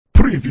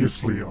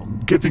Previously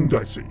on Getting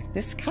Dicey.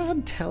 This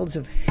card tells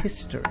of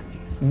history.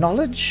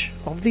 Knowledge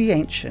of the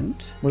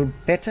ancient will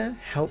better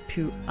help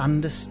you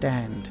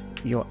understand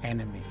your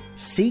enemy.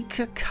 Seek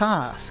a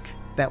cask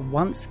that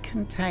once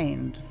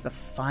contained the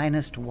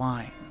finest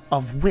wine,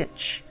 of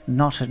which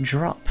not a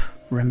drop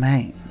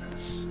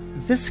remains.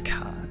 This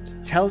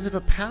card tells of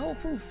a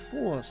powerful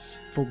force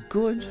for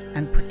good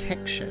and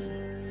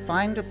protection.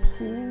 Find a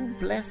pool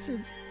blessed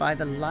by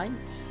the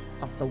light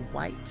of the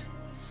white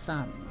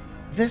sun.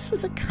 This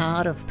is a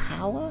card of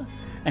power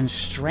and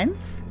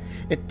strength.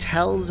 It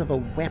tells of a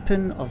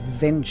weapon of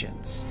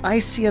vengeance. I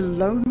see a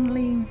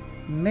lonely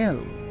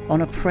mill on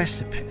a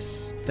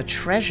precipice. The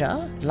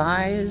treasure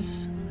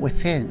lies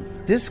within.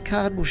 This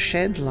card will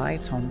shed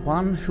light on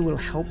one who will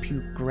help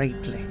you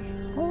greatly.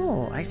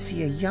 Oh, I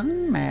see a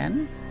young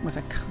man with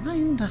a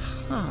kind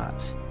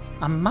heart.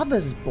 A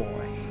mother's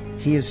boy.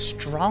 He is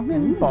strong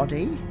in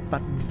body,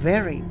 but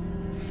very,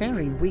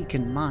 very weak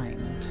in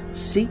mind.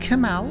 Seek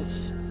him out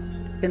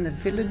in the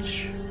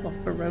village of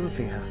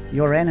Barovia.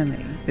 Your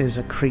enemy is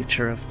a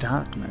creature of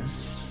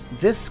darkness.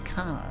 This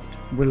card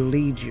will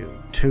lead you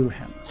to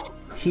him.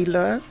 He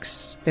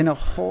lurks in a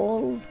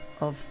hall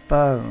of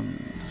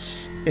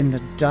bones in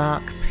the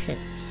dark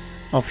pits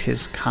of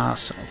his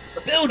castle.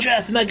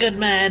 Bildreth, my good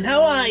man,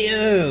 how are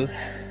you?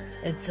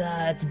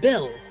 It's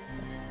Bill.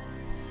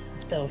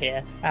 It's Bill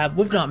here.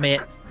 We've not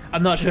met.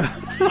 I'm not sure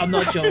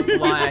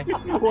why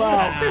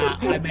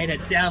I made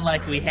it sound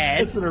like we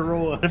had. It's in a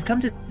roar. I've come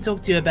to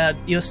talk to you about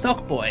your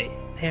stock boy,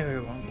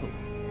 Periwinkle.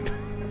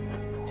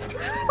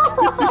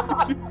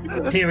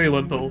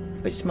 Periwinkle.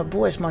 It's my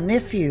boy, it's my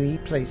nephew.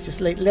 Please, just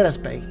let us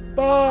be.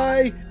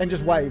 Bye! And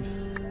just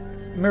waves.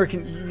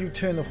 American, you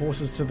turn the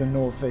horses to the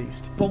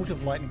northeast. Bolt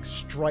of lightning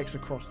strikes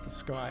across the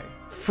sky.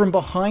 From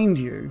behind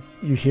you,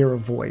 you hear a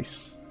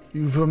voice.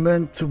 You were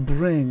meant to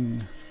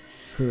bring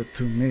her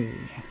to me.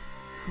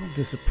 How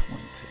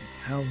disappointing.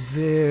 How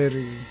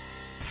very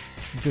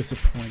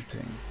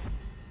disappointing.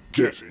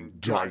 Getting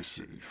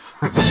Dicey.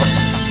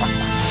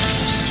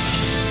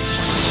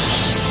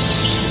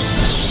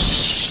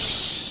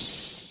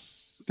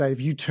 Dave,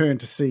 you turn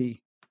to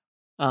see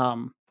a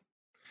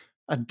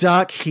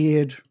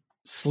dark-haired,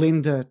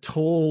 slender,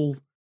 tall,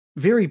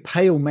 very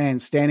pale man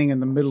standing in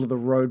the middle of the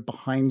road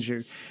behind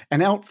you.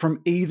 And out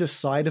from either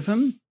side of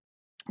him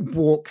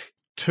walk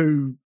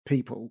two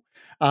people.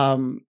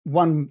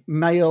 One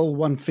male,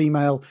 one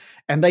female,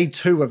 and they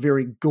too are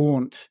very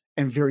gaunt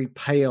and very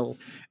pale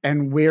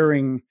and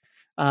wearing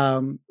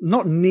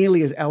not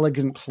nearly as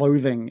elegant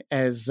clothing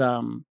as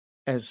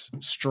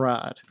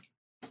Strahd.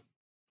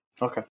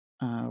 Okay.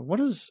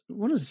 What's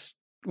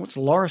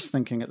Loris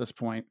thinking at this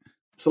point?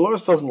 So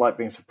Loris doesn't like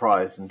being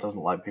surprised and doesn't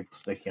like people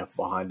sneaking up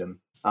behind him.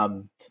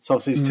 So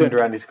obviously he's turned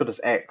around. He's got his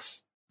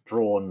axe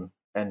drawn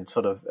and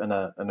sort of in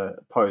a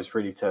pose,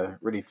 ready to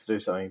do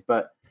something.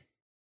 But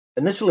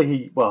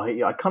initially,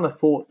 I kind of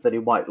thought that he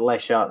might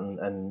lash out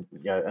and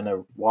in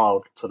a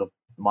wild sort of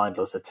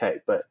mindless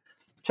attack, but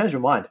changed my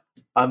mind.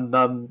 I'm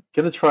going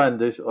to try and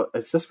do.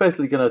 It's just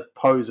basically going to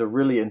pose a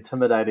really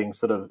intimidating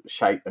sort of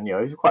shape, and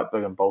he's quite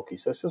big and bulky,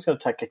 so it's just going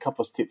to take a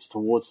couple of steps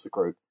towards the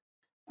group,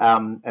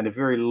 and a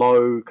very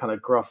low, kind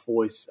of gruff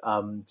voice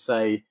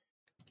say,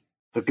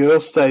 "The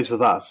girl stays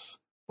with us.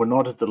 We're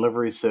not a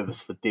delivery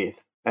service for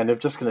death." And they're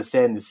just going to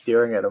stand there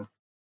staring at him.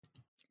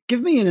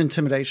 Give me an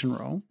intimidation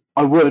roll.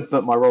 I would,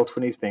 but my roll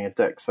 20 is being a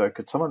dick. So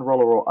could someone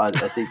roll a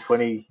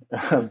d20,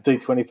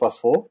 d20 plus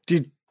 4?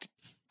 Do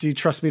you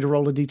trust me to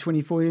roll a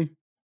d20 for you?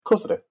 Of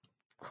course I do. Of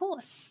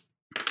course.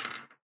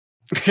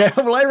 Yeah,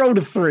 well, I rolled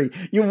a 3.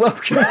 You're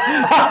welcome.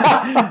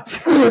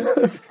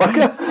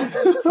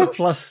 so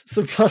plus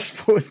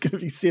 4 is going to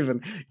be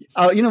 7.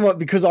 You know what?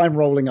 Because I'm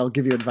rolling, I'll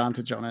give you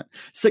advantage on it.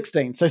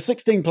 16. So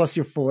 16 plus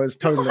your 4 is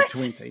total of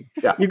 20.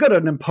 Yeah. You've got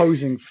an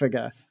imposing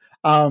figure.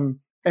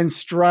 And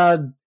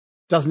Strahd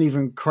doesn't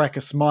even crack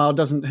a smile.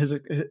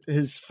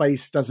 His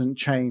face doesn't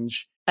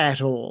change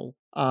at all.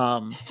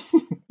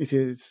 He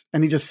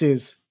just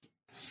says,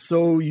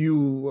 "So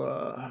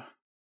you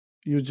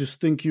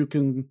just think you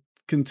can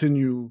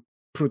continue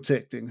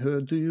protecting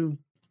her, do you?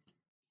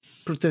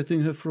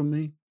 Protecting her from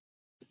me?"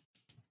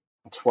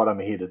 That's what I'm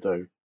here to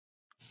do.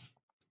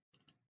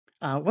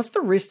 What's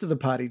the rest of the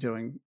party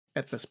doing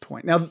at this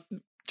point? Now,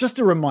 just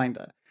a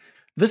reminder,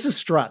 this is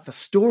Strahd. The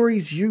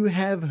stories you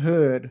have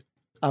heard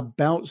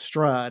about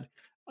Strahd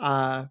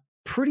are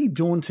pretty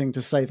daunting,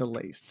 to say the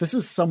least. This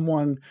is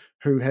someone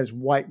who has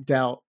wiped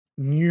out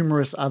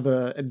numerous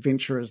other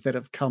adventurers that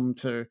have come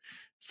to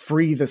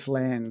free this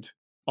land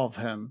of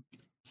him.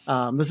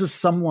 This is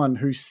someone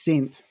who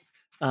sent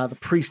the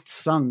priest's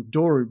son,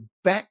 Doru,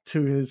 back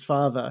to his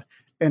father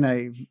in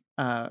a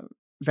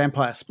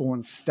vampire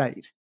spawn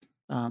state.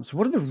 So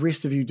what are the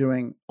rest of you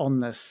doing on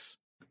this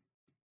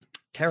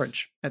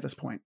carriage at this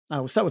point?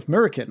 We'll start with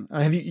Murikin.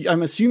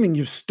 I'm assuming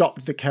you've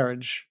stopped the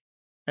carriage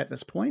at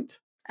this point.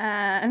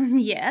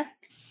 Yeah.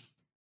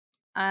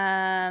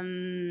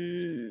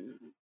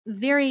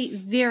 Very,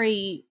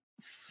 very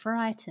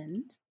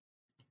frightened.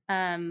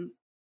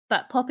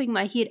 But popping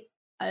my head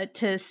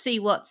to see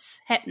what's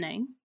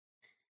happening.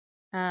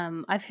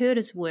 I've heard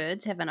his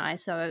words, haven't I?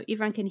 So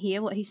everyone can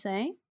hear what he's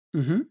saying.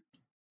 Mm-hmm.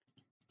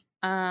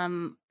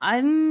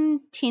 I'm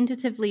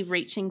tentatively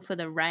reaching for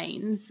the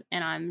reins,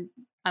 and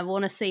I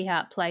want to see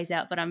how it plays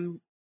out. But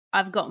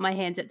I've got my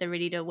hands at the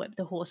ready to whip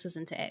the horses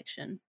into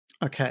action.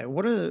 Okay,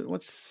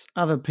 what's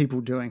other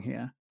people doing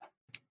here?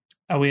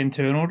 Are we in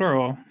turn order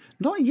or?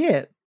 Not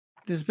yet.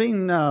 There's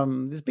been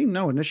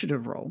no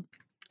initiative roll.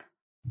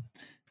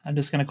 I'm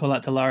just going to call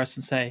out to Loris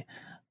and say,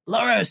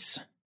 Loris,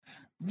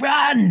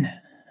 run!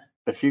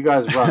 If you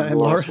guys run,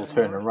 Loris will Loris-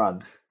 turn and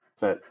run.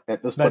 But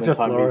at this Not point in just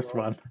time, Loris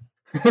run.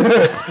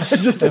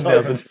 Just In the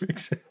other Loris.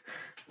 direction.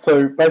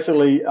 So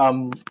basically,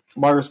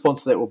 my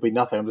response to that will be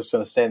nothing. I'm just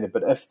going to stand there.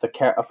 But if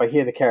I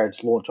hear the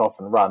carriage launch off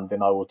and run,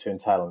 then I will turn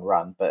tail and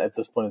run. But at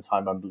this point in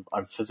time,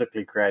 I'm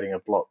physically creating a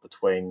block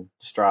between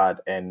Strahd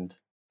and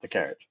the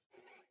carriage.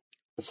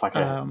 It's like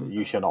a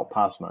you shall not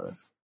pass moment.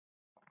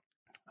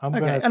 I'm Okay,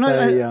 going to and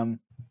say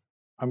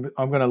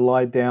I'm going to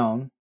lie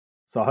down.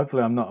 So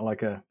hopefully I'm not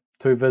like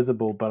too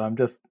visible, but I'm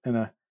just in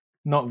a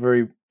not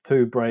very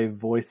too brave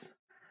voice.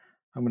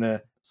 I'm going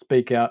to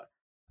speak out.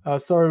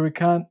 Sorry, we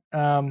can't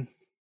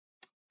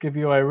give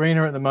you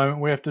Irina at the moment.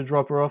 We have to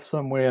drop her off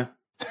somewhere.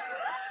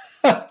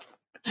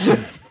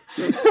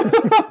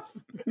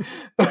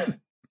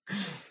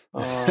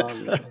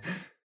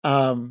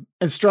 And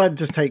Strahd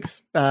just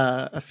takes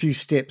a few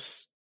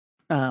steps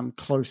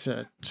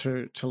closer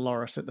to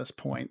Loris at this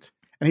point,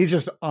 and he's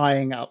just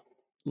eyeing up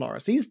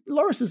Loris.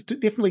 Loris is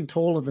definitely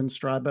taller than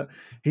Strahd, but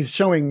he's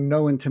showing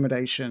no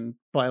intimidation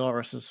by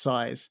Loris's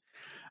size.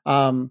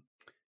 And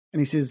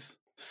he says,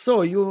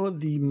 "So you're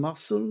the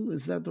muscle,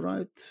 is that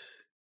right?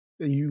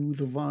 Are you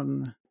the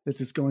one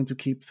that is going to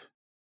keep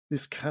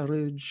this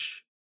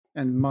carriage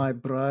and my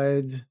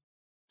bride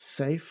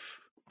safe?"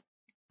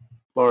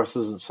 Loris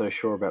isn't so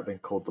sure about being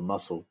called the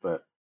muscle,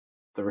 but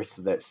the rest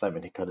of that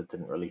statement he kind of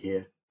didn't really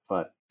hear.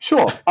 But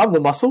sure, I'm the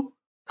muscle,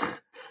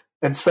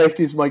 and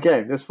safety is my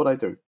game. That's what I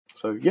do.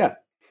 So yeah,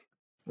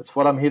 that's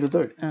what I'm here to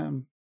do.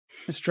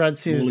 Strahd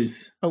says,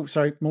 Morley's- "Oh,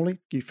 sorry, Morley,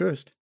 you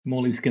first."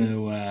 Morley's going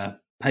to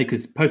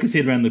poke his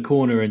head around the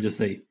corner and just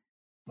say,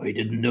 "I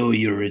didn't know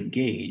you were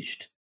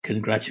engaged.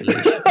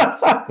 Congratulations."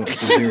 But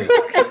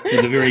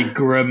with a very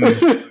grim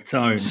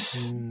tone.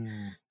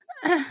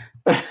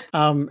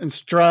 And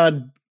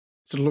Strahd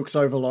sort of looks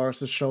over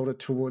Loris's shoulder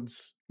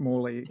towards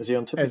Morley, Is he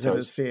on tippy as it is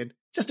toes? said.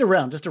 Just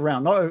around,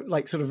 not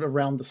like sort of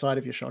around the side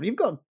of your shoulder. You've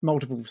got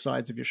multiple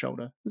sides of your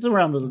shoulder. It's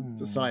around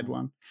the side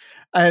one.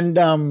 And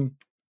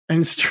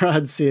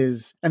Strahd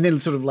says, and then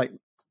sort of like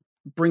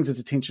brings his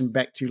attention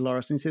back to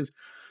Loris, and he says,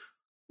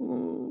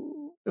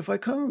 "Oh, if I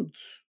can't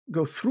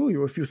go through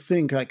you, if you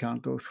think I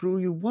can't go through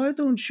you, why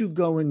don't you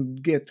go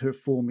and get her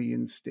for me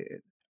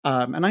instead?"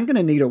 And I'm going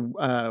to need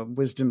a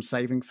wisdom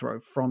saving throw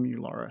from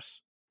you,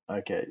 Loris.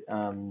 Okay.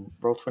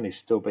 Roll 20 is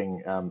still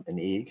being an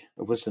egg.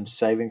 A wisdom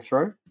saving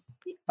throw.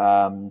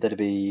 That'd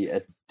be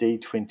a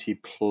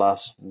D20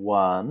 plus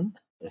 1.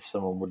 If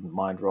someone wouldn't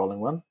mind rolling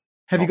one.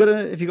 Have you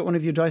got one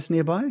of your dice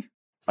nearby?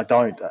 I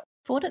don't.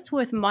 For what it's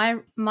worth,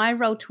 my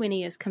roll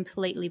 20 is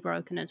completely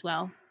broken as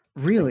well.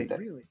 Really?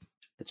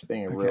 It's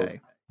being a real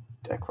Okay.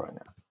 dick right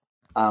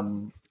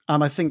now.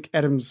 I think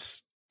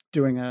Adam's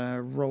doing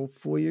a roll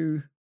for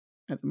you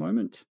at the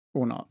moment,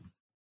 or not.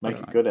 Make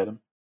don't it know. good, Adam.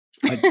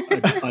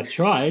 I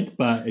tried,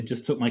 but it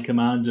just took my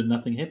command and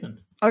nothing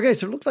happened. Okay,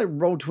 so it looks like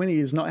roll 20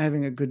 is not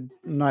having a good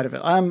night of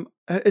it.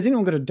 Has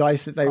anyone got a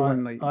dice that they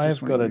want to I've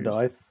got a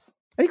dice.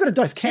 Oh, you got a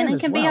dice can And it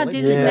as can well. be our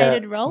That's-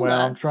 designated roller.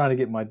 Well, I'm trying to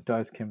get my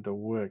dice cam to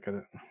work. I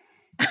don't.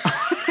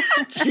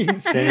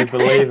 Jeez. Can you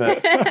believe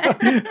it?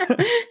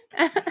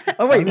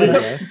 Oh wait,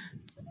 Okay.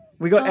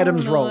 we got Oh,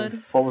 Adam's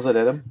Lord. What was it,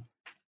 Adam?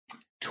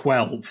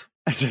 12.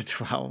 roll.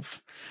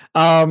 12.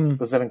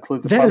 Does that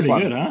include the That plus is-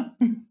 Pretty one?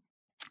 good, huh?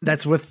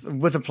 That's with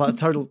a plus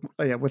total.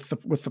 Yeah, with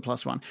the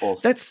plus one.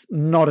 Awesome. That's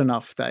not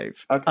enough,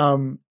 Dave.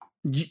 Okay.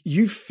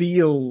 You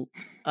feel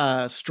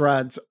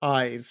Strahd's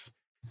eyes,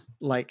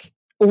 like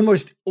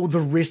almost, all the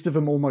rest of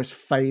him almost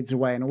fades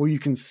away, and all you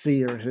can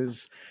see are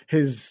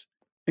his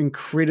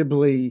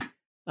incredibly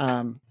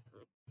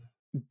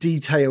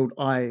detailed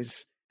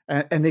eyes,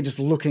 and they're just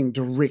looking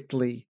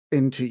directly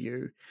into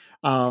you.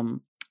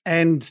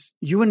 And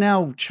you are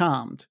now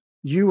charmed.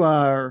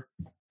 You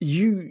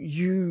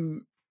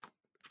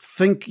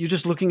think you're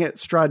just looking at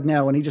Strahd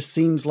now, and he just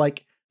seems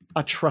like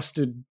a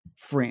trusted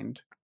friend.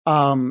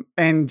 And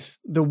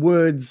the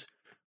words,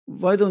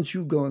 "Why don't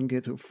you go and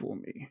get her for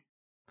me?"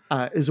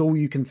 Is all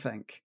you can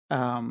think.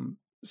 On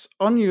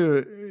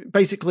your,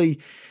 basically,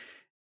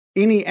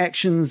 any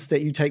actions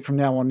that you take from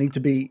now on need to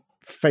be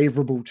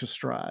favorable to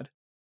Strahd,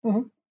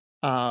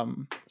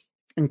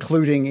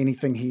 including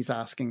anything he's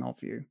asking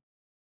of you.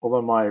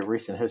 Although my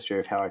recent history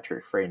of how I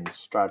treat friends,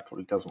 Strahd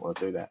probably doesn't want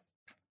to do that.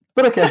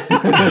 But okay.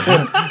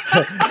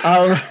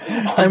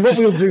 And what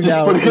we'll do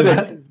now putting it is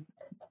out.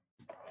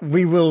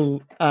 we will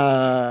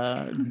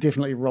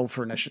definitely roll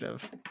for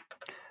initiative.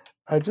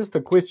 Just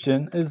a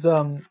question: Is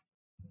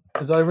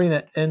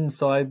Irina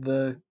inside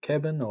the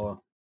cabin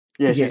or?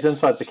 Yeah, she's Yes,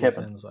 inside the She's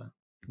cabin. inside.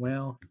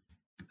 Well,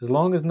 as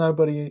long as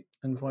nobody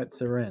invites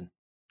her in.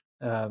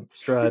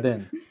 Stride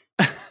in.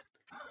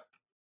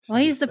 Well,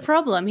 here's the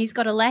problem. He's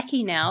got a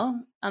lackey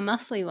now, a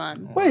muscly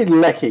one. Wait,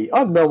 lackey.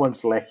 I'm no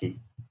one's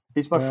lackey.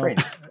 He's my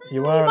friend.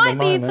 You are He at the might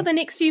be moment. for the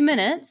next few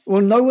minutes.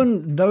 Well, no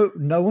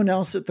one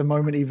else at the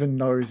moment even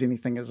knows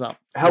anything is up.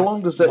 How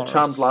long does that Loris.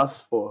 charm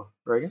last for,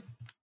 Reagan?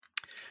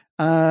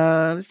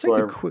 Let's take a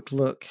Well, quick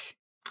look.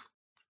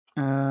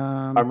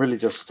 I'm really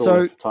just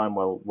stalling for time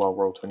while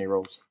Roll20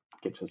 rolls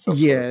gets itself.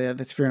 Yeah,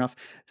 that's fair enough.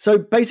 So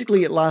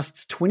basically, it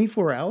lasts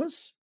 24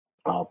 hours.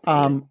 Oh,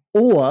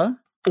 Or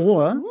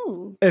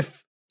Ooh.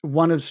 if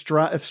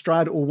if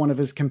Stride or one of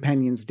his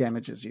companions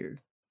damages you.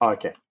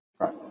 okay.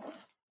 Right.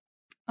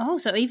 Oh,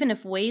 so even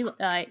if we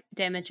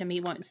damage him,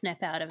 he won't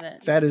snap out of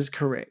it. That is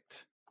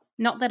correct.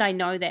 Not that I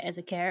know that as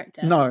a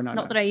character. No.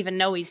 Not that I even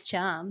know he's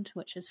charmed,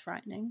 which is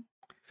frightening.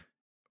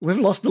 We've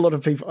lost a lot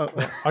of people.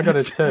 I got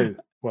a 2.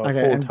 Well,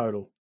 Okay, 4 and-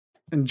 total.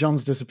 And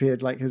John's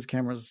disappeared. Like his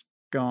camera's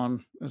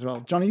gone as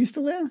well. John, are you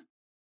still there?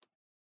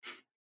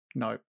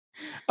 No.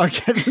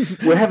 Okay,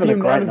 We're having the a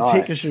great amount of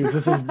tech night. issues.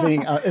 This is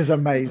being is I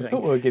amazing.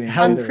 thought we were getting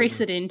How- better.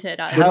 Unprecedented,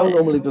 I We're not would say.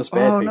 normally this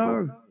bad, Oh people.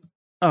 no!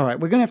 All right,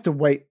 we're gonna have to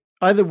wait.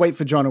 Either wait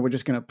for John, or we're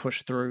just gonna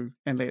push through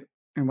and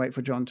wait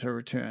for John to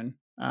return.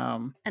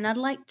 And I'd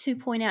like to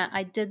point out,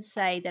 I did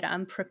say that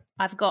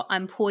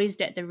I'm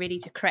poised at the ready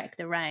to crack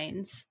the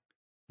reins.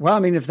 Well, I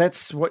mean, if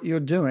that's what you're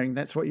doing,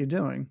 that's what you're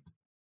doing.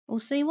 We'll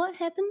see what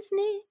happens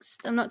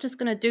next. I'm not just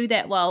going to do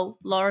that while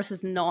Loris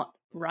is not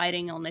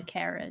riding on the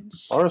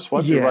carriage. Loris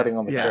won't be Yeah, riding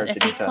on the yeah. carriage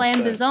If he anytime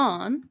clambers soon.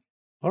 on,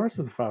 Loris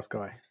is a fast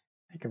guy.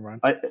 He can run.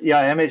 I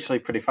am actually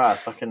pretty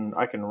fast. I can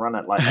run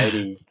at like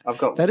 80. I've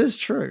got That is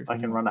true. I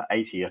can run at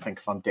 80, I think,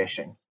 if I'm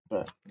dashing,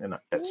 but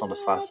that's not as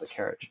fast as a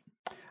carriage.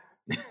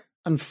 Yeah,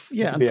 could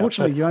be our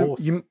unfortunately, fifth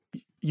horse.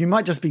 you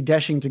might just be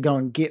dashing to go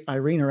and get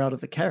Irina out of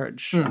the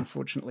carriage. Hmm.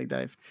 Unfortunately,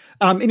 Dave.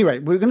 Anyway,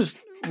 we'll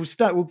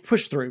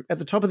push through. At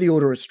the top of the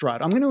order is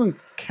Stride. I'm going to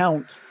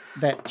count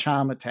that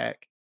charm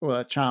attack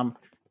or charm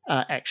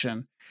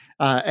action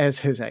as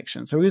his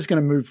action. So we're just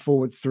going to move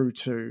forward through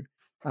to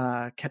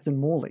Captain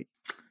Morley.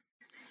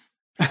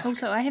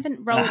 also, I haven't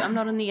rolled, I'm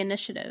not on the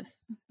initiative.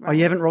 Oh,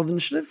 you haven't rolled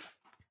initiative?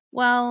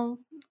 Well,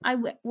 I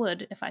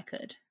would if I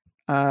could.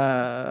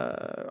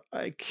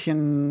 I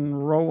can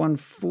roll one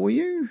for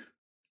you.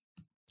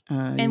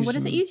 And what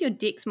does it use? Your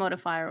dex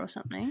modifier or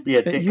something? Yeah,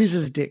 It Dex,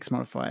 uses Dex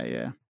modifier,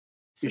 yeah.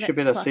 So you should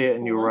be that's able to see it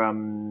in your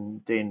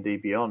 +4. D&D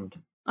Beyond.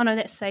 Oh no,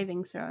 that's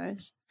saving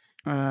throws.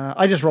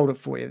 I just rolled it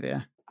for you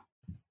there.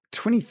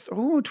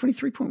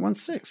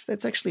 23.16.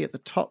 That's actually at the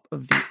top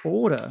of the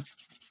order.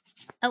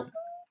 Oh.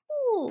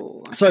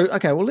 Ooh. So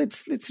okay, well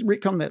let's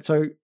retcon that.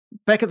 So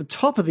back at the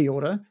top of the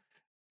order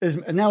is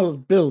now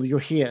Bill. You're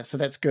here, so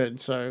that's good.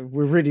 So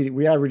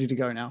we are ready to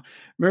go now.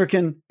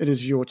 American, it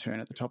is your turn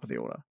at the top of the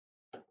order.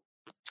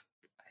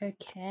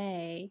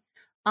 Okay.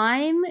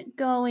 I'm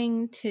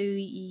going to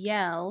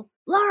yell,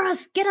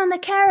 Loris, get on the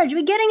carriage.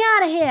 We're getting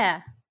out of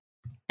here.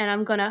 And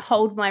I'm going to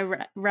hold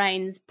my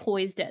reins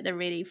poised at the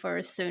ready for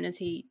as soon as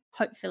he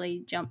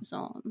hopefully jumps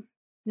on,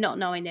 not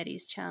knowing that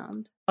he's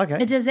charmed.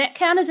 Okay. Does that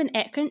count as an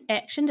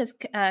action? Does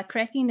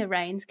cracking the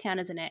reins count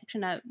as an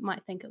action? I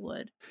might think it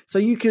would. So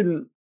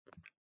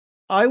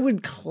I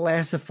would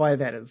classify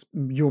that as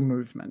your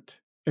movement.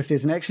 If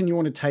there's an action you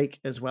want to take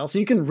as well. So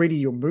you can ready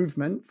your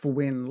movement for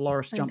when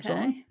Loris jumps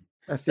on.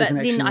 If there's But an action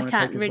then you I want to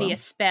can't take as ready well. a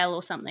spell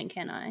or something,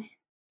 can I?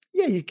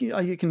 Yeah, you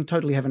can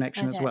totally have an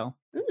action as Okay. well.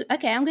 Ooh,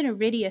 okay, I'm going to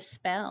ready a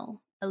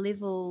spell, a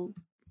level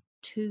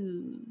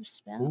 2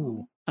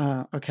 spell.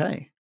 Ooh.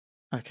 Okay.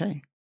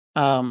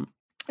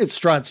 It's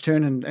Stride's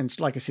turn, and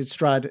like I said,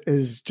 Stride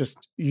is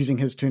just using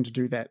his turn to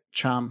do that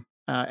charm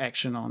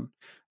action on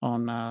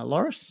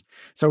Loris.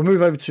 So we'll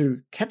move over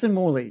to Captain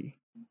Morley.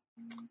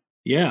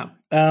 Yeah.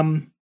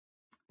 I'm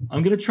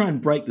going to try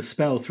and break the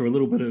spell through a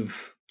little bit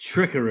of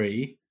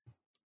trickery.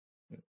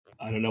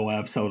 I don't know why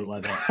I've sold it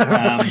like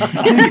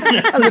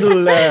that. A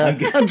little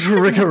I'm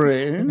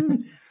trickery.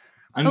 I'm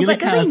Oh, going to but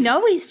does cast. he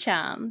know he's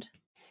charmed?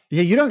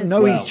 Yeah, you don't As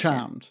know he's well.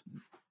 charmed.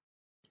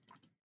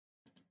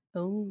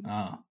 Oh.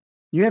 Ah,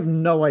 You have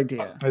no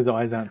idea. His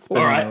eyes aren't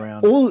spinning Alright.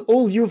 around.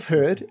 All you've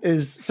heard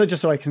is, so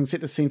just so I can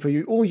set the scene for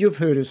you, all you've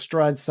heard is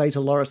Stride say to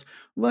Loris,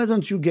 "Why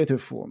don't you get her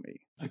for me?"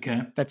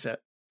 okay. That's it.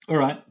 All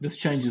right. This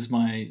changes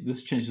my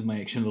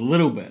action a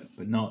little bit,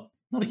 but not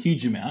a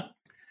huge amount.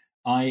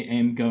 I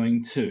am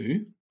going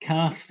to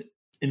cast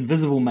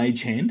Invisible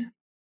Mage Hand,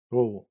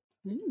 Oh,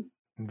 Ooh.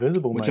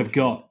 invisible. which mage. I've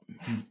got.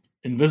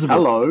 Invisible.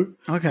 Hello.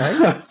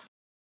 Okay.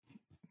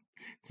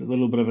 It's a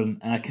little bit of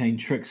an arcane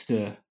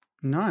trickster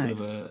Nice.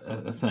 sort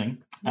of a thing.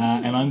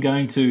 And I'm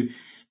going to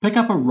pick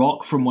up a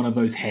rock from one of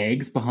those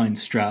hags behind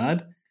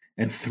Strahd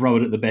and throw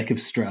it at the back of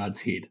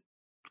Strahd's head.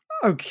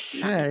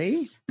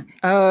 Okay.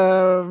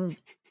 We'll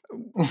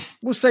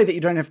say that you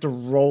don't have to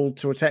roll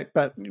to attack,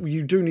 but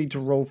you do need to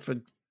roll for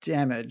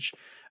damage.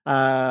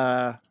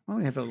 I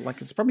only have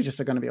it's probably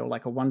just going to be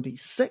like a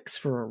 1d6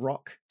 for a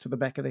rock to the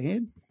back of the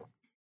head.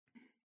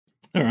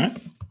 All right.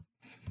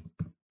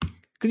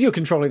 Because you're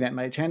controlling that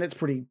mage hand, it's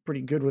pretty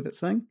good with its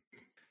thing.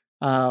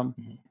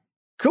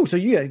 Cool. So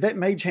yeah, that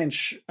mage hand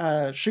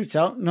shoots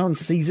out. No one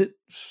sees it.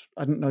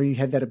 I didn't know you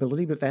had that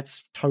ability, but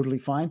that's totally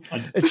fine.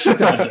 It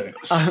shoots out,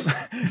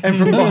 and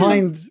from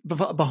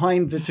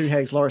behind the two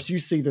hags, Loris, you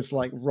see this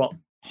like rock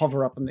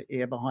hover up in the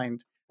air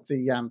behind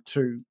the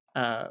two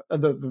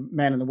the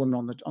man and the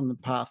woman on the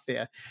path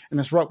there, and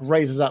this rock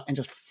raises up and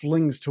just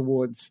flings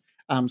towards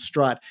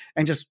Strahd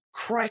and just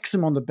cracks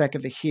him on the back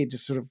of the head,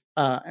 just sort of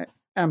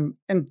and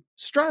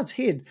Strahd's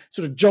head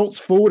sort of jolts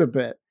forward a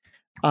bit,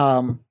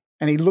 and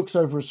he looks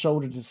over his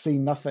shoulder to see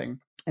nothing,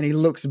 and he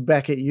looks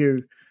back at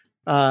you,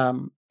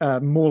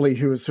 Morley,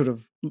 who is sort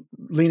of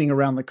leaning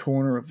around the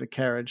corner of the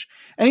carriage,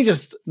 and he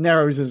just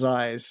narrows his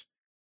eyes,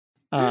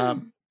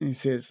 and he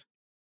says,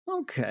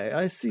 "Okay,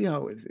 I see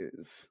how it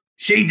is."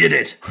 She did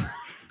it.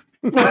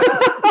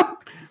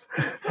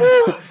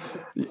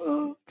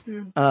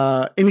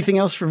 Anything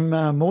else from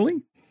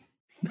Morley?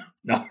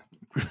 No.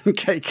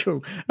 Okay,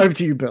 cool. Over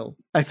to you, Bill.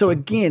 So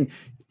again,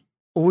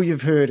 all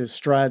you've heard is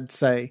Strahd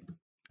say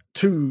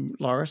to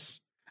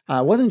Loris,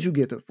 "Why don't you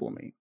get it for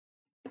me?"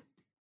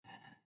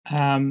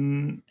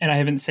 And I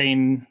haven't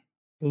seen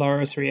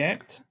Loris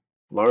react.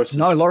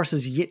 Loris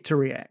is yet to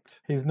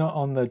react. He's not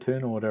on the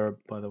turn order,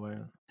 by the way.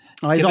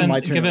 Oh, he's on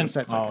my turn.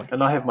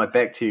 And I have my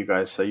back to you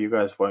guys, so you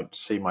guys won't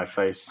see my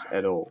face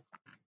at all.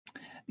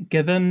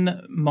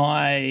 Given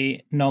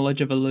my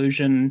knowledge of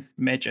illusion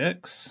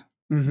magics,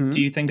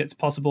 do you think it's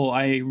possible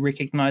I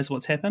recognize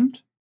what's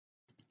happened?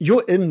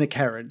 You're in the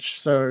carriage,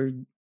 so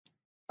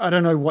I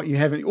don't know what you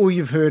haven't. All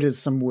you've heard is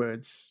some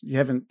words. You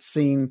haven't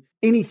seen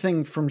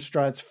anything from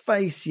Strahd's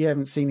face. You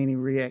haven't seen any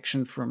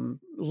reaction from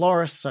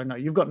Loris. So no,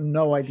 you've got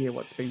no idea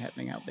what's been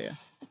happening out there.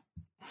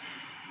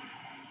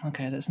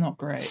 Okay, that's not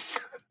great.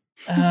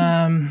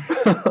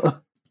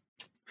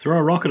 Throw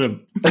a rock at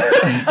him.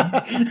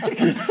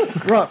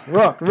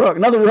 rock,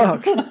 another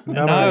rock.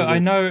 No,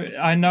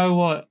 I know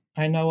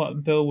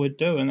what Bill would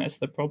do, and that's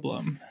the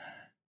problem.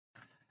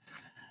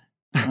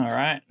 All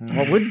right.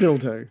 What would Bill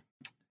do?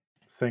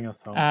 Sing a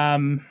song.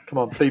 Come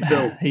on, be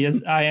Bill. He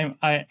is. I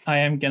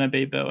am gonna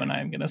be Bill, and I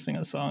am gonna sing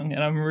a song,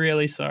 and I'm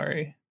really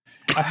sorry.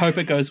 I hope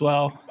it goes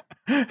well.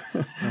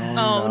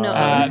 Oh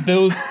no.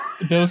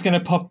 Bill's gonna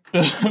pop.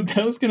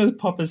 Bill's gonna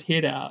pop his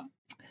head out,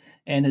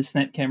 and his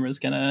snap camera's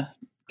gonna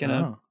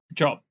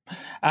drop.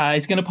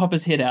 He's gonna pop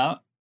his head out,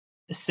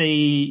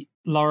 see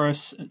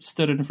Loris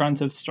stood in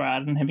front of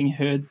Strahd, and having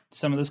heard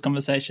some of this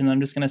conversation,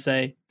 I'm just gonna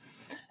say,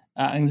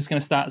 I'm just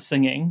gonna start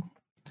singing.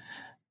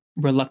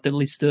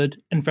 Reluctantly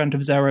stood in front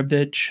of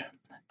Zarovich.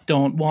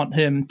 Don't want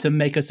him to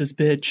make us his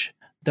bitch.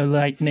 The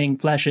lightning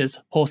flashes,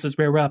 horses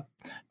rear up,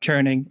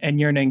 churning and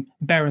yearning.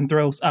 Baron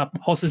throws up,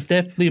 horses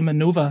deftly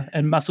maneuver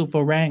and muscle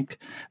for rank.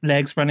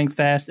 Legs running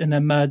fast in a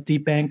muddy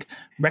bank,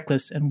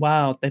 reckless and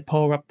wild, they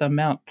pour up the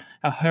mount.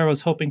 Our heroes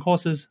hoping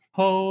horses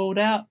hold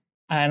out.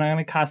 And I'm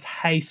going to cast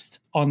Haste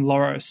on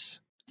Loris.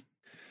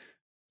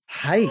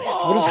 Haste?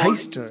 What does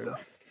haste do?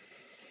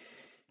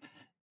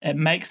 It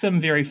makes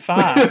him very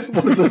fast.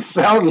 What does it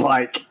sound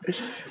like?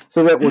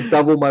 So that will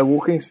double my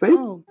walking speed?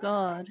 Oh,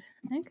 God.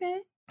 Okay.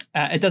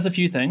 It does a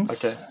few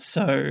things. Okay.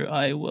 So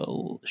I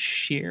will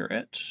share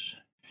it.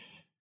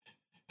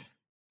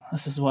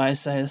 This is why I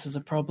say this is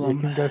a problem.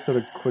 You can go sort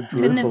of quadruple.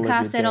 Couldn't have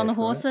cast that on the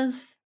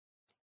horses.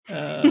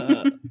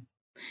 Oh,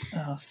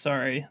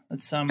 sorry.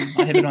 It's I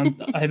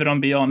have it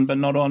on Beyond, but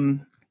not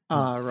on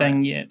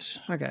thing yet.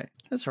 Okay,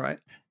 that's all right.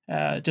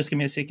 Just give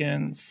me a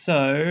second.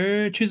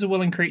 So, choose a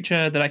willing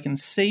creature that I can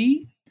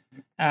see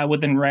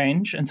within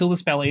range. Until the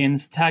spell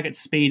ends, the target's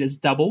speed is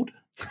doubled.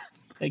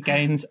 It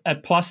gains a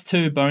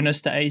 +2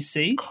 bonus to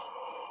AC.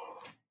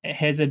 It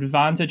has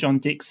advantage on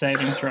dex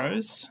saving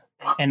throws.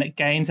 And it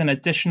gains an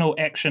additional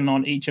action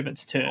on each of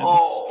its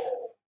turns.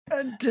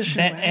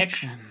 Additional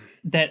action.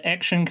 That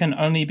action can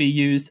only be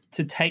used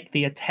to take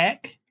the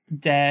attack,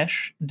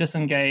 dash,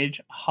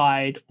 disengage,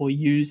 hide, or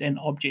use an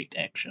object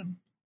action.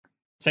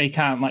 So you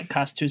can't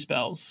cast two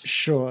spells.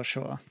 Sure.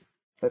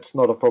 That's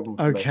not a problem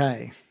for me.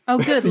 Okay. Oh,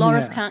 good.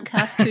 Loris can't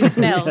cast two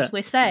spells. Yeah.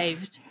 We're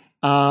saved.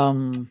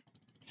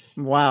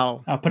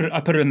 Wow. I put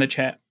it in the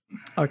chat.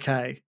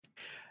 Okay.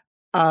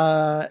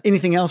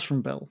 Anything else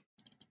from Bill?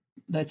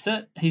 That's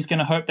it. He's going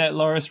to hope that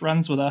Loris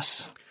runs with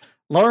us.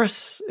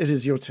 Loris, it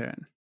is your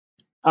turn.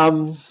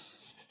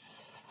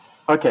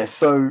 Okay,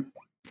 so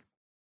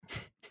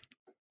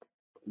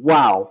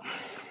wow.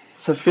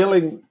 So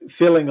feeling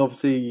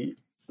obviously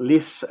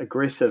less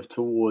aggressive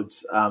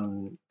towards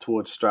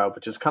Strahd,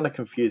 which is kind of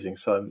confusing.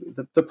 So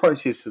the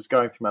process is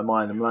going through my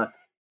mind. I'm like,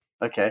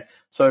 okay,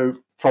 so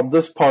from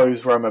this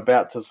pose where I'm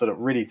about to sort of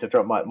ready to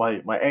drop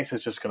my axe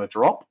is just going to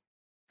drop.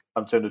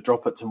 I'm going to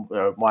drop it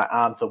to my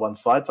arm to one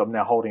side, so I'm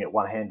now holding it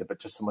one-handed, but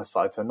just on my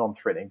side, so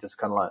non-threatening, just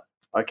kind of like,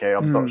 okay,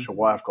 I'm not sure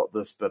why I've got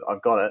this, but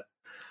I've got it.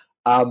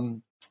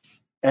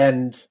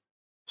 And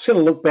just going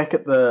to look back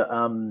at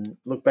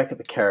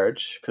the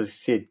carriage because he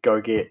said go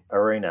get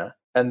Arena,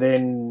 and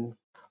then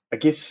I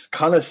guess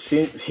kind of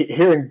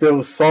hearing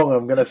Bill's song,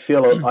 I'm going to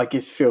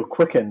feel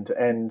quickened,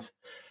 and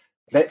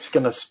that's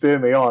going to spur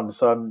me on.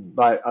 So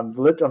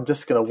I'm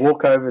just going to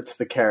walk over to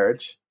the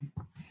carriage,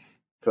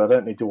 because I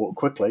don't need to walk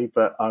quickly,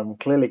 but I'm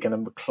clearly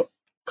going to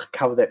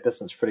cover that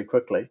distance pretty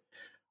quickly.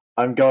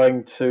 I'm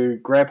going to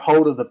grab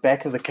hold of the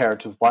back of the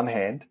carriage with one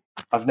hand.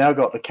 I've now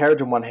got the carriage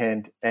in one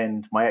hand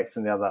and my axe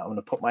in the other. I'm going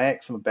to put my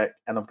axe in the back,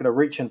 and I'm going to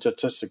reach into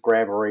just to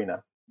grab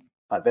Arena.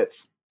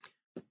 That's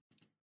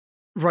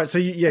right. So so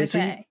you're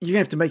going to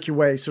have to make your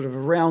way sort of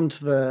around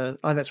the.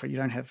 Oh, that's right. You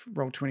don't have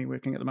Roll20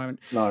 working at the moment.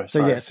 No.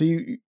 So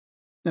sorry.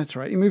 That's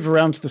right. You move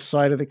around to the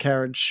side of the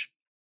carriage.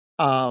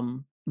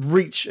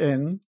 Reach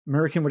in.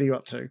 American, what are you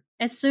up to?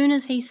 As soon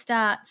as he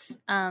starts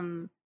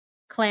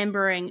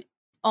clambering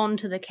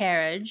onto the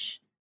carriage,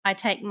 I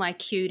take my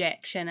cued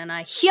action and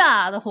I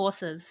the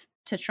horses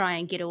to try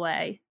and get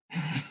away.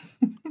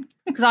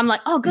 Because I'm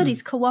like, oh, good,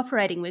 he's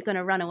cooperating. We're going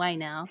to run away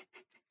now.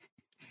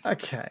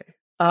 Okay.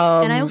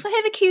 And I also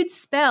have a cued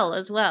spell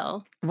as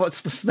well.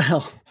 What's the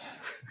spell?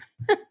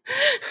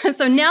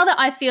 So now that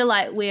I feel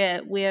like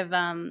we've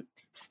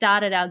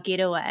started our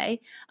getaway,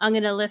 I'm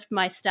going to lift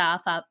my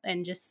staff up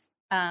and just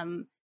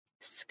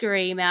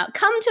scream out,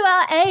 "Come to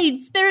our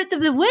aid, spirits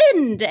of the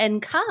wind!"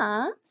 and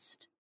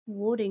cast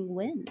Warding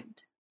Wind.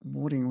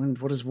 Warding Wind.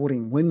 What does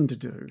Warding Wind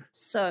do?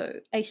 So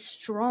a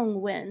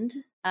strong wind,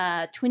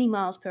 20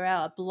 miles per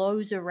hour,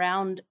 blows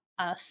around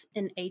us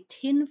in a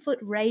 10-foot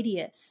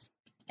radius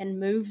and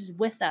moves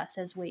with us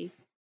as we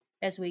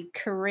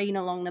careen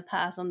along the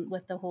path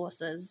with the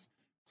horses,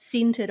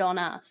 centered on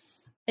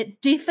us.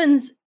 It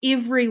deafens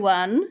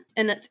everyone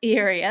in its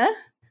area,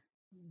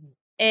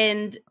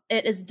 and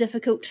it is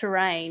difficult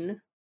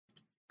terrain.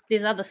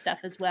 There's other stuff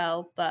as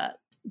well, but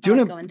have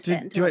you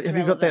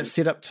got that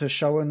set up to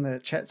show in the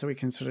chat so we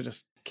can sort of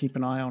just keep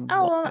an eye on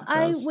what that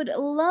does? I would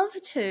love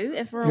to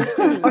if we're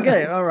all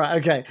Okay, all right,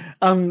 okay.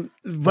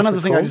 One other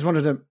thing I just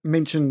wanted to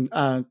mention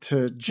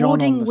to John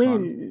Warding on this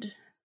Wind.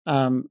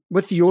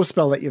 With your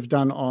spell that you've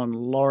done on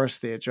Loris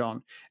there,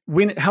 John,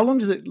 how long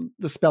does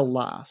the spell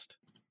last?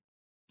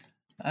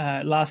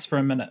 It lasts for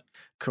a minute.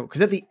 Cool,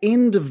 because at the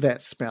end of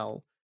that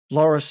spell,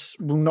 Loris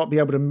will not be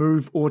able to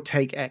move or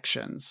take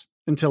actions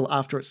until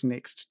after its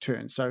next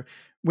turn. So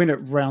when it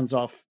rounds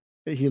off,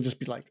 he'll just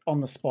be like on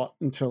the spot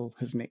until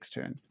his next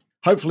turn.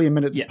 Hopefully a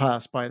minute's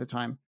passed by the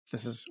time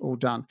this is all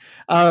done.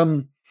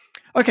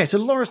 Okay, so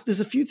Loris, there's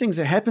a few things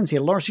that happens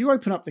here. Loris, you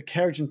open up the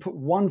carriage and put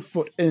 1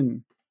 foot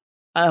in,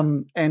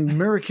 and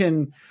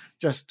American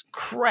just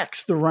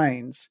cracks the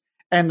reins,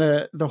 and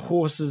the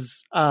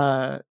horses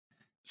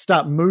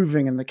start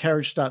moving, and the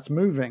carriage starts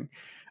moving.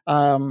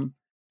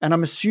 And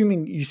I'm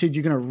assuming you said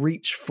you're going to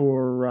reach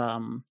for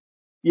Arena.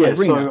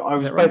 So I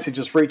was basically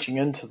just reaching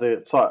into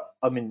the. So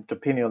I mean,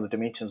 depending on the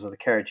dimensions of the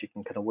carriage, you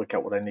can kind of work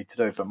out what I need to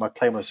do. But my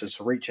plan was just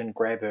to reach in,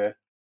 grab her,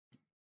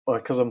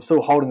 because I'm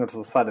still holding onto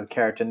the side of the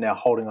carriage and now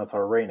holding onto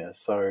Arena.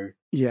 So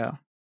yeah,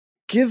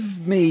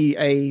 give me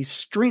a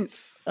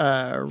strength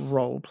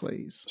roll,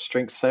 please.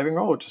 Strength saving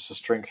roll, or just a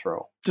strength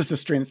roll? Just a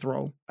strength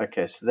roll.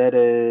 Okay, so that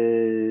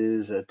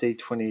is a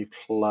D20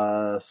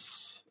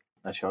 plus.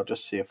 Actually, I'll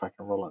just see if I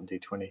can roll it in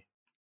D20.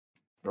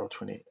 Roll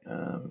 20.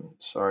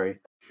 Sorry.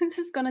 This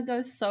is going to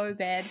go so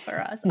bad for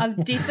us.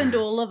 I've deafened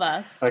all of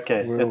us.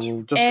 Okay, it's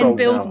just and rolled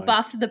Bill's now.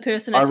 buffed the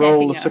person I attacking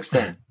rolled a us.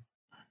 16.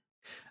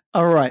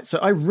 All right, so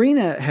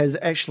Irina has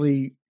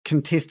actually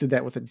contested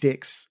that with a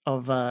dex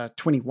of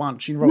 21.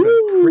 She rolled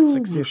a crit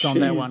success on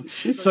that one.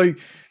 So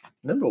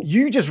nimble.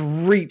 You just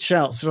reach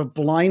out sort of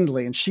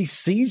blindly, and she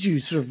sees you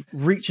sort of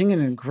reaching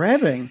in and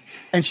grabbing,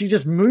 and she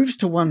just moves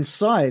to one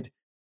side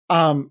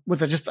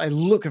with just a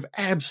look of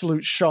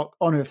absolute shock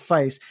on her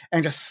face,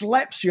 and just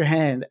slaps your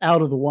hand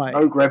out of the way.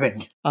 No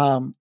grabbing.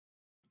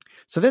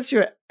 So that's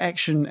your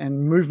action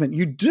and movement.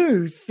 You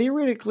do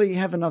theoretically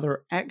have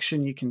another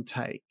action you can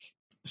take.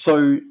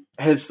 So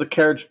has the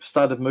carriage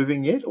started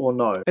moving yet, or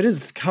no? It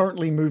is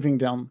currently moving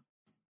down.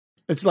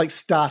 It's like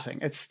starting.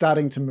 It's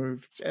starting to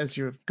move as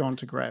you've gone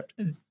to grab.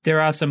 There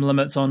are some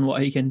limits on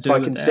what he can do. So I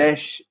with can that.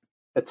 dash,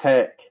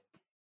 attack.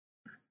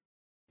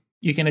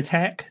 You can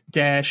attack,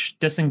 dash,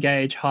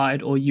 disengage,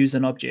 hide, or use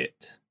an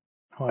object.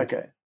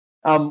 Okay.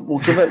 We'll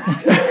give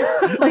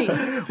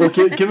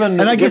it. Given,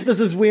 and I guess this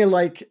is where,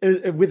 like,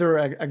 whether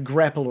a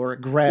grapple or a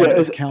grab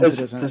is counted as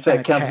an attack. Does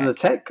that count as an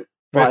attack?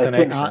 Right,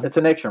 it's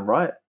an action,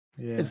 right?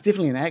 Yeah. It's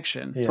definitely an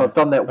action. So I've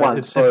done that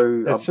once.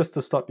 It's just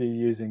to stop you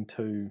using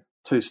two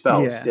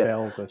spells.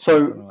 Yeah.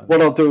 So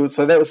what I'll do,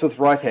 so that was with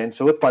right hand.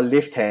 So with my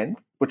left hand,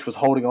 which was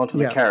holding onto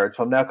the carriage,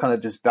 so I'm now kind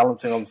of just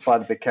balancing on the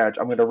side of the carriage.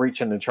 I'm going to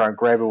reach in and try and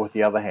grab her with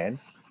the other hand.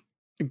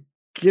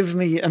 Give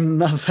me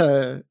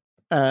another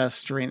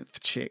strength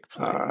check,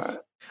 please.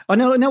 Oh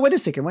no! Wait a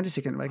second. Maybe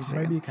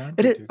you can't.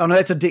 No,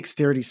 that's a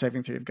dexterity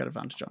saving throw. You've got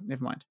advantage on.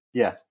 Never mind.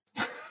 Yeah.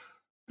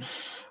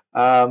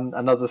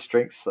 Another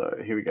strength. So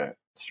here we go.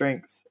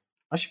 Strength.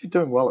 I should be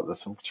doing well at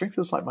this one. Strength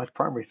is like my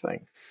primary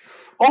thing.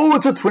 Oh,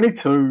 it's a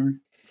 22.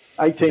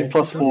 18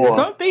 plus 4.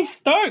 Don't be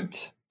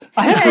stoked.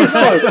 I have to be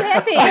stoked.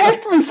 I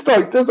have to be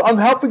stoked. I'm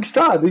helping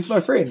Strahd. He's my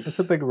friend. It's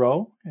a big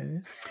roll. Yeah.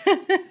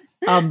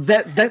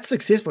 That's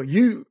successful.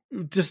 You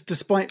just,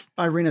 despite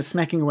Irina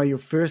smacking away your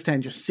first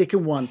hand, your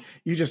second one,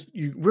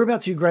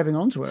 whereabouts are you grabbing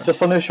onto her?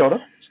 Just on her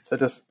shoulder. So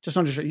just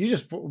on her shoulder. You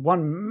just put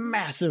one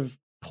massive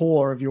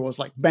paw of yours,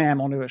 like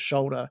bam, onto her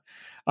shoulder,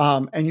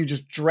 and you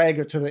just drag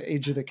her to the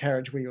edge of the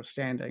carriage where you're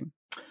standing.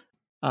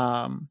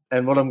 And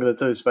what I'm going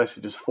to do is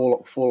basically just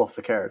fall off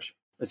the carriage.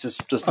 It's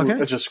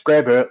Okay. just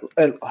grab her,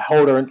 and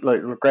hold her,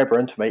 grab her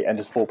into me, and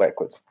just fall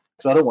backwards.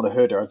 Because I don't want to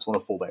hurt her. I just want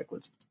to fall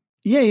backwards.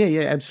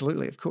 Yeah,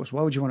 absolutely, of course.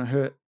 Why would you want to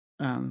hurt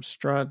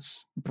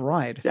Strahd's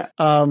bride? Yeah.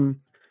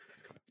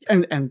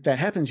 And that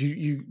happens.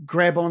 You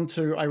grab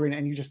onto Irina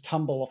and you just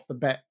tumble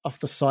off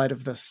the side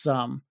of this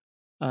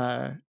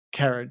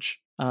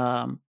carriage.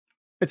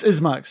 It's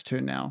Ismark's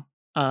turn now,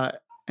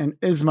 and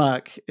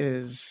Ismark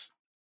is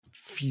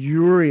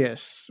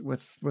furious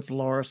with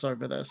Loris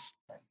over this.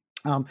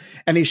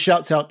 And he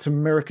shouts out to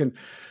Mirakin,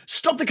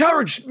 "Stop the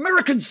carriage!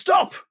 Mirakin,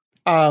 stop!"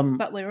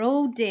 But we're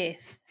all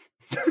deaf.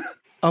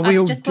 Are we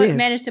all just deaf?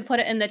 managed to put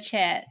it in the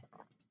chat.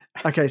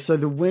 Okay, so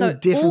the wind So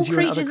deafens all you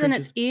and other creatures in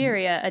its creatures.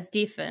 area are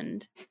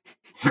deafened.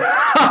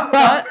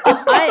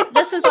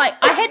 This is like,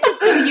 I had to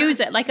still use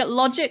it. Like, it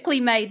logically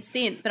made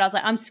sense, but I was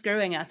like, I'm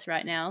screwing us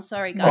right now.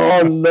 Sorry,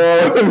 guys. Oh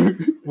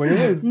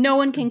no! No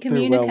one can Do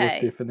well with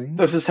communicate. deafening.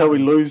 This is how we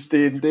lose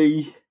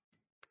D&D.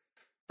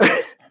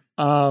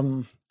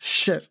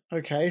 Shit.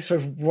 Okay, so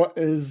what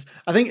is...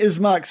 I think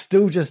Ismark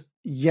still just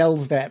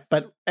yells that,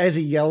 but as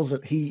he yells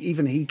it,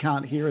 he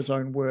can't hear his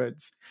own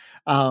words,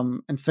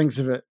 and thinks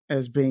of it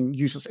as being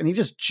useless. And he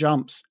just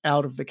jumps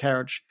out of the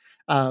carriage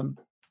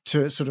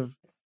to sort of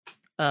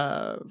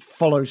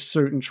follow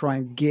suit and try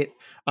and get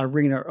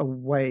Irina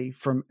away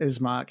from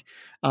Ismark.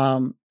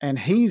 And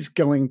he's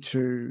going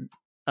to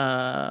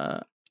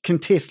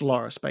contest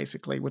Loris,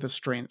 basically, with a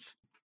strength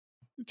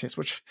test,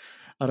 which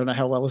I don't know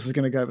how well this is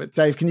going to go. But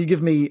Dave, can you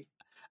give me...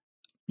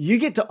 You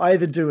get to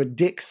either do a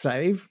dex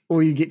save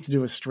or you get to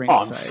do a strength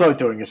I'm save. so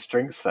doing a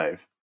strength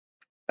save.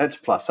 That's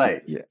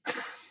 +8. Yeah.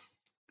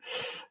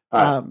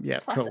 Right. Yeah,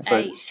 Plus cool. 8.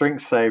 So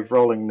strength save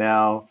rolling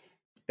now.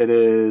 It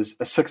is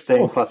a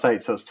 16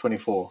 +8, so it's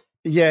 24.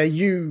 Yeah,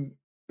 you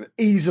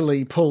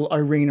easily pull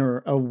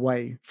Irina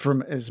away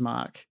from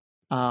Ismark.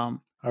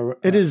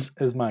 It is...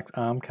 Ismark's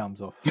arm comes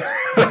off.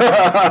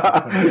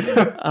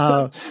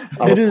 I'll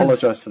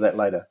apologise for that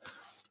later.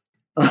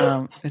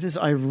 It is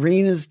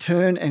Irina's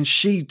turn, and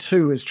she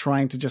too is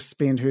trying to just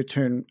spend her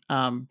turn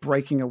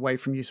breaking away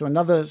from you. So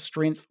another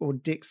strength or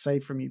dex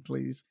save from you,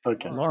 please.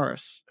 Okay.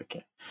 Loris.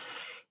 Okay.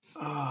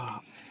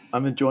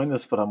 I'm enjoying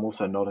this, but I'm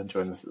also not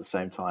enjoying this at the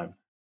same time.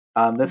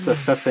 That's a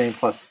 15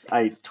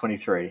 +8,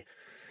 23.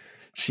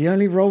 She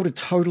only rolled a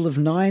total of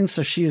 9,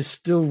 so she is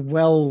still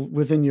well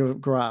within your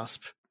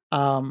grasp.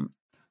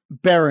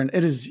 Baron,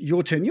 it is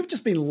your turn. You've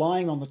just been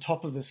lying on the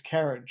top of this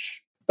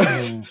carriage.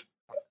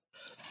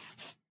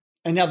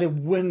 And now the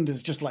wind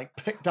is just like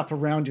picked up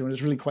around you and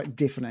is really quite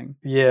deafening.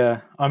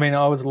 Yeah, I mean,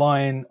 I was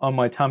lying on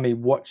my tummy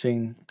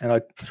watching, and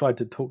I tried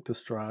to talk to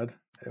Strahd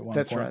at one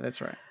point.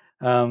 That's right.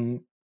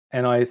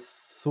 And I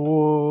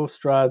saw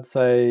Strahd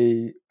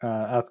say,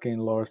 asking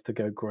Loris to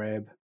go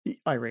grab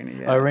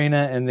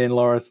Irina, and then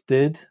Loris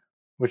did,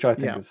 which I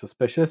think is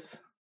suspicious.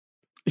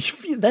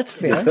 That's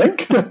fair. You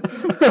think?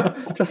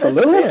 Just a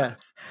little? Fair.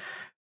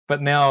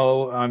 But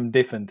now I'm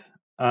deafened.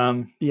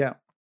 Yeah.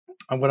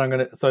 And what I'm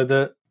going to... So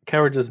the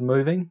carriage is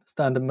moving,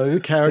 starting to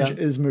move. The carriage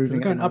is moving. Is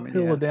it going at the moment,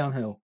 uphill or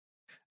downhill?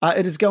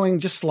 It is going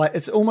just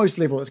it's almost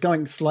level. It's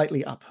going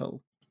slightly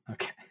uphill.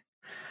 Okay.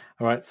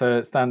 All right, so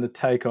it's starting to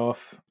take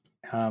off.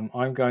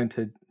 I'm going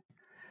to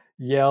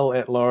yell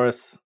at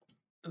Loris,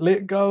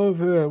 "Let go of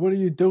her. What are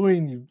you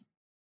doing?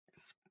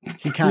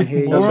 He can't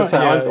hear you.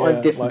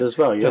 I'm deafened as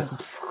well, yeah. Just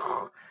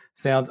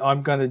sounds.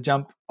 I'm going to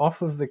jump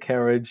off of the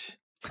carriage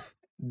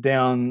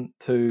down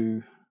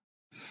to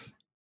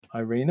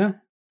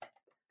Irina.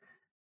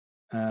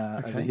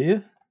 Over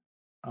here.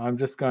 I'm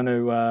just going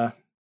to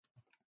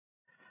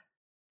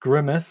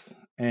grimace,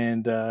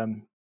 and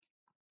I'm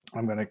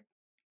going to...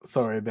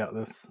 Sorry about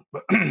this,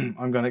 but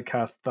I'm going to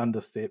cast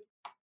Thunderstep.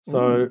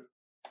 So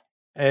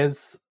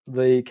as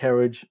the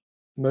carriage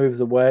moves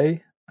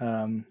away,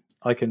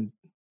 I can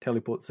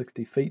teleport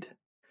 60 feet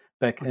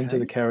back into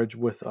the carriage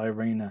with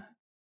Irina.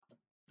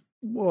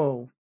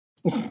 Whoa.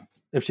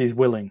 If she's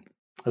willing.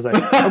 I say,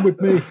 come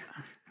with me.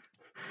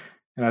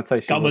 And I'd say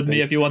she come would with be.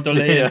 me if you want to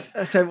leave.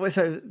 Yeah.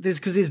 So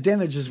there's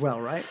damage as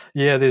well, right?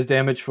 Yeah, there's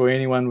damage for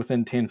anyone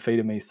within 10 feet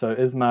of me. So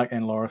Ismark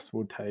and Loris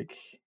will take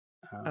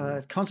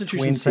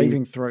Constitution 20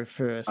 saving throw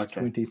first.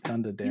 20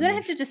 thunder damage. You're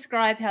going to have to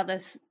describe how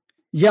this...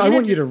 Yeah, I You're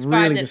want you to gonna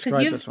really this,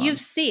 describe this one. You've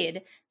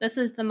said this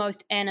is the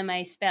most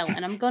anime spell,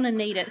 and I'm going to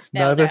need it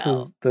spelled No, this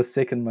out. is the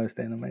second most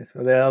anime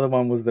spell. The other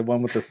one was the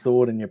one with the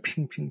sword and you're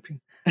ping, ping,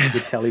 ping.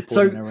 You're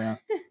teleporting around.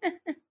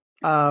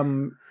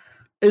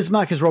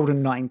 Ismark has rolled a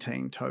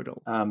 19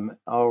 total.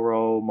 I'll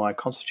roll my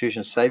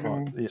Constitution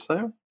saving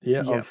save.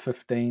 Yeah, of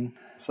 15.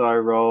 So I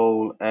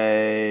roll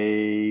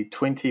a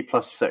 20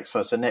 +6, so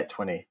it's a net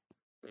 20.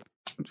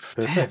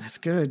 Damn, that's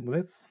good. Well,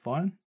 that's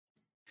fine.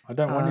 I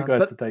don't want you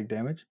guys to take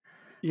damage.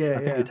 Yeah,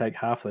 I think you take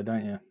half though,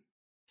 don't you?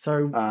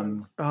 So,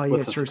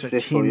 with the true. So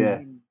successful,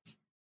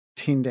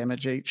 10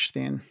 damage each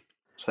then.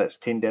 So that's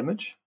 10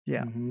 damage?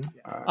 Yeah. Mm-hmm.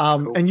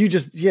 Cool. And you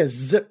just,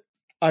 zip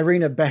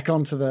Irina back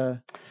onto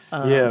the.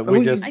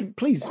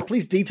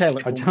 Please detail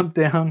it. I jumped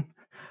down.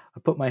 I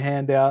put my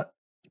hand out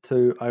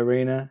to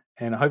Irina,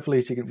 and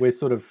hopefully she can.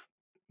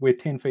 We're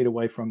 10 feet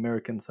away from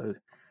American, so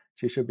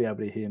she should be able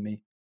to hear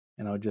me.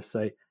 And I'll just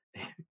say,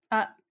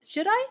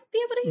 should I be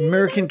able to hear?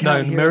 American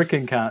can't. No,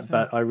 American can't,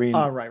 but Irina.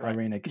 Oh, right.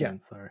 Irina can.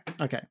 Yeah. Sorry.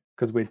 Okay.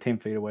 Because we're 10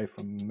 feet away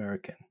from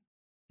American.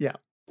 Yeah.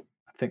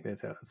 I think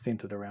that's how it's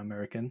centered around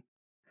American.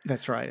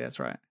 That's right.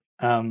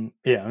 I'm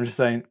just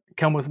saying,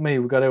 come with me.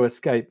 We've got to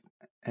escape,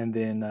 and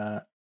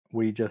then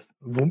we just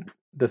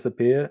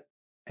disappear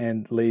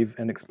and leave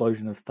an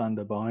explosion of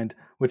thunder behind,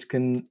 which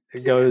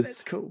goes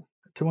that's cool.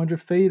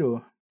 200 feet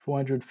or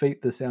 400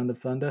 feet. The sound of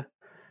thunder,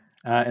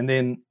 and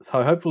then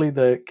so hopefully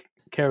the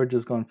carriage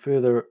has gone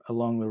further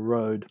along the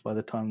road by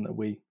the time that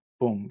we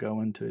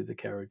go into the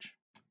carriage.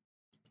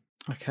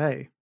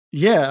 Okay.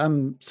 Yeah.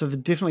 So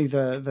definitely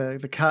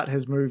the cart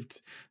has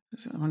moved.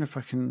 I wonder if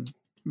I can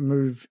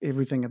move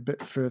everything a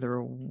bit further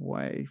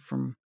away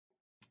from.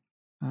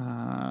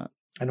 And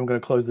I'm going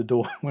to close the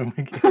door when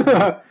we get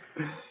there.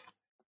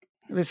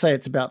 Let's say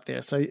it's about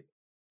there. So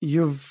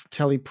you've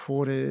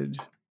teleported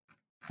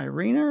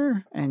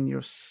Irina and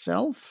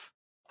yourself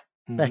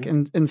back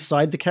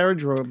inside the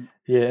carriage, or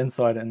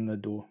inside in the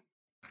door,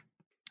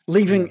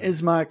 leaving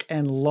Ismark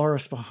and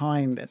Loris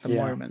behind at the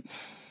moment.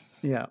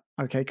 Yeah.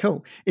 Okay.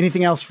 Cool.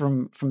 Anything else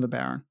from the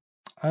Baron?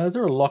 Is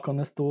there a lock on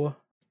this door?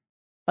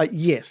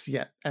 Yes.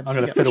 Yeah.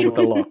 Absolutely. I'm going to fiddle with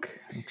the lock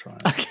and try.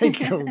 Okay.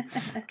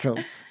 Cool.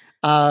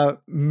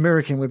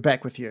 American, we're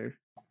back with you.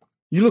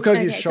 You look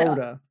over your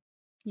shoulder.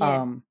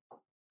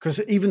 Because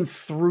even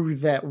through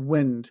that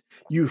wind,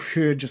 you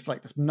heard just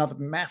like this another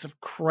massive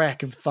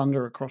crack of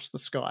thunder across the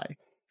sky.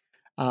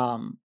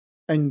 And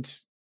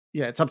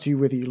yeah, it's up to you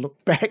whether you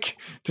look back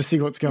to see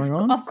what's going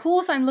on. Of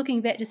course, I'm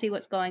looking back to see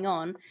what's going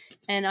on,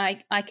 and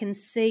I can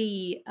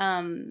see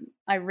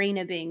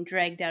Irina being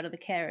dragged out of the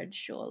carriage.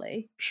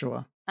 Surely,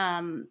 sure.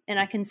 And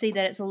I can see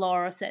that it's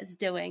Loris that's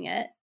doing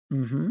it.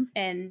 Mm-hmm.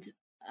 And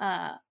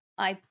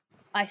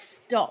I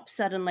stop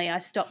suddenly. I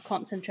stop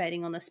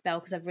concentrating on the spell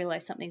because I've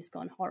realized something's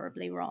gone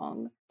horribly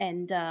wrong,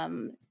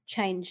 and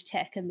change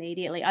tack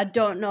immediately. I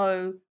don't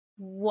know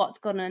what's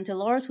gone into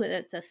Loris, whether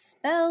it's a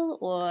spell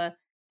or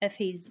if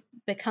he's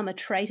become a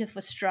traitor for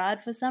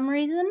Strahd for some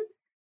reason.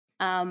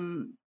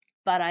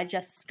 But I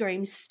just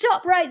scream,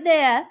 "Stop right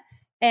there!"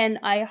 And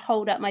I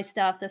hold up my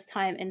staff this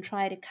time and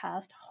try to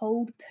cast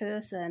Hold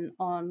Person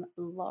on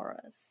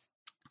Loris.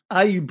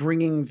 Are you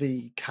bringing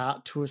the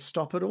cart to a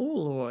stop at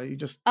all, or are you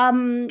just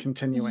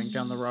continuing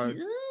down the road?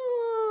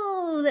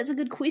 Ooh, that's a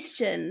good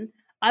question.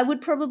 I would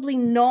probably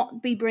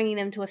not be bringing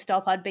them to a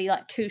stop. I'd be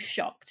like too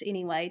shocked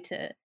anyway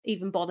to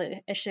even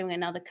bother issuing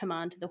another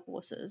command to the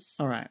horses.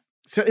 All right.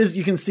 So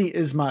you can see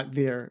Ismark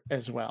there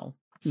as well,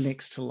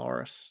 next to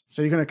Loris.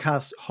 So you're going to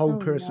cast Hold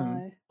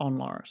Person on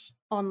Loris.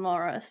 On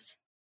Loris.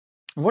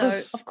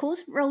 Of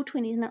course,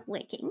 Roll20 is not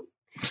working.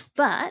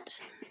 But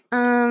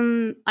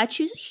I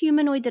choose a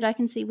humanoid that I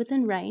can see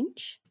within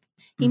range.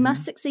 He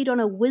must succeed on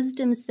a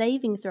wisdom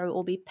saving throw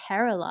or be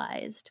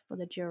paralyzed for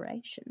the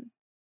duration.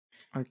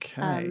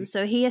 Okay.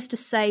 So he has to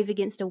save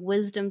against a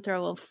wisdom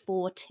throw of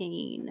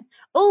 14.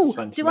 Oh,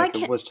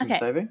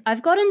 saving?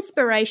 I've got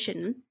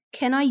inspiration.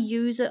 Can I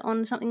use it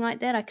on something like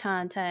that? I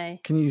can't, eh?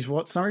 Can you use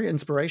what? Sorry,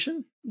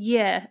 inspiration?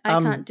 Yeah,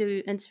 I can't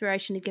do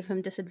inspiration to give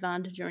him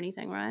disadvantage or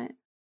anything, right?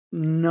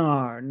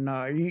 No.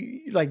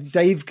 Like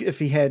Dave, if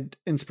he had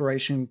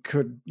inspiration,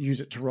 could use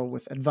it to roll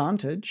with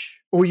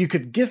advantage, or you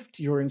could gift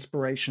your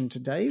inspiration to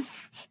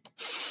Dave.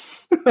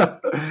 I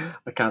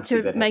can't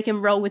see that. To make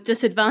him roll with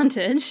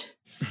disadvantage.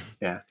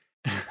 Yeah.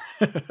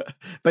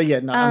 But yeah,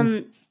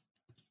 no.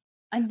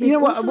 You know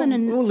what?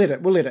 We'll let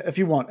it. If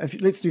you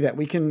want. Let's do that.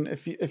 We can.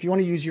 If you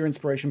want to use your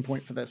inspiration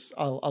point for this,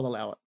 I'll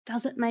allow it.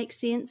 Does it make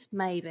sense?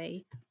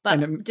 Maybe.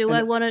 But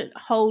I want to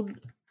hold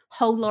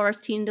Loris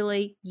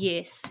tenderly?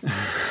 Yes.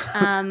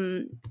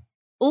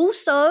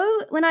 Also,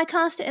 when I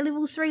cast it at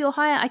level 3 or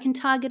higher, I can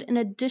target an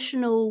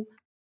additional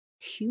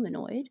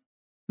humanoid,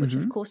 which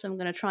of course I'm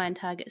going to try and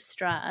target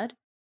Strahd.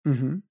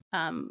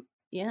 Mm-hmm.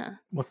 Yeah.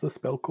 What's the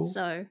spell called?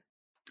 So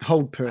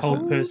Hold Person.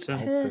 Hold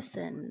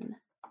Person.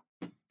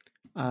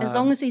 As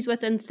long as he's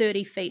within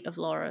 30 feet of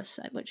Loris,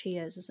 which he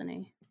is, isn't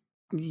he?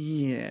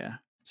 Yeah.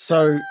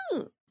 So,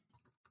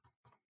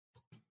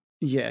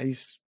 yeah,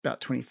 he's about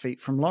 20 feet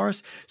from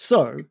Loris.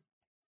 So,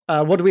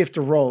 what do we have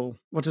to roll?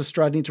 What does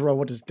Strahd need to roll?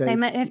 What does Dave? They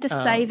might have to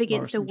save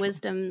against a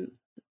wisdom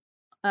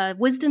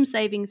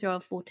saving throw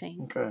of 14.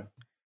 Okay.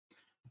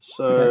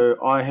 So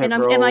I have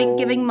rolled... Am I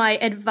giving my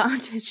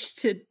advantage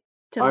to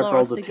Loris? I've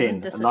rolled a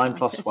 10, a 9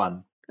 plus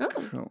 1. Oh.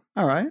 Cool.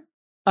 All right.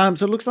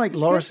 So it looks like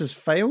Loris has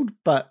failed,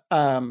 but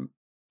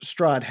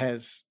Strahd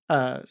has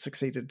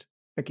succeeded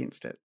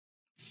against it.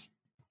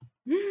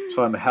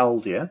 So I'm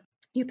held, yeah?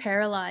 You're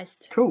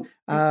paralyzed. Cool.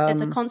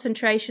 It's a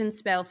concentration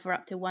spell for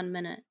up to 1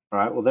 minute. All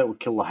right, well, that will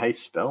kill the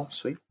haste spell.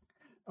 Sweet.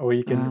 Or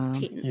you can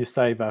you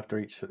save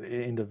after the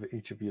end of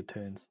each of your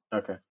turns.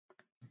 Okay.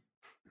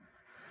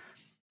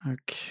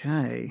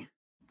 Okay.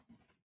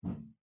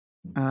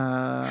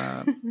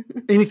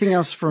 Anything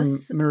else from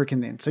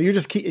Murikin then? So you're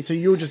just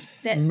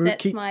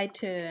that's my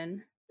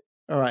turn.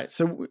 All right.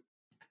 So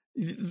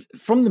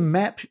from the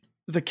map,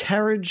 the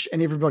carriage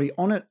and everybody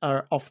on it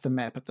are off the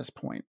map at this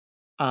point,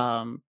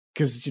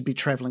 because you'd be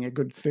traveling a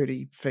good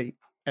 30 feet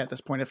at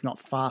this point, if not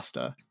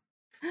faster.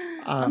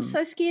 I'm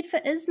so scared for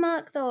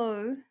Ismark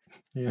though.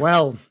 Yeah.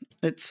 Well,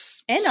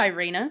 it's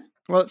Irina.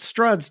 Well, it's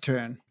Strahd's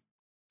turn.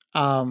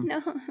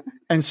 No.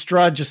 And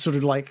Strahd just sort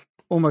of like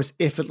almost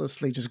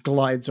effortlessly just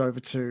glides over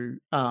to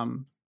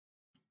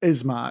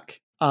Ismark.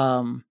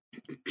 And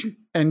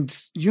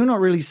you're not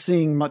really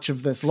seeing much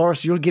of this.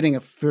 Loris, you're getting a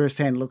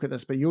first-hand look at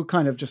this, but you're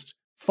kind of just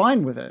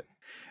fine with it.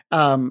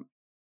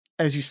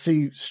 As you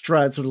see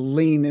Strahd sort of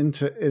lean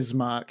into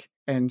Ismark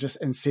and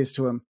says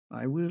to him,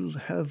 "I will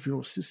have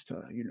your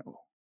sister,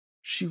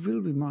 she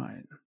will be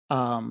mine."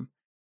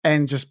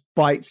 And just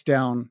bites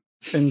down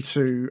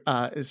into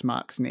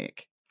Ismark's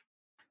neck.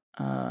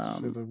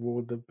 Should have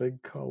worn the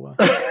big collar.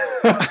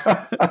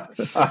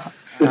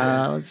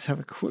 Let's have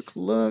a quick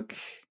look.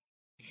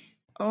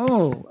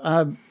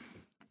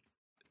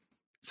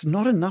 It's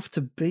not enough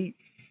to beat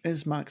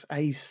Ismark's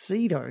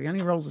AC though. He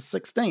only rolls a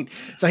 16,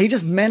 so he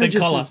just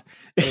manages.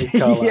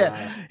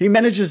 He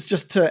manages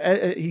just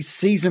to. He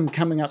sees him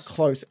coming up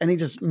close, and he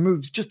just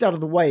moves just out of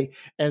the way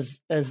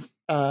as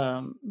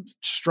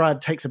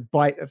Strahd takes a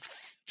bite of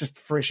just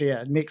fresh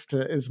air next to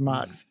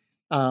Ismark's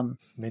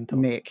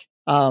neck.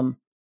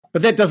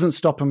 But that doesn't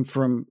stop him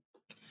from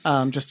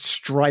just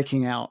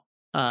striking out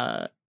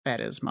at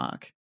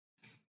Ismark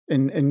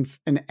in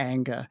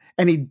anger,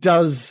 and he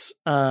does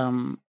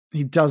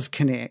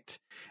connect,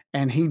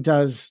 and he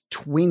does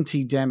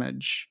 20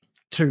 damage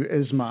to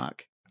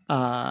Ismark.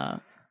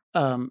 As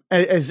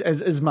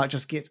Ismark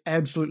just gets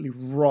absolutely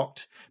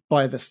rocked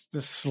by this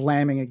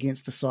slamming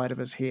against the side of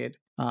his head.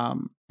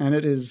 And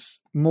it is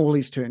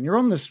Morley's turn. You're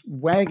on this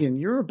wagon.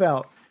 You're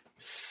about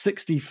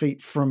 60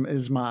 feet from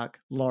Ismark,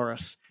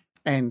 Loris,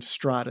 and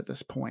Strahd at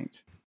this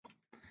point.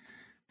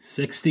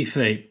 60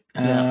 feet.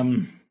 Yeah.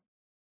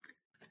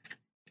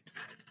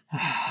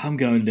 I'm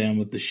going down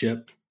with the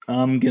ship.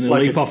 I'm going to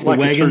leap off the like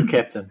wagon. A true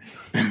captain.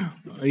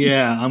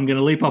 Yeah, I'm going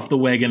to leap off the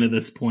wagon at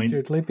this point.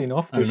 You're leaping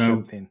off the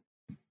ship then.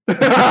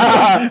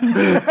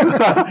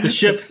 The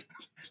ship.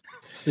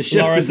 The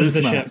ship Loris is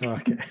the Ismark. ship. Oh,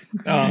 okay.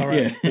 Oh, all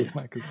right.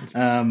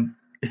 Yeah.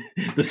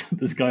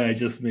 This guy I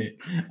just met.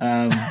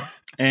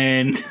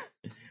 And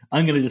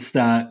I'm going to just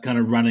start kind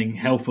of running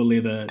hell for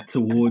leather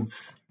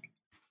towards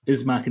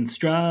Ismark and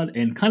Strahd,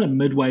 and kind of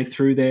midway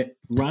through that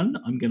run,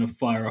 I'm going to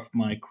fire off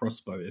my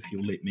crossbow, if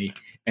you'll let me,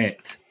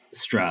 at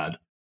Strahd.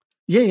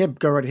 Yeah,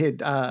 go right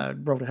ahead.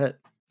 Roll to hit.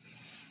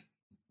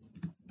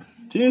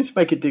 Do you need to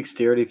make a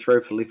dexterity throw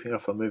for leaping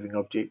off a moving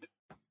object?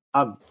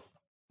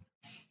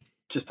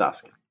 Just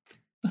asking.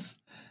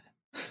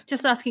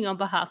 Just asking on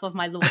behalf of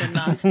my lord and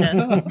master. I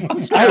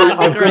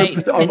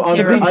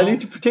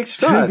need to protect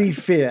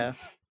Strahd.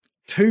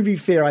 To be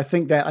fair, I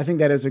think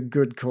that is a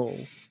good call.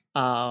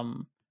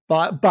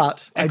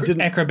 But I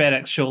didn't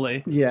acrobatics,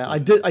 surely. Yeah, I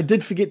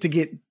did forget to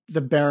get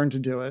the Baron to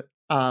do it.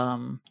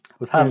 It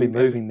was hardly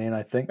moving then,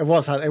 I think. It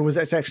was hard.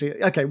 It's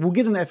actually okay. We'll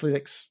get an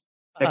athletics.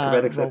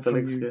 Athletics.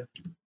 You.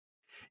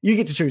 You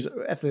get to choose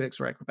athletics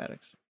or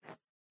acrobatics.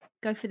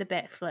 Go for the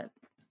backflip.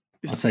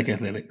 I'll take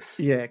athletics.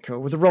 Yeah, cool.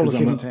 With a roll of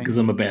 17. Because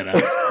I'm a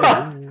badass.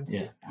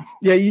 Yeah.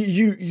 Yeah,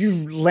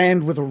 you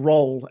land with a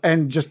roll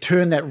and just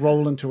turn that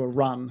roll into a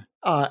run.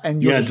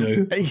 And you're just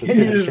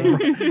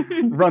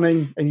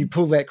running, and you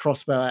pull that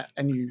crossbow out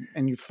and you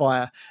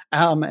fire.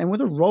 And with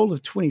a roll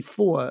of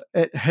 24,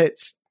 it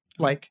hits,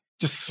 like,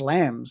 just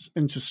slams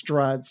into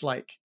Strahd's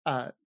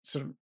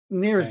sort of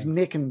near his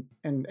neck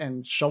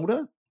and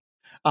shoulder.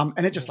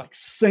 And it just like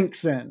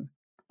sinks in,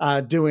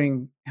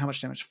 doing how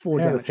much damage? 4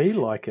 damage. How does he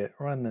like it?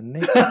 Right in the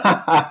neck.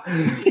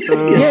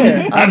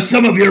 Have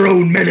some of your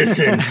own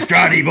medicine,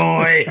 Strahdy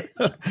boy.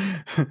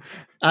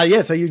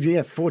 So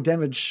you 4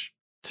 damage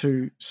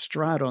to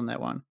Strahd on that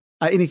one.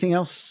 Anything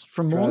else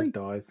from Morley?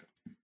 Dies.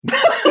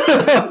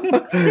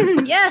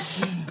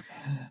 Yes.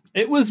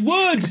 It was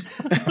wood.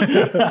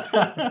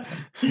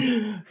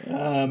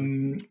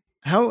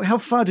 How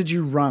far did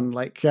you run?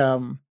 Like,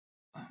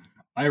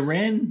 I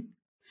ran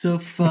so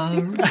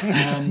far.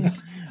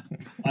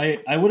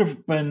 I would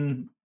have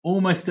been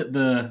almost at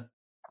the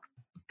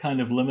kind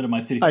of limit of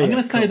my 30. I'm going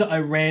to say that I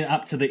ran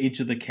up to the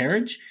edge of the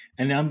carriage,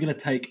 and now I'm going to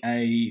take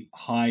a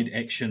hide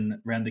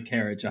action around the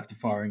carriage after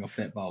firing off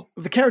that bolt.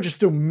 The carriage is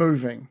still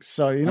moving,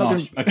 so you're not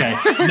going to... Okay,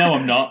 no,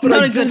 I'm not.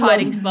 Not a good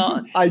hiding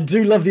spot. I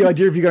do love the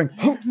idea of you going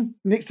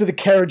next to the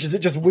carriage as it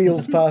just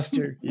wheels past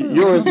you.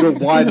 You're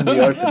wide in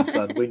the open,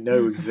 son. We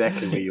know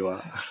exactly where you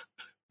are.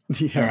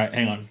 Yeah. All right,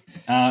 hang on.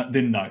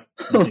 Then no.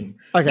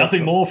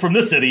 Nothing more from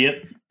this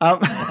idiot.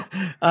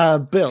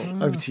 Bill,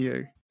 over to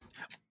you.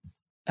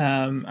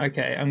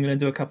 Okay, I'm going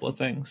to do a couple of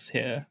things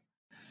here.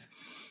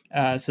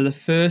 So the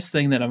first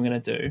thing that I'm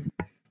going to do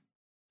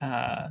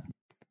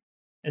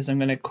is I'm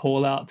going to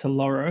call out to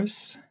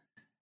Loros,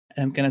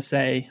 and I'm going to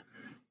say,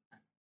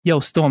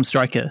 "Yo, Storm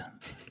Striker,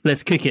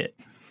 let's kick it."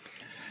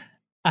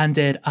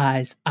 Undead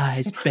eyes,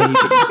 baby.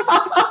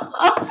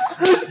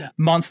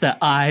 Monster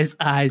eyes,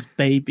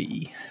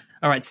 baby.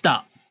 All right,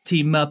 stop.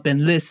 Team up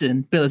and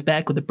listen. Bill is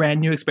back with a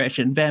brand new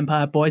expression.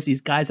 Vampire boys, these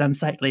guys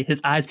unsightly.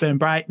 His eyes burn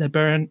bright, they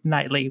burn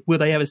nightly. Will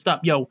they ever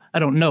stop? Yo, I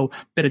don't know.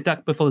 Better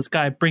duck before this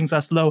guy brings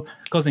us low,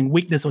 causing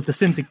weakness or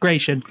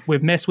disintegration.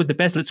 We've messed with the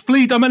best. Let's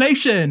flee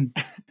domination.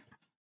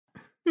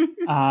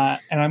 And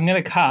I'm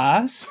going to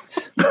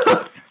cast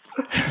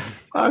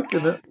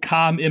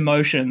Calm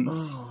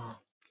Emotions.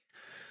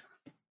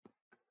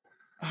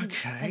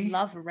 I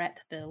love rap,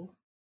 Bill.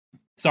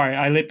 Sorry,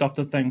 I leapt off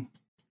the thing,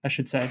 I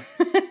should say.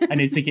 I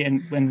need to get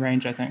in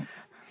range, I think.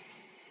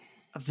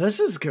 This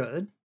is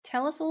good.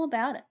 Tell us all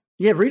about it.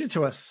 Yeah, read it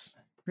to us.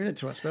 Read it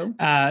to us, Bill.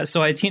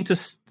 So I attempt to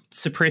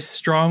suppress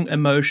strong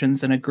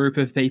emotions in a group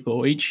of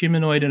people. Each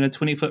humanoid in a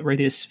 20-foot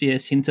radius sphere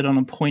centered on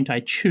a point I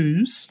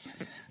choose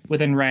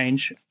within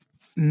range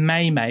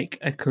may make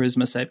a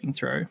charisma saving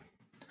throw.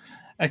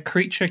 A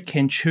creature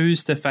can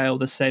choose to fail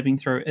the saving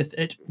throw if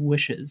it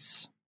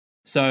wishes.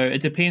 So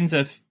it depends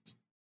if...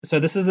 So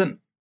this isn't...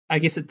 I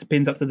guess it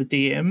depends up to the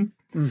DM.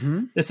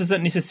 Mm-hmm. This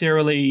isn't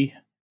necessarily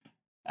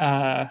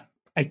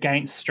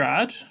against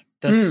Strahd,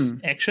 this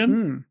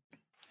action,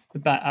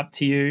 but up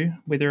to you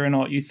whether or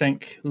not you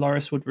think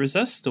Loris would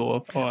resist,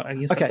 or I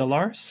guess up to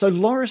Loris. So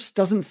Loris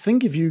doesn't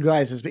think of you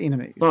guys as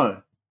enemies.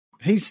 No.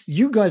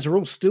 You guys are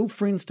all still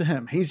friends to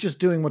him. He's just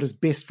doing what his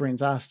best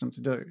friends asked him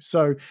to do.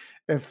 So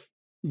if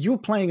you're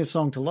playing a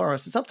song to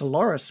Loris, it's up to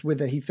Loris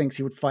whether he thinks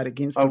he would fight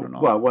against it or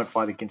not. Well, I won't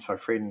fight against my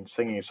friend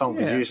singing a song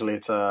because usually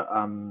it's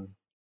a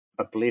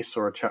bless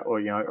or a chat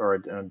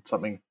or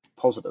something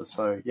positive.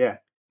 So yeah.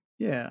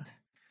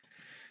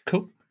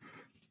 Cool.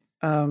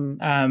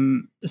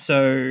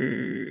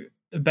 So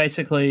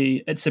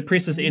basically, it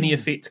suppresses any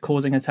effect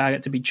causing a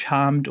target to be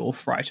charmed or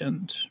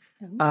frightened.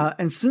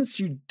 And since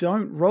you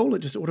don't roll, it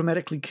just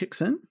automatically kicks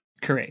in?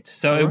 Correct.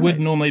 So it would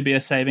normally be a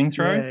saving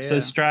throw. So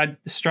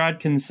Strahd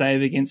can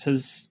save against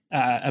his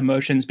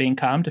emotions being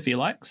calmed if he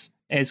likes,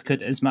 as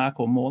could Ismark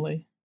or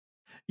Morley.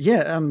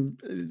 Yeah,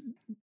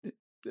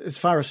 as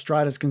far as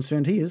Strahd is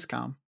concerned, he is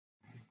calm.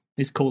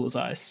 He's cool as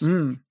ice.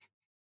 Morley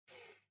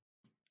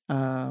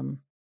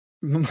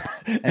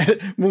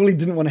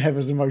didn't want to have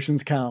his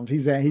emotions calmed.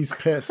 He's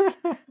pissed.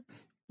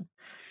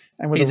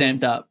 And he's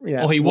amped up.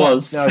 Yeah. Or he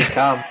was. No, he's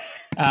calm.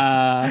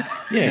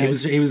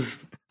 He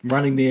was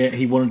running there.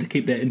 He wanted to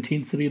keep that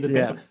intensity of the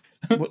battle.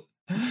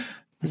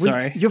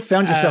 Sorry. You've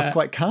found yourself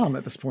quite calm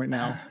at this point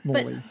now,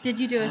 Morley. But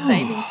did you do a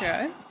saving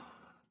throw?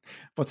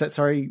 What's that?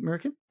 Sorry,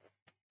 American?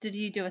 Did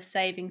you do a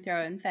saving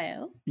throw and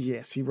fail?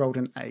 Yes, he rolled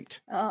an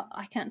 8. Oh,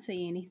 I can't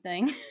see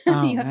anything.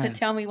 Oh, you have to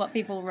tell me what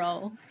people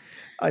roll.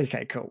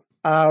 Okay, cool.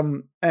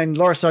 And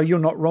Laura, so you're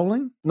not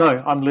rolling?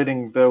 No, I'm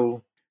letting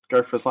Bill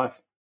go for his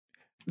life.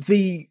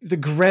 The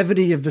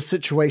gravity of the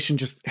situation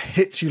just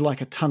hits you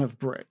like a ton of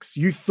bricks.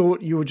 You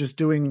thought you were just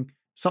doing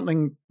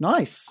something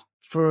nice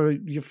for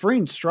your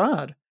friend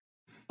Strahd.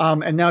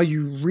 And now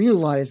you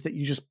realize that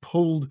you just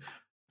pulled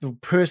the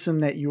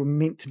person that you were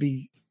meant to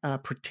be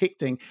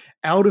protecting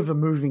out of a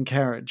moving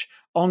carriage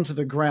onto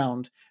the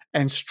ground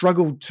and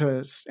struggled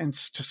to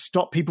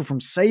stop people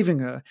from saving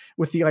her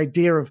with the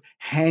idea of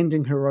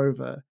handing her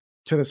over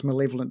to this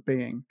malevolent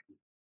being.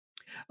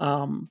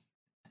 And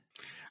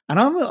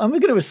I'm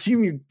going to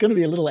assume you're going to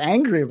be a little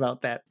angry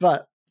about that,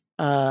 but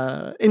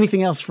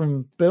anything else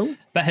from Bill?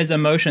 But his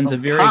emotions are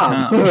very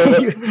calm.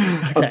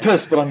 I'm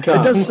pissed, but I'm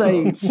calm. It does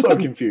say I'm so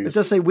confused. It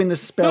does say when the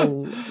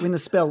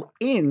spell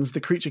ends,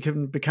 the creature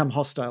can become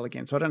hostile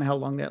again. So I don't know how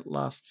long that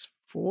lasts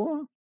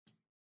for.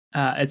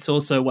 It's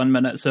also 1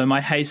 minute, so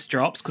my haste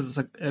drops because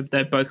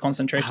they're both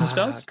concentration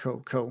spells.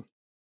 Cool.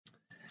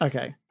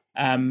 Okay.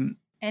 And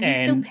he's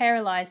still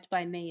paralyzed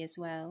by me as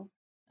well.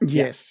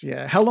 Yes,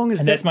 yeah. How long is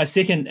that? That's my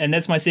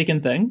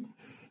second thing.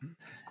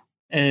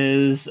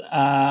 Is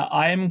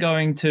I'm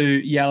going to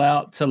yell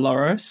out to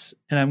Loros,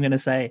 and I'm going to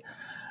say,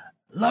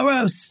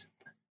 "Loros,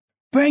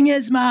 bring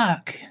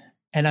Ismark,"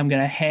 and I'm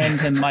going to hand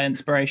him my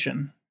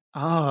inspiration.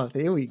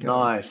 There we go.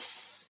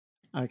 Nice.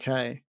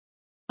 Okay.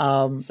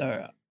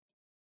 So.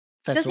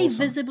 Does he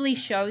visibly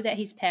show that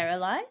he's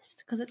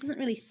paralyzed? Because it doesn't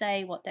really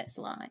say what that's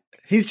like.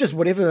 He's just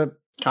whatever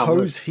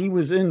pose he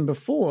was in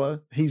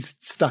before, he's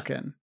stuck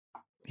in.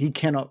 He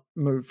cannot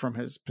move from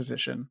his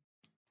position.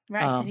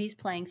 Right, so he's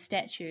playing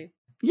statue.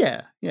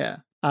 Yeah.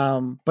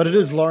 But it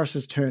is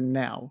Loris's turn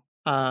now.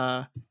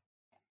 And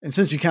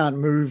since you can't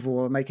move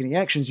or make any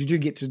actions, you do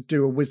get to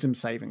do a wisdom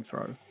saving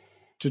throw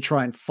to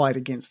try and fight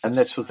against this. And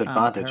that's with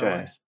advantage,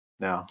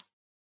 now.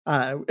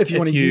 If you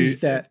want to use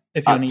that.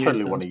 If you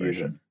totally want to use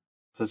it.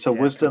 So it's a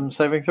wisdom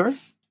saving throw?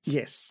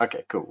 Yes.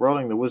 Okay, cool.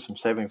 Rolling the wisdom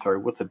saving throw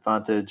with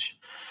advantage.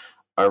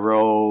 I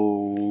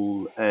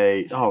roll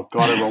I roll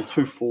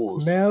 2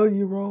 4s. Now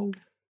you roll.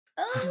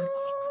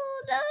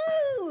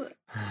 Oh,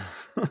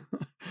 no.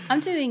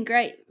 I'm doing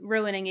great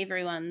ruining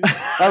everyone's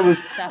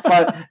stuff.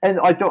 I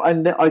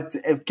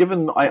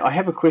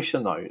have a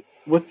question though.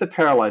 With the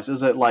paralyzed,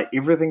 is it like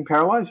everything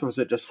paralyzed or is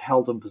it just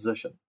held in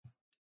position?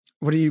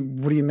 What do you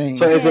mean?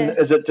 So is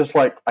it just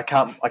like I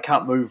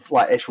can't move,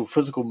 like actual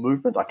physical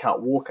movement? I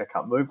can't walk, I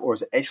can't move, or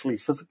is it actually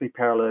physically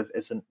paralyzed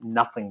as in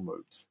nothing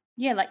moves?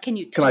 Yeah, like can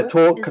you talk? Can I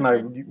talk? Is Can it I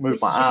a move my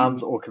question?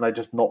 arms, or can I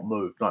just not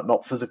move, like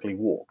not physically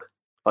walk?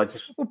 Well,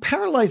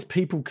 paralyzed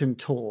people can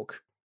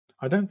talk.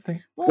 I don't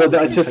think. Well,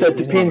 it it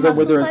depends on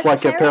whether it's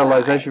like a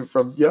paralyzed. paralyzation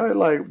from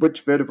like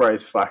which vertebrae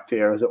is fucked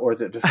here, or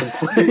is it just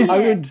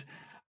complete?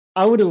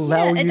 I would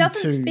allow Yeah, it you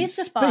doesn't to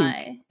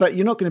specify. speak, but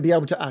you're not going to be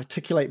able to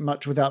articulate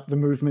much without the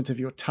movement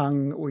of your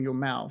tongue or your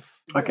mouth.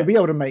 Okay. You'll be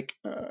able to make.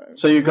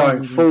 So you're going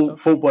noises and stuff.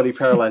 full body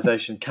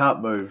paralyzation, can't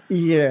move.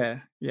 Yeah.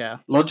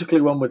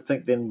 Logically, one would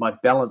think then my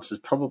balance is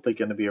probably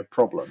going to be a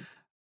problem.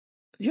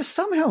 You're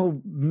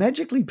somehow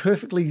magically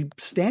perfectly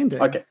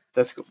standing. Okay,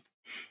 that's good.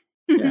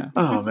 Yeah.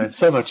 Oh man,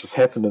 so much has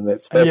happened in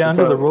that space. Yeah, of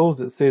under the time. rules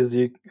it says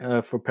you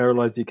for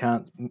paralyzed you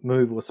can't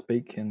move or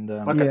speak, and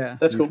Okay, Yeah.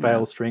 that's you cool.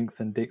 fail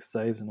strength and dex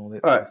saves and all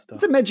that All sort right. of stuff.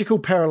 It's a magical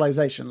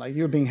paralyzation, like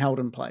you're being held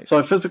in place. So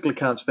I physically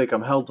can't speak.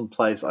 I'm held in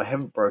place. I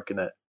haven't broken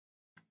it.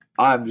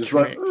 I'm just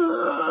Correct.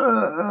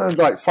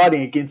 like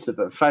fighting against it,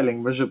 but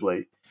failing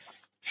miserably.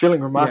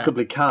 Feeling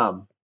remarkably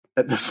calm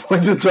at this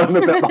point in time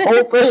about the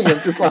whole thing.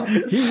 I'm just like,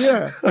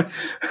 Yeah.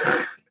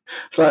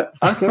 It's like,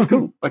 okay,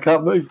 cool. I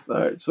can't move. All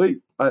right,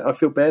 sweet. I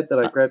feel bad that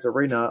I grabbed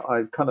Arena.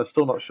 I'm kind of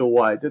still not sure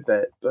why I did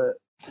that, but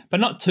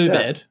But not too Yeah.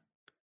 bad.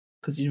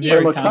 Because you're Yeah,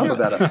 I'm very calm calm.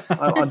 about it.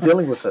 I'm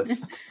dealing with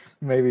this.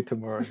 Maybe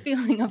tomorrow. A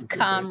feeling of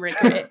calm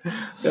regret.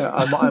 Yeah,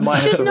 I might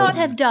have Should to, not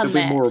have done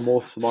there'll be more that.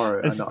 remorse tomorrow.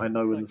 It's- I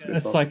know when this gets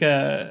It's off. like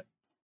a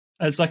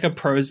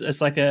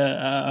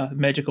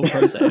magical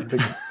Prozac.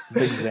 Big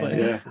Basically. Xanax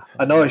Yeah. or something.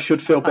 I know I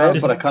should feel bad,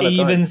 Just but I kind of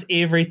don't. evens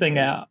everything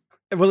out.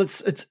 Well,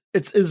 it's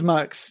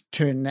Ismark's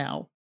turn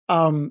now,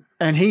 and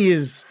he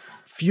is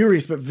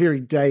furious but very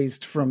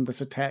dazed from this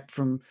attack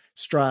from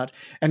Strahd,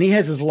 and he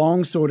has his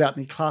long sword out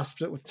and he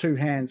clasps it with two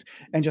hands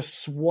and just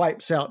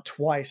swipes out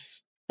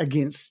twice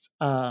against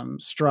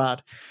Strahd.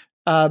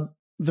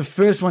 The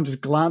first one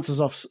just glances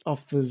off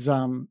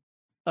the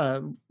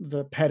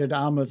padded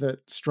armor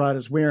that Strahd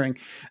is wearing,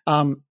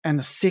 and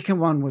the second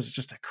one was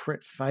just a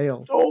crit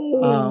fail.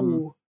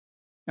 Oh,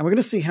 And we're going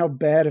to see how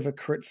bad of a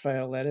crit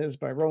fail that is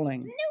by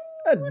rolling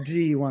a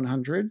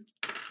D100.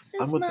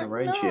 I'm within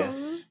range here.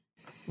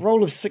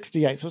 Roll of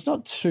 68, so it's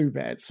not too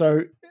bad.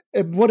 So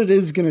what it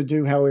is going to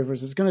do, however,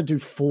 is it's going to do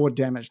 4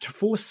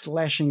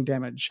 slashing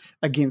damage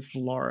against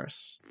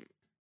Loris.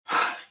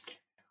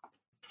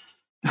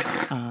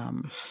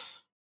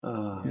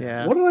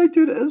 Yeah. What did I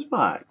do to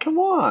Ismark? Come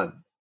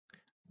on.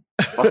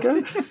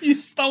 Okay. You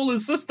stole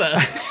his sister.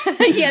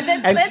 Yeah,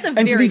 that's a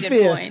And to very be good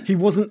fair, point. he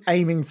wasn't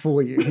aiming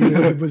for you.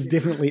 He was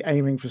definitely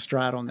aiming for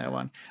Strahd on that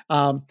one.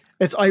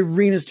 It's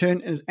Irena's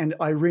turn, and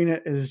Irena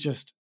is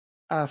just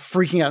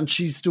freaking out, and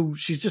she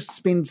just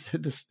spends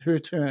her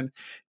turn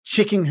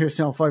checking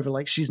herself over,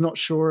 like she's not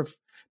sure if,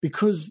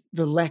 because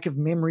the lack of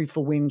memory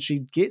for when she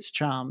gets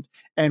charmed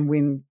and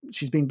when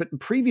she's been bitten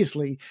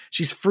previously,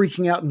 she's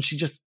freaking out, and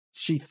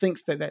she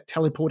thinks that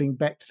teleporting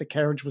back to the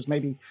carriage was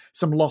maybe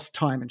some lost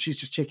time, and she's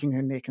just checking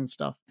her neck and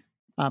stuff.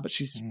 But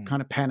she's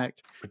kind of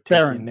panicked. Protect your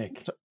Baron,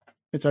 neck.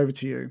 it's over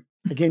to you.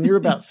 Again, you're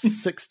about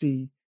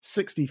 60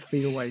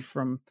 feet away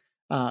from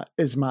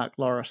Ismark,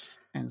 Loris,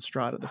 and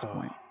Strahd at this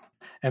point.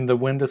 And the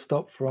wind has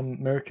stopped from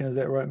American, is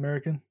that right,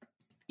 American?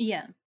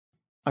 Yeah.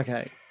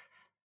 Okay.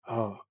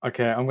 Oh,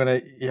 okay. I'm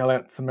going to yell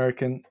out to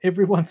American,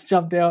 everyone's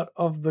jumped out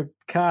of the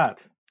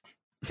cart.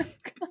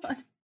 God.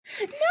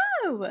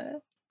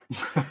 No.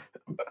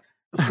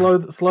 Slow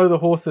the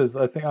horses.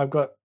 I think I'm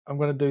going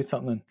to do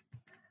something.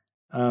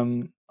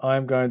 I'm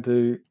going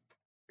to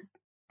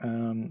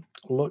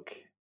look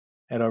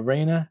at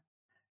Irena,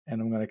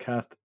 and I'm going to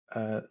cast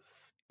a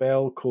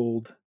spell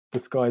called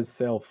Disguise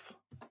Self.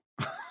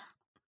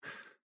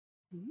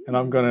 And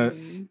I'm gonna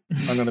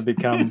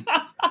become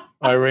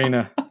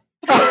Irena.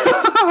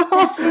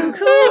 That's so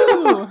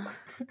cool.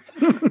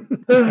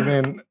 And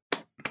then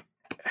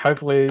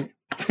hopefully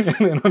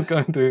then I'm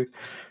going to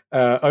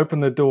open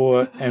the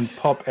door and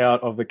pop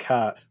out of the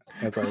cart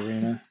as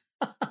Irena.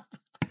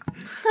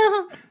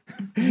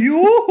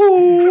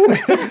 Yoo-hoo!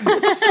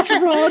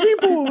 Strahdy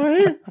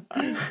boy!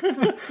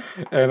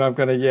 And I'm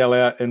going to yell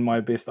out in my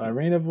best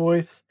Irena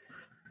voice,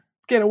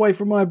 "Get away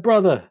from my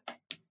brother!"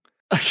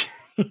 To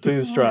Oh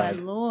my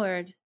Strahd.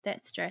 lord,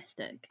 that's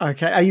drastic.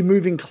 Okay, are you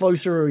moving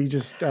closer, or are you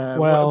just where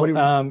are you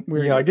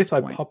I at guess this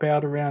I point? pop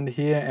out around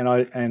here, and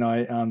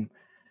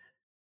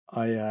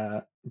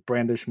I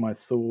brandish my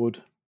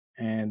sword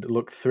and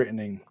look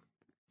threatening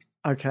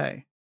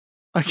Okay.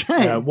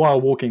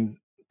 while walking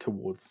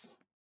towards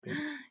them.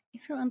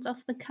 Everyone's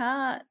off the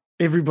cart.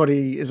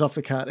 Everybody is off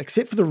the cart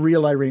except for the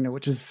real Irena,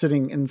 which is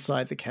sitting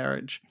inside the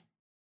carriage.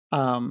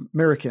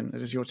 Mirakin,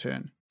 it is your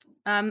turn.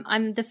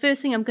 I'm the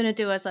first thing I'm going to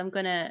do is I'm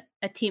going to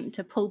attempt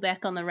to pull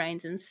back on the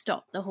reins and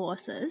stop the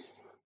horses.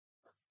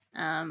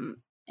 And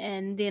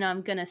then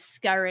I'm going to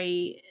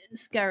scurry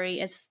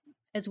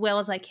as well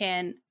as I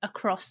can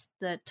across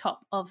the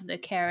top of the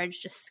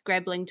carriage, just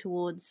scrabbling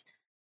towards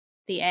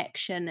the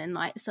action and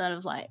like sort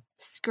of like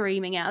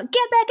screaming out,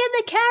 "Get back in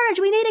the carriage!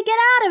 We need to get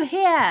out of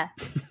here!"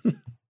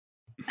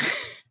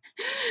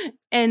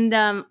 And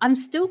I'm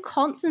still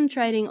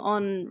concentrating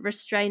on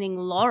restraining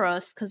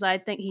Loris because I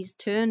think he's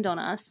turned on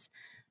us.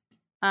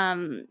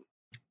 Can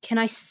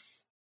I?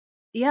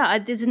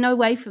 There's no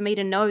way for me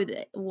to know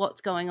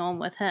what's going on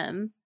with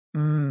him.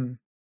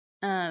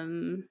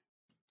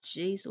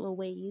 Jeez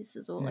Louise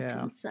is all I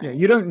can say. Yeah,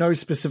 you don't know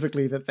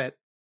specifically that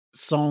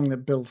song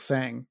that Bill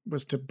sang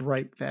was to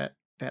break that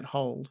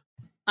hold.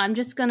 I'm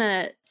just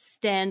gonna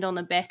stand on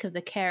the back of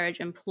the carriage,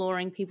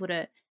 imploring people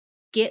to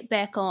get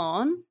back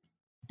on,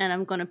 and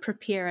I'm gonna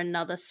prepare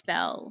another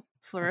spell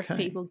for if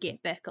people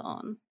get back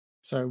on.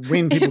 So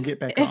when people get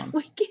back on, if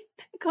we get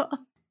back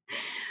on.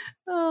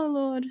 Oh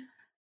Lord.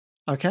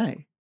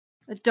 Okay.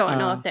 I don't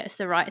know if that's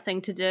the right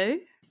thing to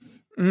do.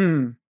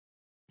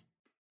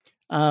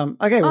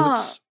 Okay,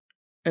 well,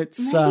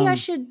 it's maybe I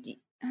should.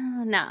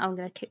 No, I'm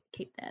gonna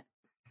keep that.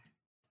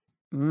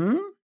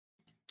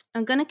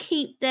 I'm gonna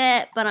keep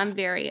that, but I'm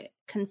very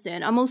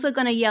concerned. I'm also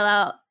gonna yell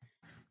out,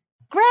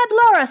 "Grab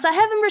Loris! I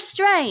have him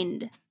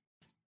restrained."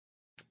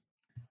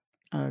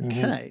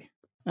 Okay.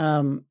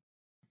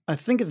 I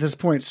think at this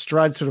point,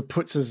 Stride sort of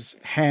puts his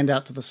hand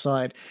out to the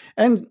side,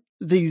 and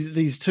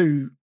these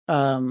two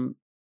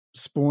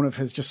spawn of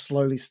his just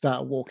slowly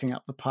start walking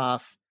up the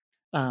path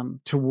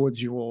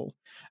towards you all.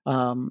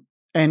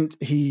 And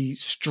he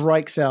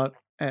strikes out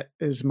at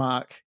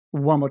Ismark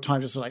one more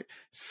time, just like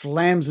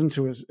slams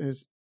into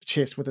his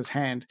chest with his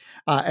hand,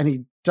 and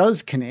he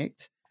does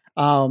connect.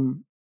 But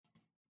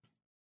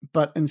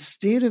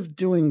instead of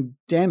damaging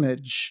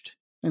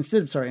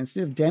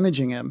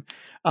him,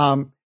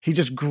 he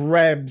just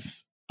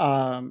grabs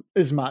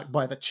Ismark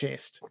by the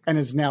chest and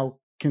is now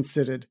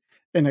considered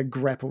in a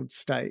grappled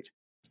state.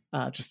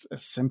 Just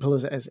as simple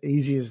as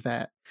easy as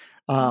that.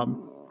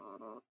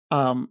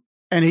 And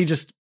he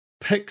just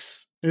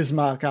picks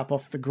Ismark up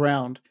off the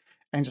ground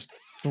and just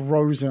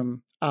throws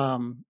him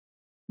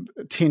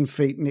 10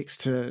 feet next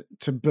to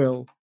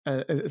Bill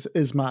as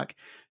Ismark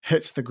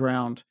hits the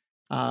ground,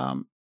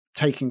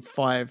 taking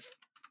five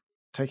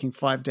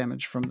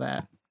damage from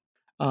that.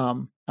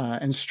 And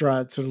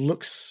Strahd sort of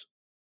looks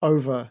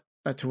over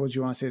towards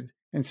you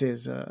and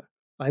says,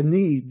 "I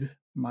need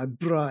my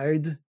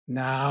bride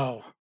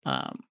now."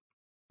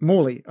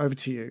 Morley, over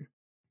to you.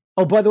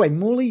 Oh, by the way,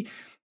 Morley,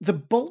 the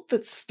bolt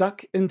that's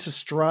stuck into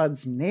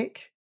Strahd's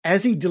neck,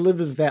 as he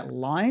delivers that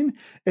line,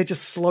 it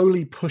just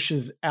slowly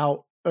pushes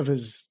out of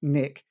his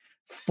neck,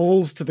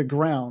 falls to the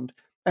ground,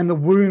 and the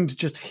wound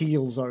just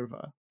heals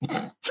over.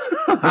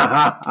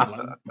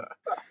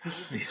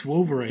 He's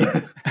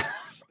Wolverine.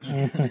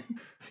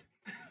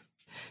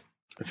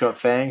 It's got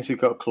fangs, you've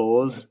got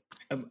claws.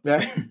 Am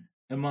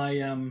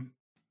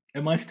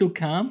I still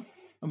calm?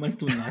 Am I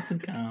still nice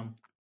and calm?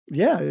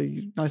 Yeah,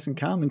 you're nice and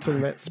calm until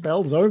that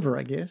spell's over,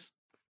 I guess.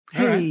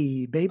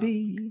 Hey,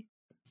 baby.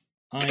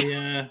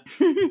 I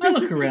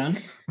look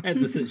around at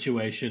the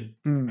situation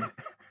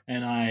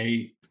and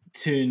I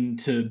turn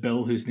to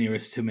Bill, who's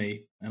nearest to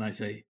me, and I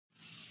say,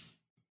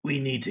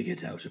 "We need to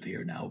get out of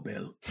here now,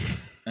 Bill."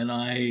 And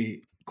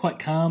I, quite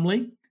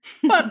calmly,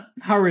 but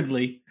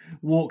hurriedly,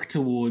 walk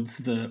towards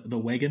the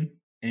wagon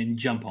and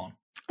jump on.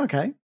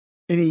 Okay.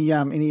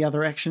 Any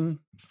other action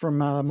from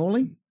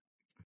Morley?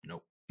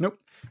 Nope.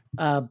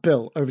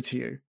 Bill, over to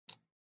you.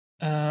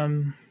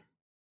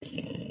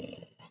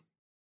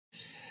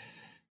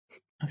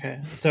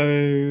 Okay, so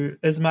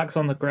Ismark's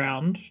on the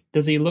ground.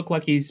 Does he look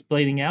like he's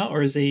bleeding out,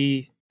 or is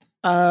he?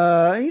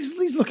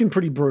 He's looking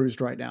pretty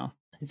bruised right now.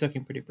 He's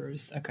looking pretty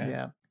bruised. Okay.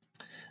 Yeah.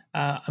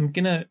 I'm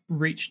gonna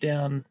reach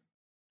down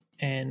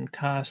and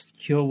cast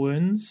Cure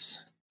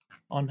Wounds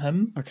on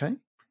him. Okay.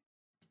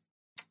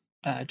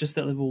 Just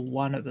at level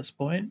 1 at this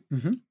point.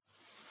 Mm-hmm.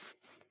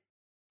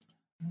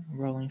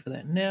 Rolling for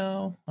that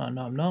now. Oh,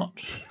 no, I'm not.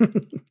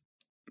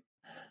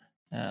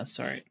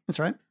 Sorry. That's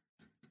right.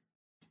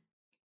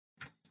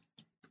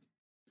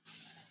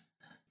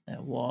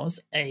 That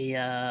was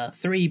a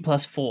 3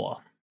 plus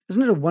 4.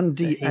 Isn't it a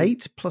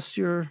 1d8 plus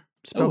your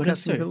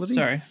spellcasting ability?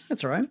 Sorry.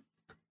 That's all right.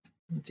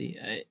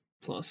 D8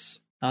 plus...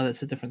 Oh,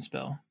 that's a different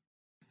spell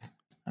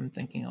I'm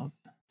thinking of.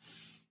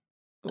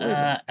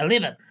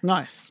 11.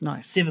 Nice.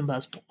 7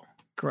 plus 4.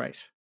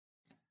 Great.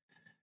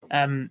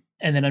 And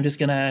then I'm just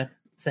going to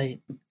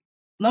say,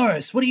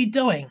 "Loris, what are you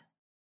doing?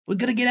 We're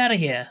going to get out of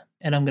here."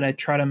 And I'm going to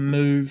try to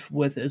move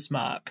with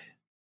Ismark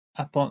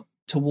up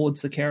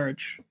towards the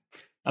carriage.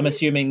 I'm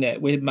assuming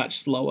that we're much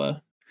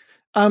slower.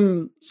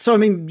 So I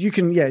mean, you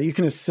can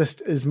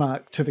assist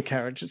Ismark to the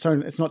carriage.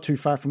 It's not too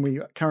far from where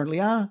you currently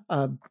are.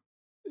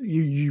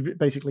 You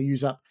basically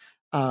use up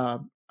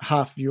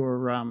half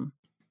your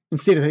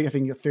instead of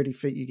having your 30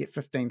 feet, you get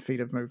 15 feet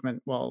of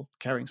movement while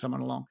carrying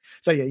someone along.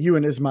 So yeah, you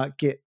and Ismark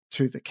get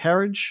to the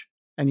carriage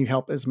and you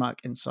help Ismark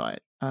inside.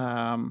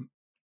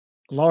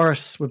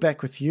 Loris, we're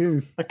back with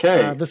you.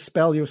 Okay. This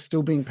spell, you're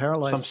still being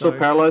paralyzed. So I'm still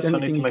paralyzed, so I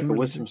need to make a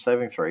wisdom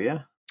saving throw, yeah?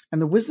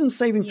 And the wisdom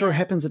saving throw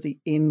happens at the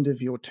end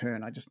of your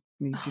turn. I just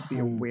need you to be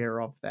aware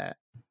of that.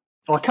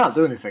 Well, I can't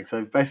do anything,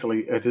 so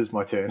basically it is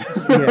my turn.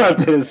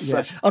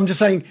 Yeah. I'm just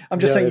saying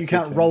you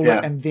can't roll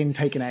it and then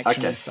take an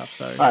action and stuff.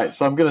 So all right,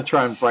 so I'm going to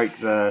try and break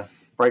the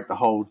break the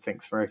hold,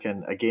 thinks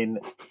American again.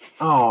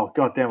 Oh,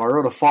 goddamn, I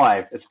rolled a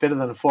 5. It's better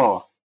than a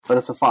 4, but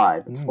it's a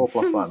 5. It's 4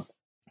 plus 1.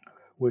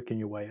 Working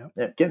your way up.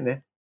 Yeah, getting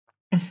there.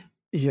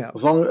 Yeah.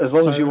 As long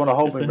as you want to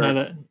hold Just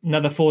me,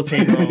 another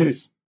 14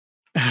 rolls.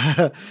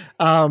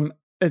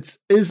 It's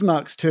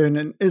Ismark's turn,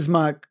 and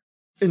Ismark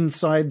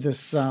inside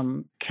this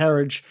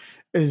carriage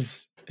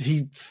he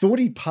thought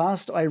he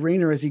passed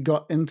Irina as he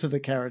got into the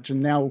carriage,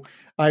 and now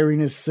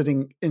Irina's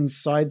sitting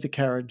inside the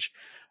carriage,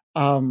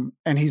 and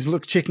he's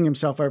checking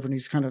himself over, and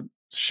he's kind of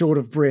short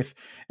of breath,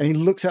 and he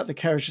looks out the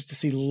carriage just to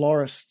see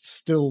Loris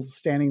still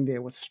standing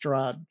there with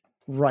Strahd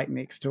right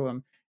next to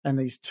him, and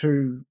these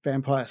two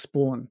vampire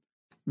spawn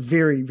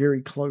very,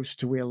 very close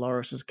to where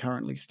Loris is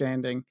currently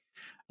standing.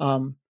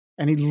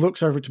 And he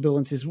looks over to Bill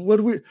and says, are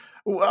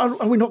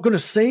we not going to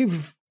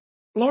save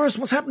Loris?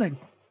 What's happening?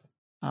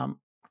 But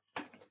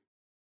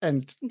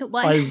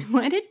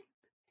why did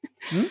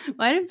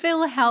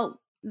Bill help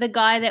the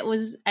guy that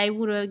was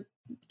able to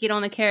get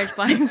on the carriage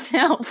by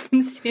himself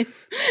instead?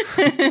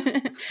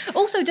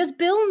 Also, does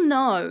Bill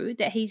know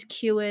that he's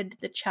cured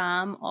the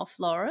charm off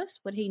Loris?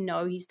 Would he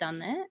know he's done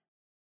that?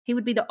 He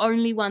would be the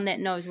only one that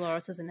knows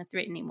Loris isn't a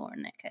threat anymore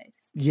in that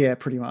case. Yeah,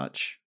 pretty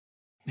much.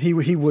 He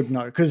would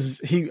know, because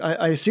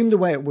I assume the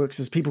way it works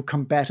is people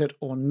combat it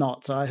or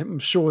not. So I'm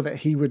sure that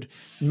he would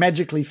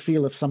magically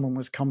feel if someone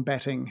was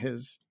combating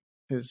his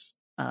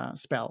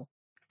spell.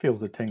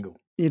 Feels a tingle.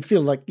 You'd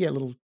feel like, a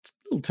little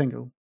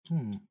tingle.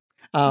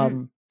 But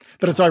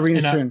it's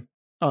Irina's turn.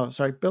 Oh,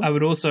 sorry, Bill?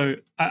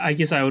 I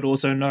guess I would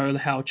also know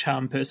how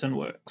Charm Person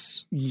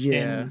works.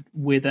 Yeah.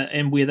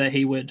 And whether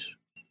he would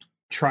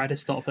try to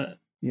stop it.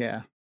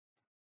 Yeah.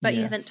 But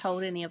you haven't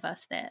told any of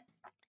us that.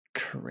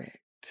 Correct.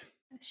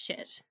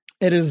 Shit.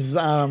 It is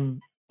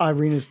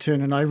Irina's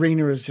turn, and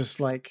Irina is just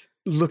like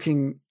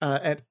looking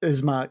at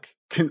Ismark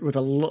with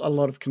a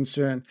lot of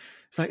concern.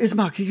 It's like,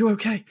 Ismark, are you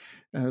okay?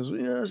 And I was,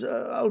 yes,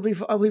 I'll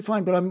be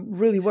fine, but I'm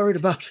really worried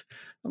about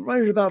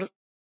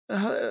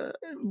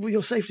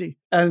your safety.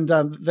 And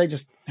they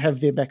just have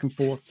their back and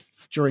forth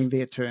during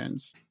their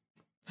turns.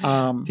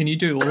 Can you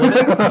do all of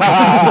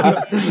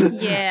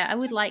it? Yeah, I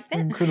would like that.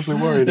 Incredibly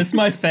worried. That's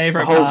my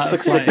favorite whole part.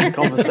 6-second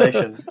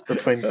conversation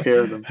between the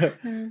pair of them.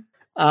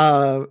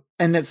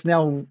 And it's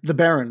now the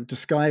Baron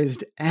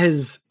disguised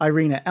as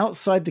Irina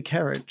outside the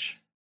carriage.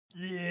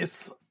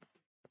 Yes.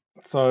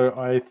 So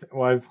I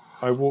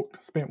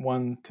spent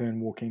one turn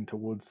walking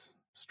towards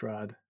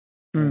Strahd,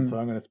 and so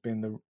I'm going to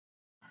spend the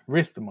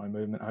rest of my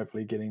movement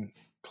hopefully getting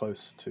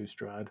close to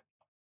Strahd,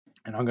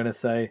 and I'm going to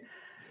say,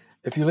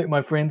 if you let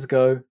my friends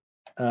go,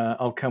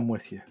 I'll come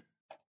with you.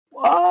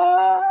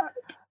 What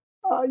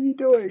are you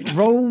doing?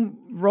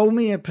 Roll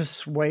me a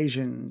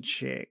persuasion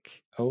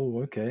check.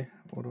 Oh, okay.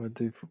 What do I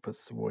do for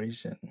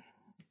persuasion?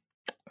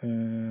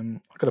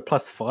 I've got a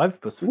 +5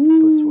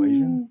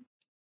 persuasion.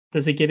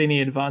 Does he get any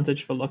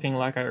advantage for looking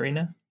like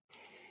Irina?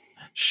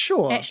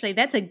 Sure. Actually,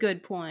 that's a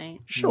good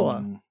point.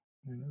 Sure.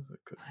 That is a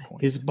good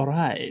point. His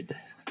bride.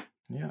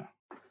 Yeah.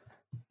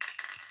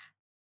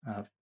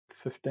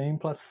 15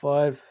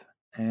 +5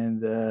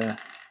 and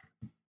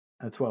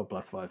 12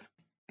 +5.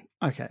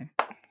 Okay.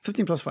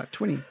 15 +5,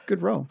 20.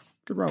 Good roll.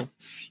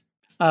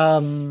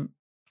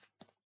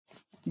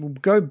 We'll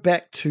go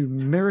back to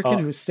American,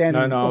 who was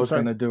standing. No, I was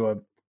going to do a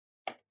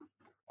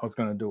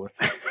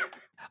thing.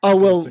 Oh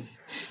well,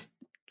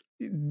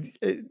 you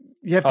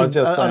have to.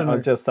 I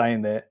was just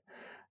saying that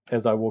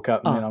as I walk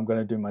up, and then I'm going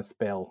to do my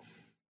spell.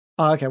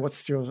 Oh, okay.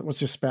 What's your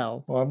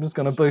spell? Well, I'm just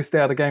going to boost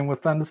out again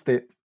with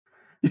Thunderstep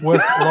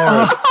with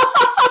Loris.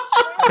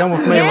 Come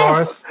with me,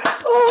 Loris.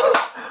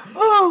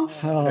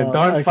 And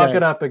don't fuck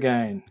it up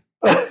again.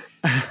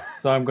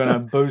 So I'm going to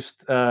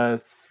boost.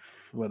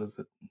 What is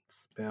it?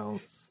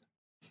 Spells.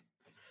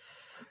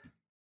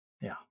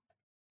 Yeah.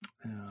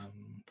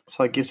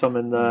 So I guess I'm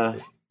in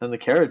the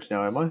carriage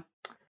now, am I?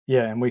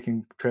 Yeah, and we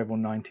can travel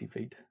 90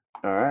 feet.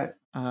 All right.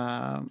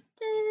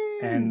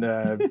 And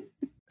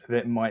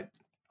that might.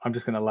 I'm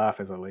just going to laugh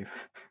as I leave.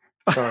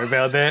 Sorry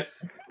about that.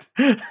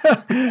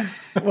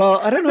 Well,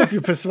 I don't know if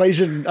your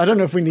persuasion. I don't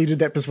know if we needed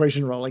that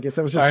persuasion roll. I guess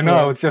that was just.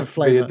 It's just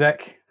be a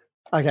dick.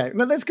 Okay,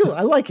 no, that's cool.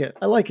 I like it.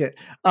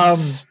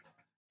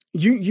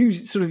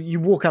 You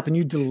walk up and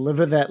you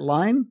deliver that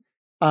line,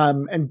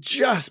 and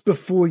just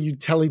before you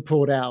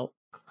teleport out,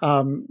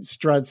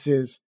 Strahd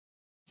says,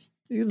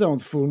 "You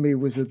don't fool me,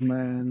 wizard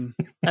man,"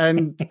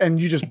 and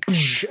you just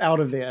out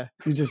of there.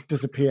 You just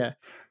disappear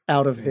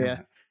out of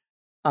there.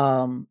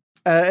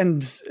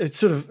 And it's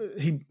sort of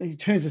he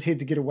turns his head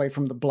to get away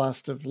from the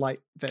blast of light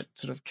that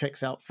sort of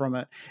kicks out from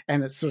it,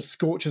 and it sort of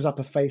scorches up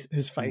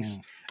his face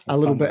a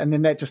little bit, and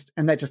then that just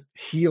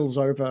heals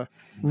over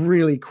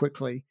really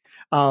quickly.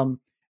 And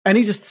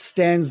he just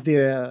stands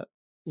there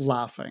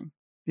laughing.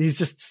 He's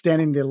just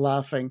standing there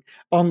laughing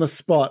on the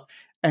spot.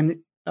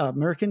 And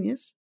American,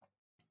 yes?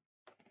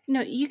 No,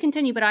 you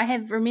continue, but I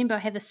have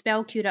a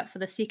spell queued up for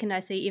the second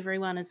I see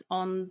everyone is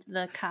on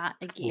the cart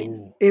again.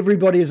 Ooh.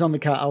 Everybody is on the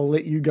cart. I'll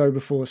let you go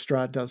before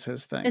Strahd does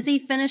his thing. Is he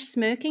finished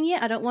smirking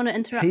yet? I don't want to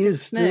interrupt. He his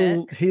is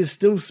smirk.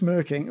 still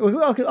smirking.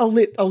 Well, I'll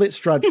let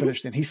Strahd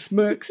finish then. He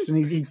smirks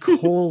and he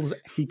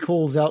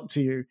calls out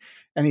to you,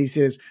 and he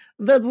says,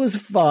 "That was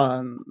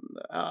fun.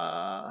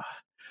 I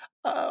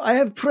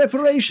have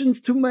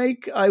preparations to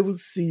make. I will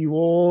see you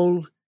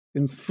all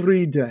in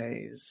 3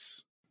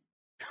 days."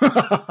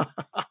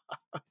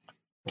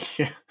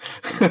 Yeah.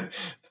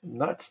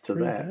 Nuts to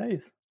 3 that.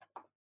 days.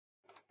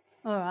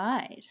 All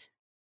right.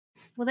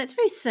 Well, that's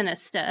very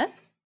sinister.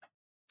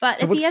 But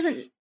So if he what's-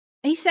 hasn't,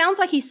 he sounds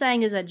like he's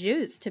saying his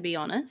adieus, to be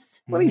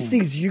honest. When he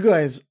sees you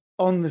guys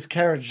on this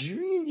carriage,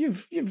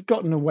 you've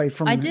gotten away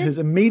from I did- his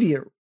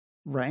immediate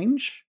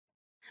range.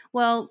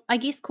 Well, I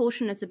guess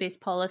caution is the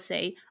best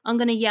policy. I'm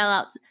going to yell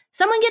out,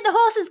 "Someone get the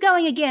horses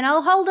going again.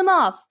 I'll hold them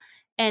off."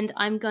 And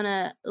I'm going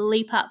to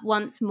leap up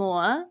once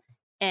more,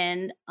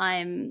 and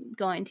I'm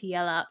going to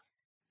yell out,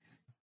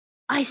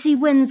 "Icy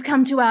winds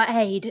come to our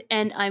aid,"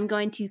 and I'm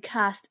going to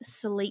cast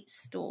Sleet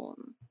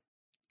Storm.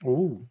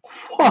 Ooh.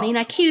 I mean,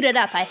 I queued it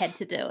up. I had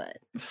to do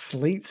it.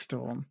 Sleet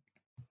storm.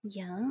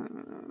 Yeah.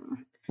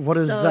 What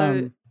is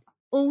So-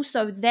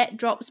 Also, that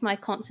drops my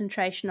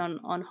concentration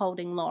on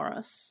holding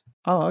Loris.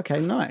 Oh, okay,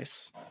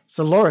 nice.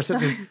 So Loris,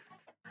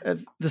 at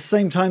the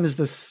same time as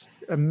this,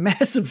 a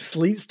massive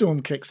sleet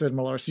storm kicks in,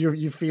 Loris.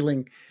 You're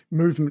feeling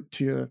movement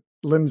to your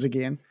limbs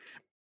again.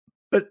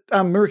 But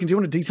Murican, do you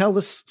want to detail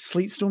this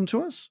sleet storm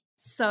to us?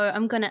 So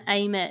I'm going to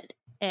aim it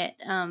at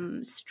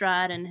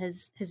Strahd and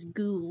his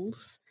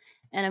ghouls,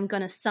 and I'm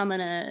going to summon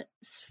a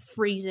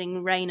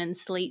freezing rain and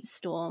sleet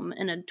storm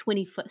in a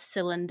 20-foot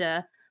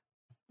cylinder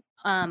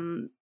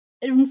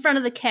in front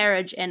of the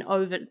carriage and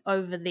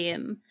over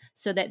them,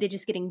 so that they're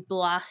just getting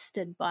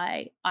blasted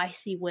by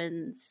icy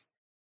winds.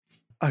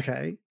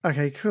 Okay,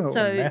 cool.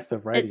 So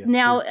massive radius. it's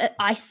now too.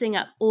 icing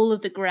up all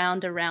of the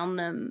ground around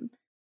them.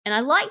 And I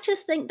like to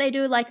think they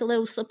do like a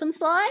little slip and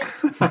slide,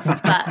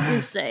 but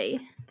we'll see.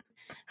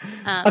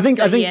 I think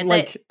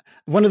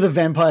one of the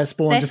vampire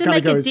spawn they have just to kind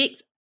of make a goes,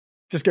 dex.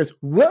 just goes,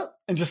 "What?"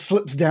 and just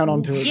slips down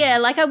onto it. Yeah,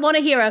 like I want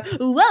to hear a whoa,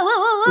 whoa,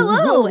 whoa,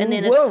 whoa, whoa, and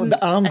then the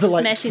arms a are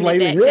like smashing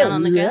flailing. the back down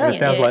on the Yeah, ground. It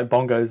sounds like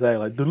bongos there,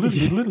 like.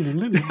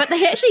 But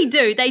they actually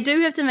do. They do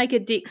have to make a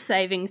dex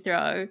saving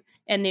throw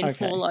and then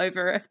Okay. fall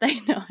over if they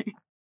know.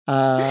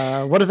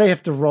 What do they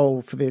have to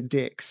roll for their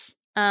decks?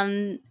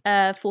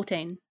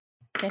 14.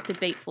 They have to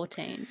beat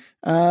 14.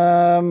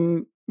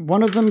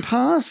 One of them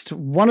passed.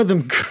 One of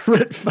them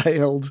crit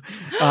failed.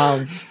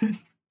 I'm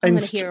and going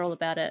to hear all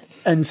about it.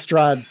 And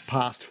Strahd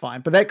passed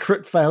fine. But that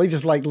crit fail, he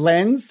just like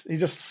lands, he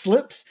just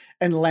slips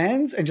and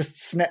lands and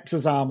just snaps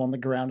his arm on the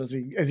ground as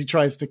he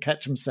tries to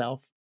catch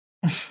himself.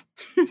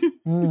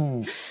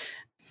 And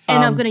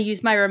I'm going to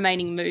use my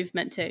remaining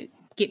movement to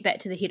get back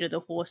to the head of the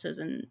horses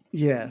and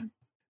Yeah.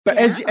 But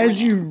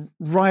as you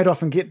ride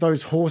off and get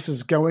those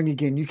horses going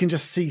again, you can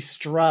just see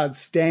Strahd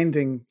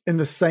standing in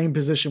the same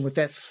position with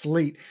that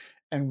sleet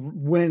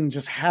and wind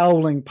just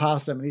howling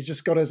past him. And he's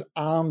just got his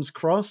arms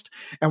crossed.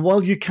 And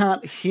while you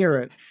can't hear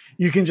it,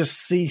 you can just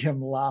see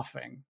him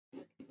laughing.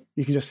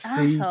 You can just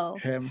see Asshole.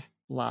 him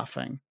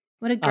laughing.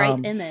 what a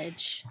great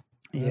image.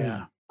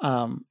 Yeah.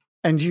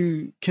 And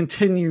you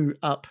continue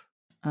up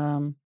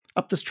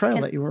this trail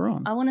Can- that you were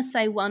on. I want to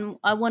say I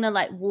want to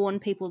like warn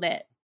people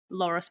that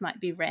Loris might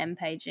be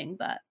rampaging,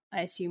 but I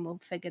assume we'll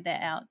figure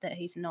that out, that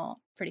he's not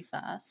pretty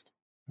fast.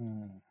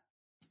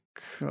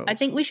 Cool. I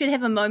think we should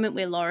have a moment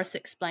where Loris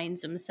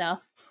explains himself.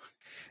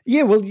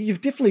 Yeah, well,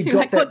 you've definitely got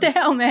Like, that. what the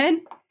hell,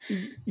 man?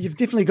 You've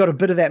definitely got a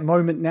bit of that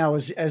moment now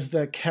as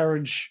the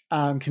carriage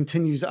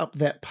continues up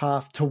that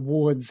path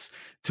towards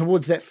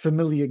that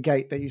familiar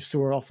gate that you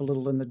saw off a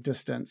little in the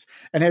distance.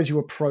 And as you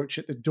approach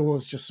it, the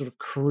doors just sort of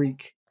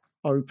creak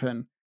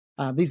open.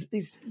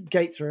 These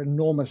gates are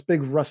enormous,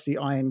 big rusty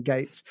iron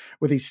gates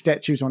with these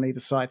statues on either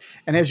side.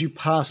 And as you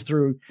pass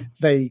through,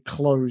 they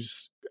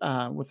close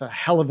with a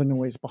hell of a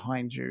noise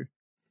behind you.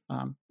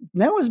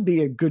 Now would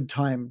be a good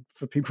time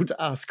for people to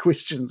ask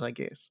questions, I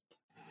guess.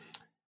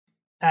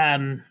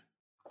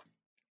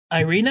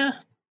 Irina?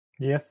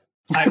 Yes.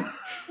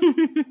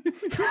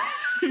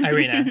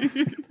 Irina,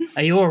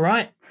 are you all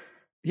right?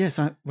 Yes.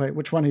 Wait,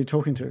 which one are you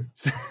talking to?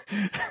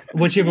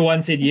 Whichever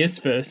one said yes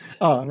first.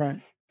 Oh, right.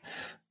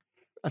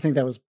 I think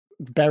that was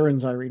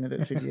Baron's Irina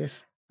that said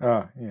yes.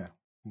 Oh, yeah.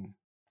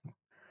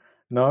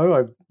 No,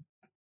 I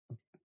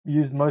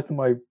used most of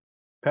my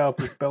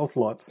powerful spell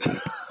slots.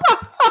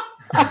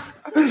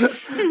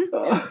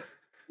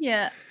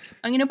 Yeah.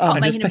 I'm going to pop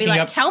I'm my just head and be picking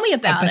like, up- tell me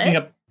about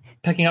it.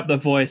 Picking up the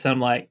voice. I'm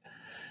like,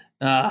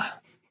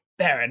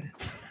 Baron.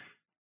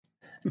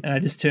 And I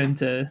just turn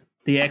to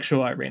the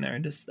actual Irina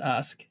and just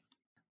ask,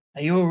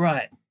 are you all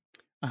right?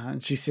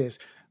 And she says,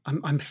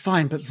 I'm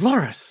fine, but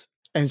Loris.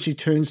 And she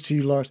turns to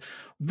you, Loris.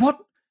 What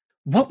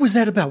was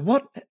that about?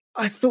 What?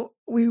 I thought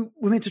we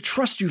were meant to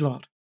trust you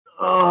lot.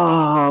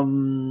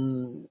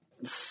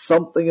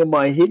 Something in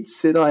my head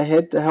said I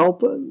had to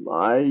help him.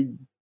 I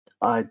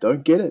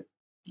don't get it.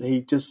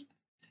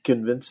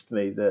 convinced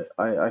me that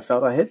I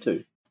felt I had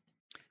to.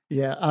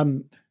 Yeah,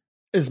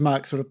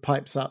 Ismark sort of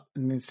pipes up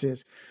and then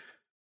says,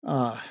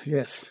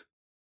 yes.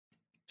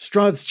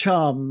 Strahd's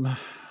charm.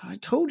 I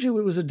told you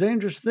it was a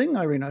dangerous thing,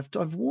 Irene.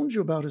 I've warned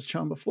you about his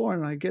charm before,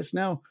 and I guess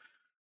now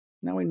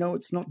we know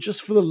it's not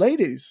just for the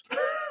ladies.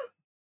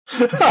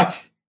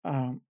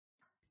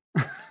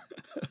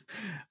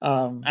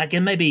 I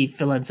can maybe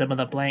fill in some of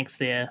the blanks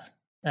there.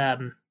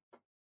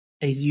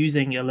 He's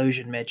using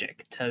illusion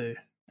magic to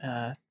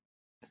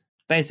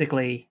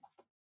basically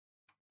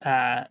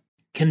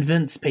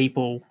convince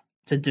people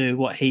to do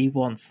what he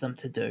wants them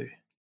to do.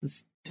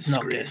 It's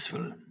not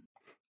Disgraceful.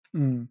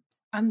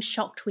 I'm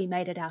shocked we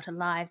made it out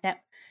alive.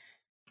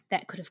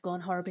 That could have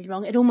gone horribly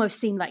wrong. It almost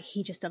seemed like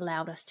he just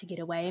allowed us to get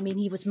away. I mean,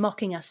 he was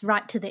mocking us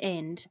right to the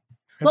end.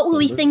 What were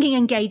we thinking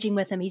engaging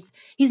with him? He's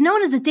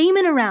known as a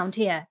demon around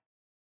here.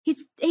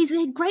 He's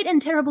a great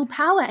and terrible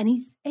power, and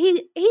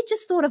he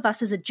just thought of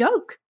us as a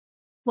joke.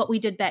 What we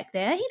did back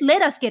there, he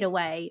let us get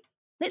away.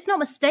 Let's not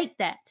mistake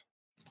that.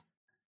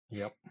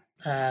 Yep.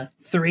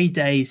 3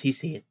 days, he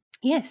said.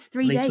 Yes,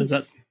 3 days. At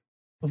least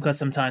we've got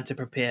some time to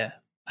prepare.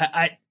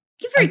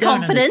 You're very I don't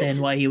confident.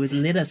 understand why he would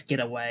let us get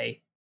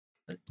away.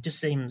 It just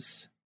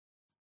seems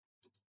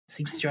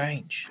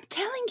strange. I'm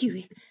telling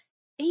you,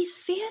 he's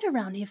feared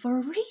around here for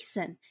a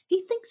reason.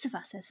 He thinks of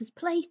us as his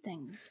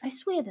playthings. I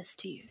swear this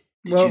to you.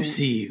 Did you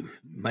see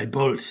my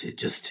bolt? It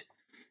just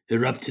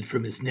erupted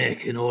from his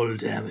neck and all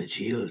damage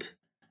healed.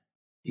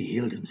 He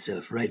healed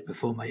himself right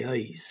before my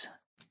eyes.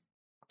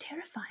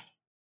 Terrifying.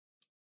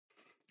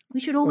 We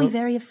should all be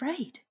very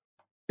afraid.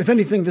 If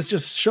anything, this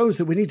just shows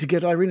that we need to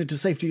get Irina to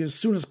safety as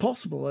soon as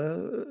possible.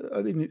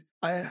 I mean,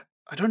 I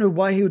don't know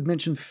why he would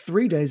mention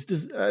 3 days.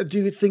 Do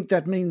you think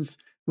that means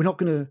we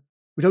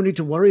don't need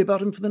to worry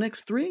about him for the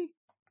next 3?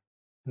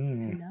 Who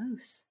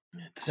knows?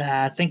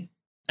 I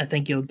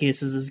think your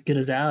guess is as good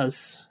as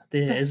ours.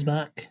 There,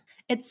 Ismark.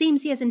 It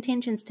seems he has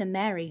intentions to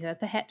marry her.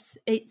 Perhaps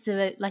it's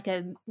like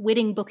a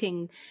wedding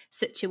booking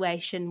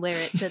situation where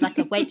it's like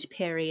a wait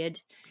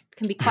period. It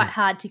can be quite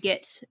hard to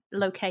get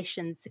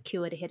locations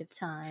secured ahead of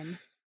time.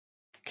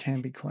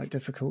 Can be quite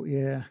difficult,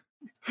 yeah.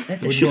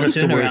 That's a short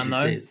turnaround,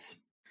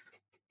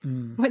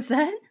 though. What's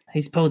that?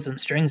 He's pulled some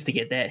strings to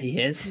get that, he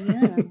has.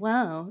 Yeah,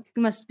 wow.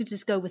 You must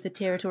just go with the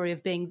territory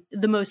of being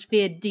the most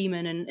feared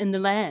demon in the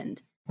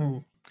land.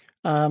 So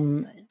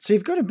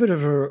you've got a bit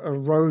of a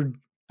road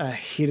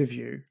ahead of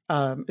you.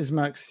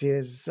 Ismark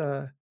says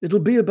it'll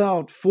be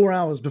about 4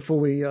 hours before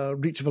we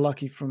reach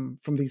Vallaki from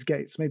these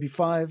gates. Maybe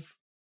 5,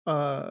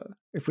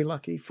 if we're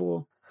lucky.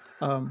 4.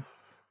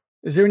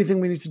 Is there anything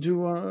we need to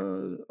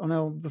do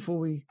before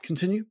we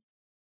continue?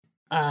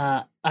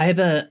 I have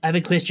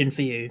a question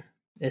for you,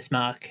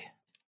 Ismark.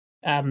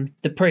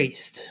 The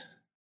priest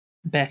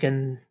back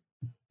in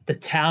the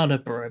town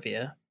of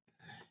Barovia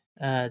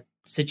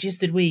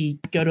suggested we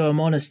go to a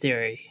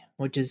monastery,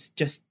 which is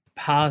just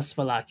past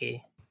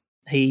Vallaki.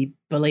 He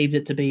believed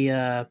it to be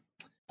a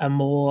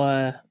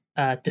more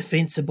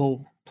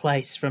defensible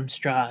place from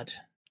Strahd.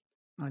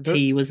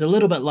 He was a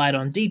little bit light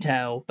on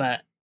detail,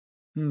 but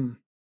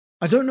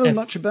I don't know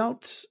much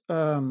about.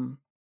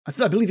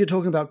 I believe you're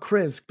talking about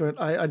Krezk,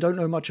 but I don't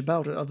know much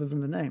about it other than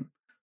the name.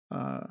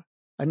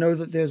 I know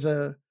that there's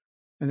an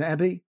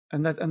abbey,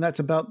 and that's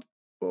about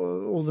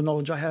all the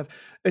knowledge I have.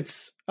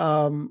 It's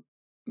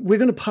we're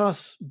going to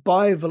pass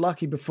by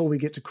Vallaki before we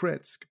get to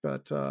Krezk,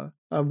 but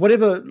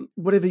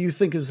whatever you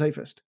think is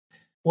safest.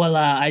 Well,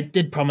 I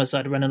did promise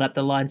I'd run it up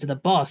the line to the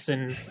boss,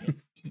 and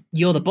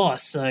you're the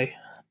boss, so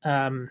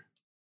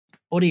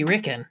what do you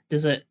reckon?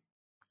 Is it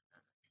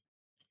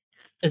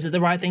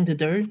the right thing to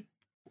do?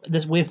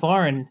 We're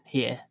foreign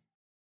here.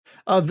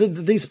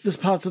 These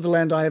parts of the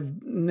land I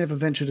have never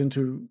ventured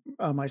into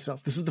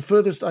myself. This is the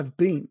furthest I've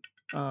been,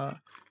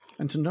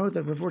 and to know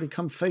that we've already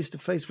come face to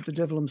face with the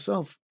devil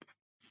himself,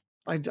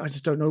 I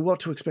just don't know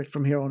what to expect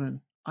from here on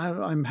in.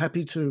 I'm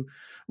happy to,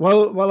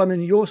 while I'm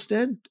in your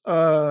stead,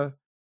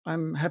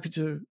 I'm happy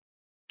to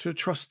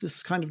trust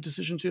this kind of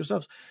decision to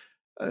yourselves.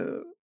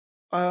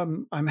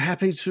 I'm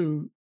happy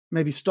to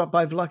maybe stop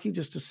by Vallaki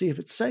just to see if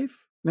it's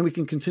safe. Then we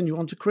can continue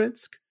on to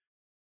Krezk,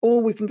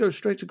 or we can go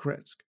straight to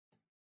Krezk.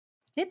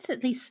 Let's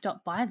at least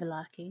stop by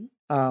Vallaki.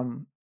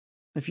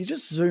 If you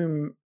just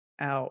zoom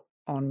out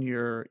on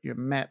your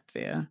map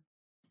there,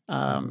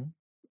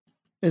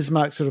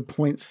 Ismark sort of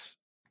points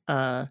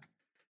to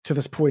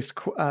this place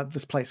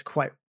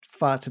quite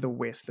far to the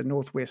west, the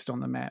northwest on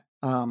the map.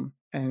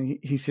 And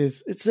he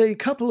says it's a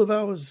couple of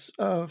hours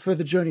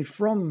further journey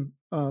from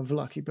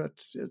Vallaki,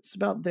 but it's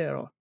about there.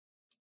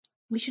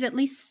 We should at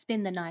least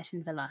spend the night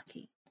in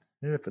Vallaki.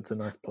 Yeah, if it's a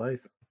nice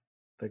place.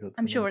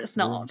 I'm sure it's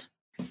not.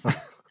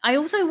 I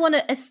also want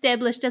to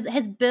establish,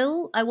 has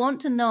Bill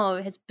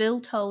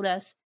told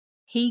us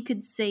he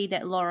could see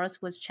that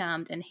Loras was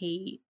charmed and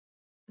he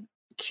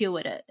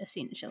cured it,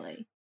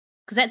 essentially?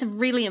 Because that's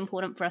really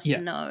important for us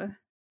to know.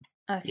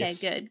 Okay, yes.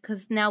 Good.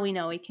 Because now we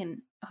know we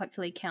can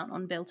hopefully count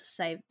on Bill to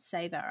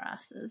save our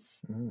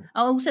asses.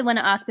 I also want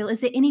to ask Bill,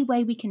 is there any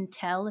way we can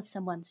tell if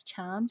someone's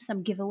charmed,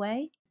 some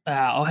giveaway?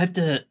 I'll have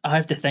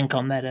to think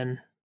on that, and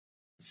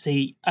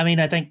see. I mean,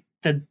 I think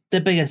the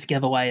biggest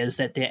giveaway is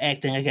that they're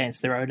acting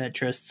against their own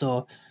interests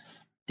or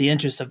the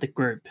interests of the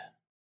group.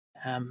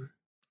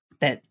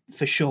 That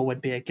for sure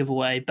would be a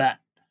giveaway, but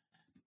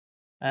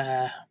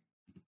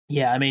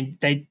yeah, I mean,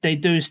 they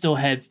do still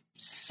have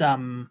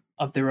some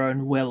of their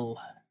own will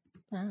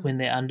when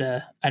they're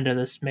under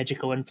this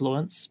magical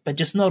influence, but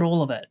just not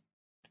all of it.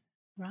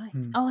 Right.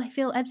 Oh, I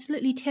feel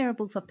absolutely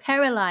terrible for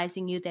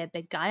paralyzing you there,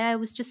 big guy. I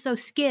was just so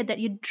scared that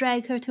you'd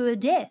drag her to her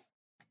death.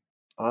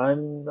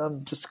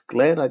 I'm just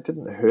glad I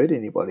didn't hurt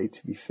anybody,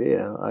 to be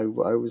fair. I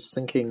was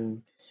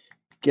thinking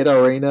get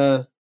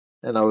Arena,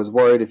 and I was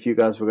worried if you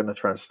guys were going to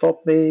try and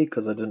stop me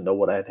because I didn't know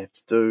what I'd have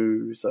to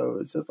do. So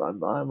it's just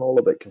I'm all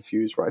a bit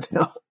confused right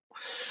now.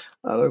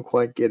 I don't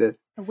quite get it.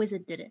 A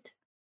wizard did it.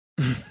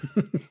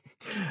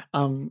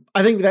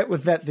 I think that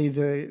with that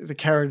the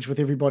carriage with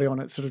everybody on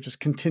it sort of just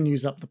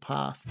continues up the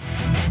path.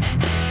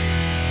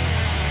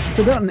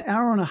 So about an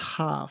hour and a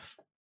half,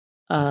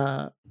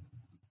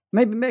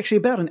 maybe actually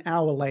about an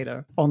hour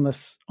later on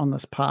this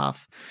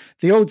path,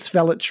 the old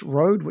Svellich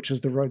Road, which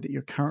is the road that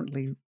you're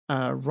currently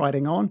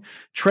riding on,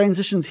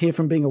 transitions here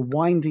from being a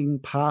winding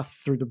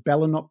path through the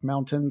Bellinok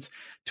Mountains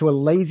to a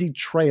lazy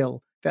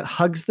trail that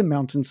hugs the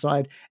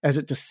mountainside as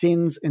it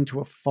descends into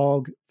a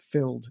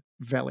fog-filled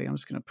valley. I'm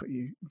just going to put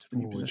you into the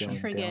new position.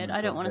 Triggered.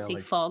 I don't want to see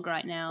fog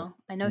right now.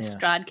 I know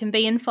Strahd can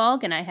be in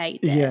fog, and I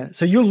hate that. Yeah,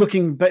 so you're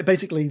looking,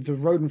 basically the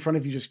road in front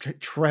of you just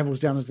travels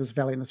down into this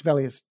valley, and this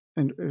valley is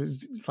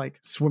like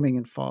swimming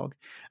in fog.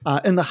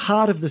 In the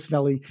heart of this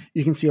valley,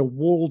 you can see a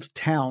walled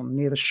town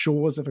near the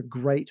shores of a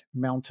great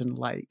mountain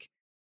lake.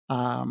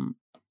 And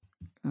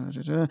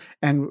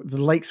the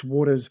lake's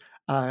waters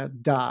are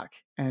dark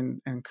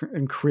and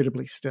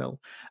incredibly still.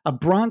 A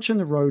branch in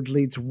the road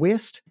leads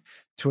west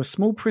to a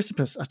small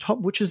precipice atop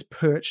which is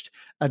perched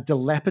a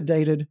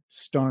dilapidated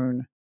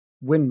stone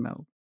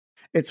windmill.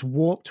 Its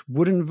warped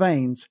wooden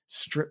vanes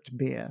stripped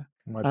bare.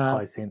 My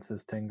pie sense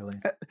is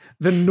tingling.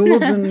 The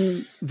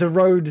northern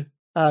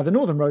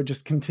road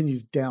just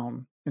continues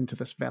down into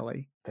this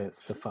valley.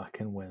 That's the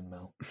fucking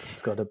windmill.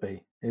 It's got to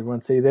be.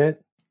 Everyone see that?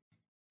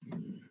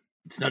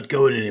 It's not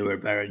going anywhere,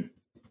 Baron.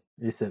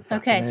 Yes, it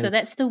okay, is. so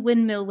that's the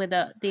windmill where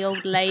the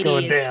old lady it's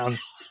going is. down.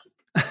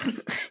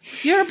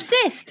 You're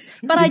obsessed,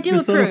 but I do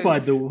approve.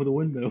 Personified the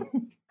windmill.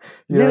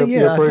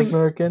 You approve,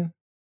 American?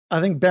 I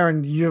think,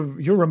 Baron,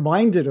 you're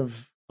reminded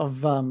of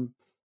the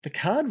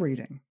card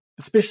reading,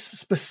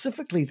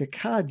 specifically the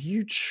card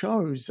you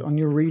chose on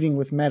your reading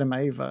with Madame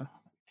Ava,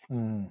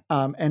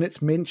 and its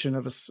mention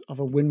of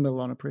a windmill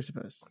on a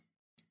precipice.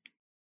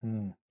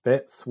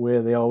 That's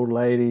where the old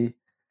lady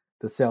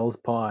that sells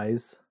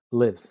pies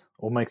lives,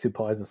 or makes you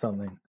pies or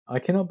something. I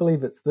cannot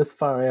believe it's this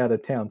far out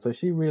of town, so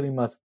she really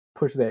must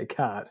push that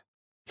cart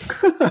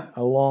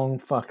a long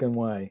fucking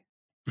way.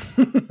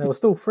 They were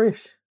still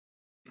fresh.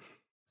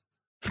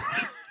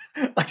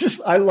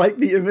 I like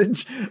the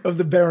image of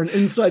the Baron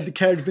inside the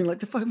carriage being like,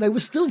 the fuck, they were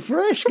still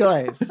fresh,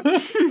 guys.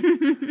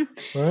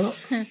 Well,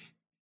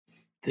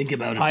 think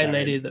about Pie it,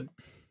 lady.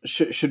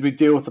 Should we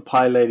deal with the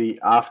pie lady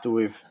after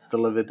we've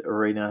delivered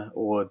Arena,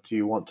 or do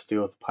you want to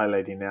deal with the pie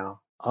lady now?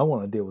 I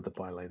want to deal with the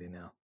pie lady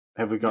now.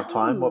 Have we got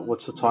time?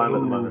 What's the time at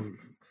the moment?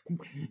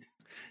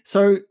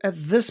 So at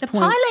this the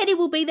point, pie lady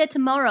will be there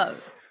tomorrow.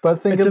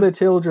 But think of the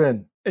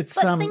children. Think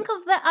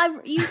of that. I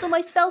used all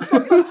my spell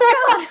slots on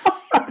Strahd.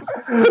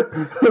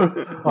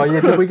 Oh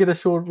yeah, did we get a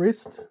short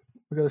rest?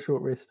 We got a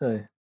short rest,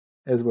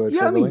 as we're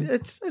traveling. I mean,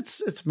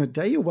 it's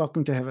midday. You're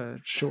welcome to have a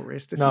short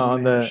rest.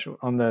 On the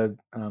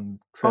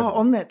travel.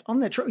 On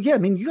that trip. Yeah, I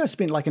mean, you guys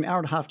spent like an hour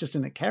and a half just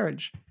in a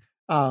carriage.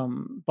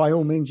 By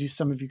all means,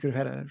 some of you could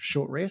have had a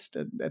short rest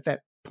at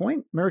that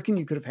point. American,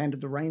 you could have handed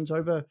the reins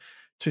over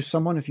to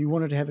someone if you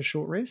wanted to have a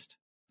short rest.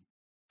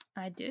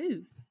 I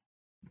do.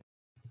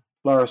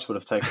 Loris would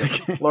have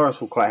taken.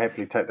 Loris will quite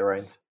happily take the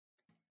reins.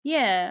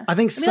 Yeah, I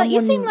think like, you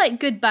seem like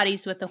good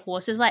buddies with the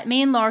horses. Like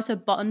me and Loris are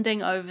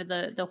bonding over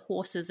the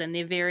horses and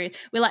their various.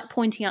 We're like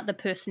pointing out the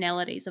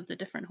personalities of the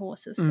different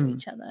horses to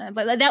each other.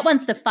 But like, that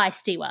one's the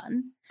feisty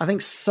one. I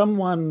think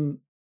someone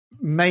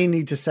may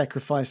need to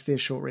sacrifice their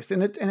short rest,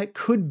 and it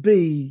could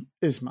be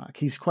Ismark.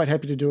 He's quite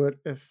happy to do it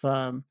if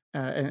by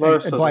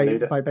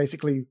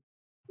basically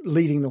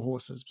leading the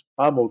horses.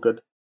 I'm all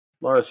good.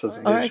 Loris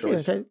doesn't need short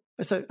rest.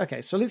 So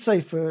let's say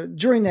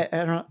during that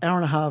hour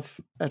and a half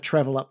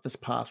travel up this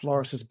path,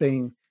 Loris has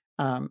been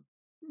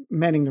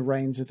manning the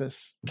reins of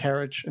this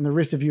carriage, and the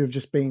rest of you have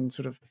just been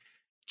sort of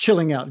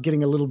chilling out,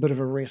 getting a little bit of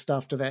a rest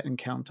after that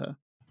encounter.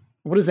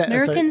 What is that?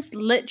 American's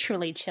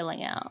literally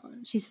chilling out.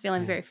 She's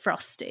feeling very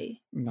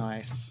frosty.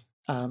 Nice.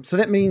 So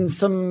that means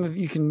some of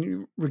you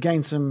can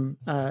regain some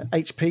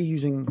HP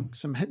using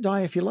some hit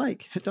die if you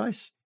like. Hit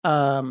dice.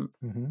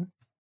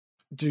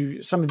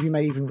 Do some of you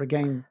may even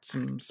regain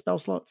some spell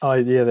slots? Oh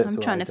yeah, that's I'm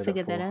what trying I to did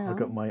figure it for. that out. I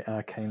got my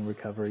arcane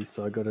recovery,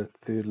 so I got a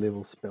 3rd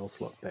level spell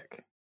slot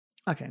back.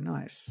 Okay,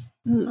 nice.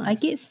 Ooh, nice. I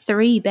get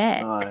 3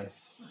 back.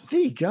 Nice.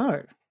 There you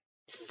go.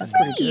 That's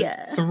pretty good.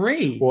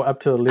 3. Well, up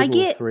to a level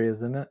of 3,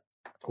 isn't it?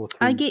 Or 3.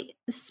 I get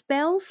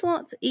spell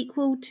slots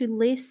equal to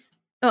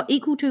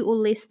or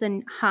less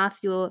than half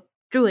your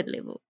druid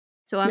level.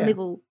 So I'm Yeah.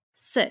 level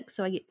 6,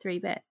 so I get 3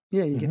 back.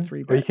 Yeah, you get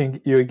 3 Or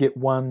back. you get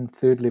 1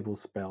 third level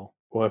spell,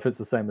 or if it's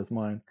the same as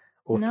mine,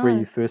 or No.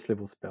 3 first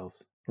level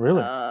spells.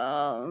 Really?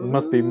 It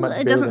must be much It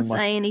better doesn't than my-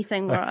 say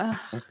anything. Right.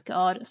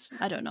 God,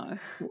 I don't know.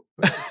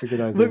 Figured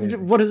I was in there.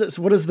 What is it?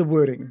 What is the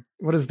wording?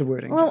 What is the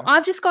wording? Well, Joe?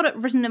 I've just got it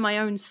written in my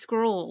own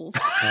scroll.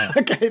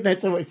 Okay,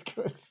 that's always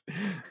good.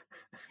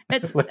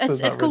 It's Unless it's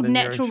it's, not it's called written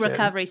in your own natural chat.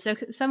 recovery, so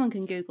someone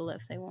can Google it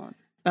if they want.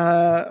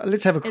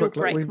 Let's have a It'll quick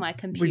look. break my We do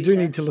computer.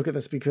 need to look at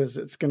this because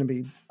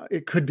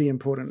it could be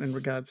important in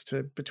regards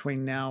to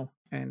between now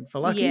and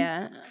Valaki.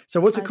 Yeah. So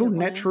what's it I called? don't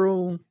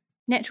know.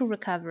 Natural.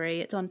 Recovery.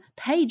 It's on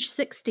page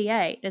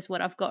 68 is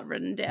what I've got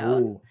written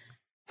down. Ooh.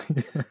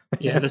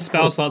 Yeah, the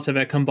spell slots have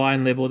a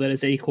combined level that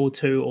is equal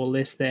to or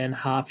less than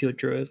half your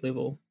druid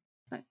level.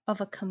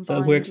 Of a combined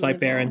So it works like level.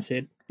 Baron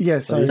said. Yeah.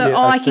 So So, you So get a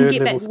I can third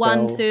get back level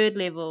 1 spell. third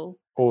level.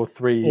 Or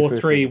 3 Or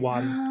first 3, levels.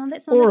 1. Oh,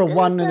 that's not Or as a good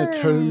 1 and a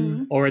though.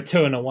 2. Or a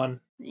 2 and a 1.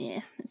 Yeah,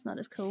 it's not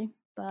as cool.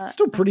 But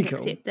Still pretty I can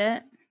cool. accept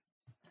that.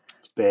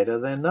 It's better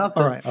than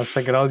nothing. all right. I was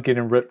thinking I was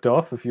getting ripped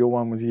off if your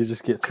one was you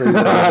just get 3 of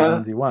the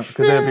ones you want.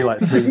 Because that'd be like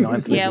 3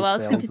 ninth Yeah, level well,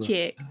 it's good to spells.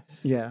 check.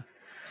 Yeah.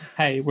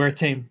 Hey, we're a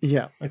team.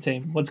 Yeah. We're a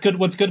team. What's good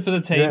for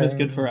the team Yeah. is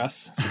good for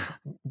us.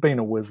 Being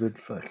a wizard,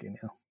 fucking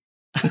hell.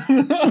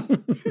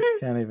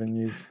 Can't even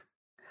use.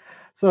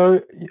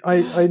 So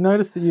I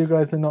noticed that you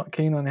guys are not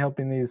keen on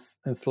helping these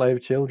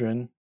enslaved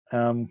children.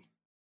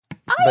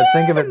 But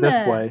think of it this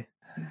am. way.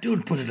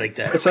 Don't put it like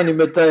that. It's only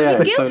midday,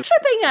 You're eh? guilt So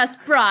tripping us,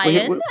 Brian.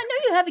 we- I know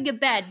you're having a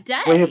bad day.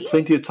 we have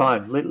plenty of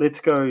time. Let's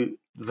go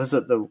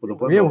visit the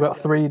windmill. Yeah, we've got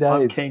 3 I'm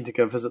days. keen to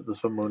go visit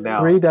this windmill now.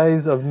 3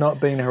 days of not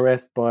being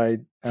harassed by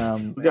a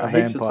We got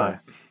heaps of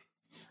vampire. time.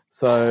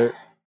 So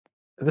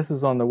this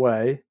is on the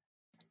way.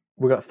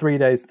 We've got 3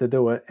 days to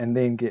do it and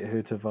then get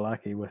her to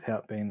Valaki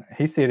without being.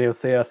 He said he'll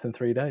see us in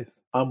 3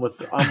 days. I'm with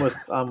Byron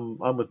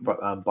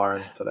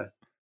today.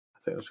 I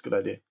think that's a good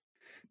idea.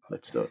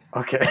 Let's do it.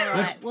 Okay. All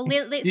right, well,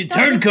 let's You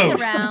start this turncoat.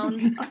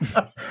 around.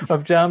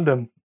 I've jammed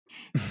him.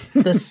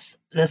 this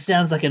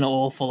sounds like an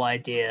awful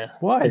idea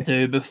Why? to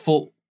do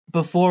before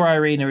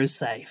Irina is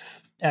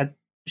safe.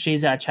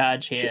 She's our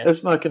charge here.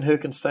 Ismark and her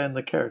can stay in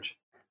the carriage.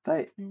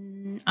 They,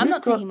 I'm We've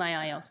not got- taking my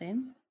eye off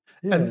him.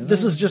 yeah, And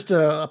this is just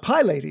a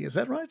pie lady, is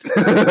that right?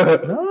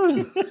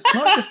 no, it's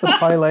not just the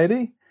pie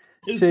lady.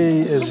 She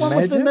is The one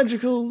with the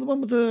magic. the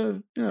one with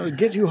the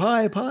get you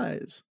high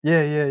pies.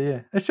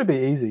 Yeah. It should be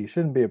easy.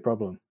 Shouldn't be a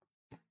problem.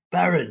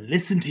 Baron,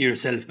 listen to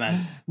yourself,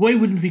 man. Why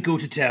wouldn't we go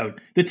to town?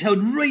 The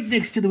town right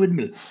next to the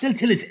windmill. They'll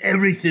tell us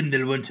everything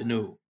they'll want to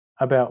know.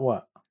 About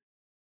what?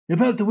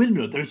 About the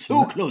windmill. They're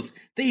so close.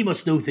 They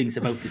must know things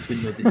about this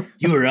windmill that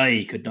you or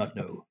I could not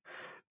know.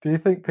 Do you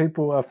think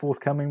people are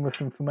forthcoming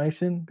with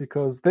information?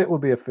 Because that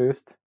would be a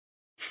first.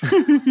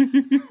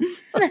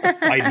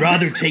 I'd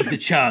rather take the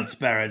chance,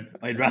 Baron.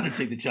 I'd rather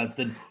take the chance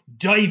than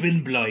dive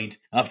in blind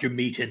after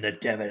meeting the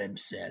devil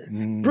himself.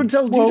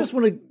 Bruntel, do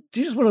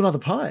you just want another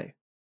pie?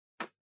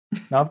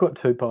 No, I've got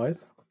 2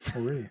 pies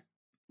already.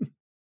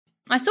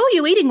 I saw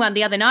you eating one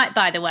the other night,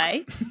 by the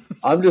way.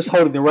 I'm just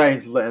holding the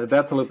reins and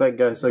about to look back and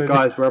go, so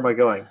guys, where am I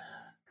going?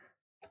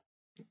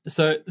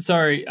 So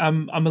sorry,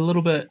 I'm a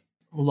little bit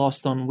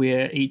lost on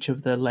where each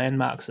of the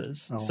landmarks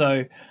is. Oh.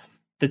 So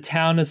the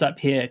town is up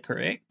here,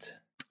 correct?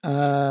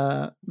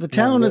 The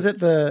town is this- at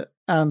the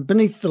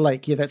beneath the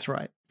lake. Yeah, that's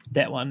right.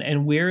 That one.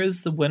 And where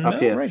is the windmill? Up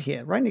here. Right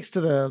here, right next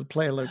to the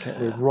player locator.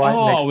 We're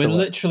right next we're to it.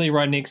 literally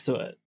right next to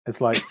it. It's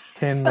like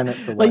 10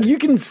 minutes away. Like you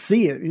can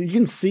see it. You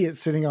can see it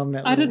sitting on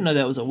that. I didn't know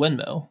that was a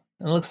windmill.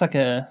 It looks like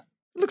a.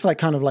 It looks like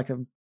kind of like a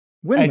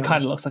windmill. It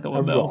kind of looks like a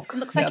windmill. rock. It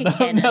looks like a now,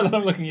 cannon. now that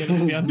I'm looking at it,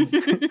 to be honest.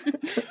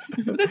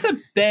 But that's a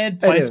bad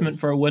placement is.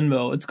 for a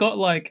windmill. It's got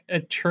like a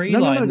tree No,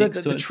 line the- next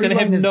the to it. It's tree going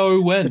to have line is-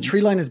 no wind. The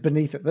tree line is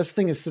beneath it. This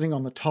thing is sitting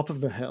on the top of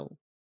the hill.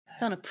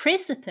 It's on a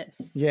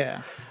precipice.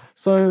 Yeah.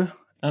 So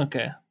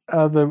Okay.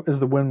 is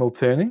the windmill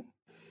turning?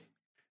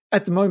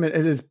 At the moment,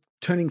 it is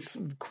turning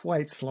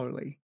quite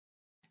slowly.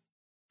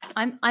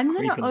 I'm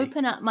going to Creepily.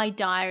 open up my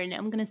diary and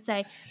I'm going to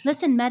say,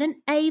 listen, Madam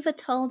Ava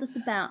told us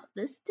about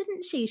this,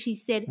 didn't she? She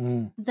said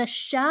the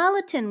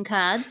charlatan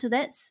card. So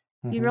that's,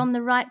 you're on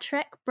the right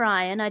track,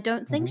 Brian. I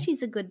don't think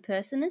she's a good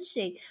person, is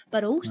she?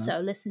 But also,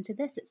 listen to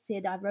this. It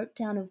said, I wrote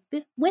down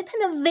a weapon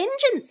of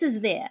vengeance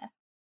is there.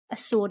 A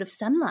sword of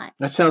sunlight.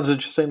 That sounds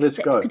interesting. Let's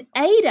That go. could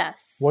aid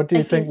us. What do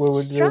you think we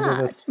would against do with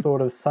this Strahd.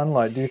 sort of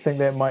sunlight? Do you think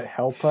that might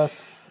help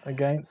us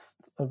against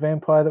a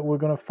vampire that we're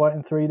going to fight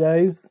in 3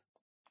 days?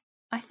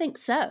 I think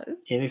so.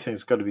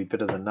 Anything's got to be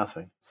better than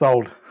nothing.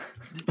 Sold.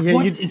 Yeah,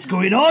 What is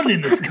going on in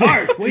this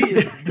cart? Wait,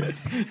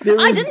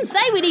 I didn't say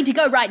we need to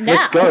go right now.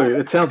 Let's go.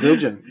 It sounds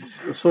urgent.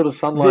 It's a sort of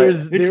sunlight.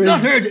 it's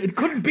not urgent. It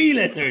couldn't be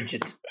less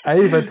urgent.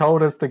 Ava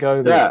told us to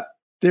go there. Yeah.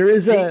 There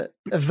is a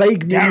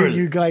vague memory Darren.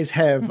 you guys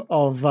have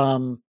of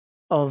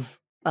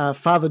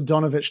Father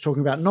Donovich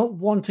talking about not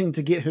wanting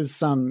to get his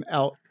son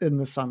out in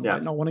the sunlight,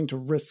 Yeah. not wanting to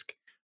risk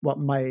what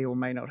may or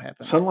may not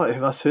happen. Sunlight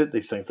must hurt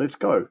these things. Let's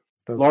go.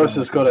 Loris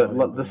has got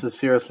it. This is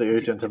seriously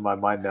urgent in my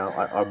mind now.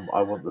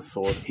 I want the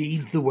sword.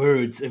 Heed the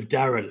words of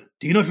Daryl.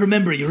 Do you not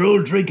remember your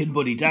old drinking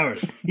buddy,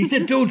 Daryl? He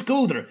said, "Don't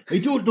go there. I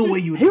don't know why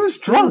you would He was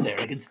go drunk. there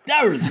against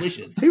Daryl's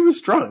wishes." He was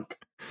drunk.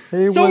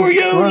 So were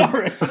you, drunk.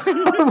 Loris.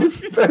 I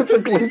was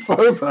perfectly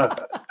sober.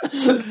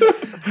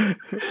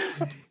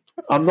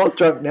 I'm not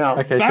drunk now.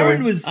 Okay,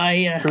 Baron was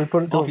shall we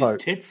put it to a off his vote?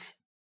 tits.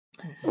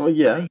 Well,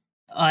 yeah.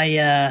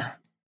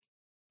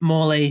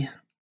 Morley,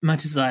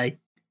 much as I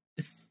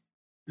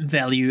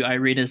value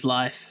Irina's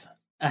life,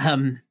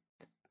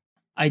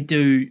 I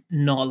do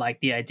not like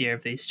the idea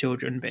of these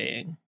children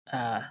being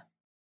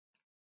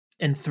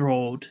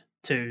enthralled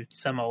to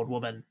some old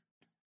woman.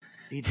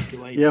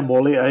 Yeah,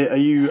 Morley, are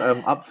you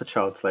up for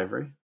child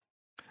slavery?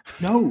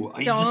 No,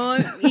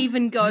 Don't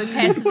even go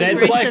passive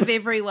That's aggressive, like-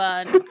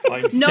 everyone.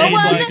 I'm No saying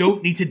one- I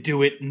don't need to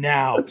do it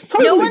now. It's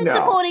totally No one's now.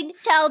 supporting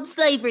child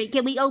slavery.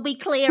 Can we all be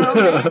clear on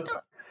that?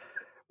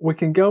 We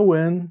can go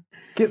in,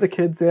 get the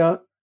kids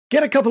out,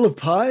 Get a couple of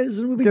pies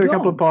and we'll be get gone. a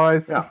couple of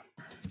pies. Yeah.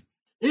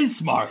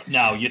 Ismark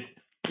now,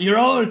 you're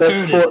all That's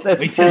turning. four- that's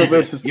Wait four till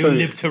versus you two.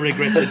 live to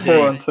regret the That's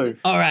 4 on day. 2.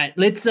 All right,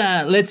 let's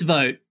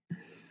vote.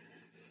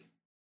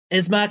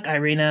 Ismark,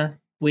 Irina,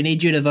 we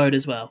need you to vote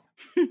as well.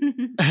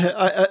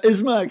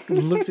 Ismark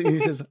looks at you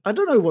and says, I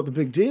don't know what the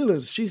big deal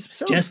is. She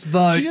Just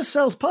vote. She just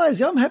sells pies.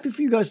 Yeah, I'm happy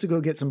for you guys to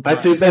go get some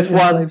pies. That's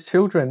one. Enslaves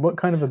children. What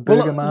kind of a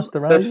burger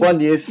master are That's you? one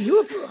yes.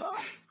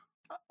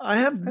 I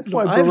have. That's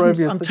look, why I haven't-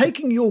 Barovia's I'm such a-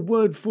 taking your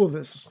word for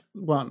this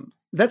one.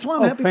 That's why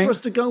I'm Oh, happy for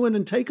us to thanks. go in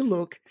and take a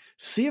look,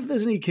 see if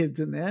there's any kids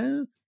in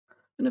there,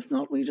 and if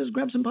not, we just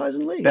grab some pies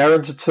and leave.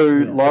 Baron to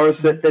 2. Yeah.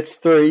 Loris, that's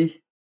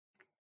 3.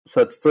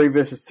 So it's 3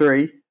 versus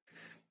 3.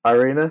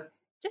 Irina?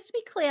 Just to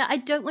be clear, I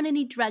don't want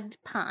any drugged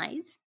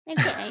pies.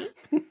 Okay.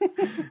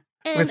 I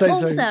And say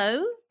so.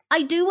 also,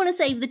 I do want to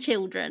save the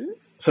children.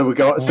 So we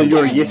go. So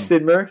you're a Okay. yes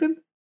then, American?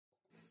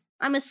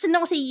 I'm a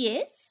snotty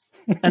yes.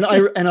 And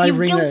You've Irina,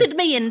 guilted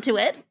me into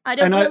it. I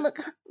don't And want I- to look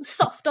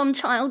soft on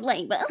child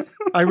labour.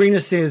 Irina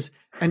says,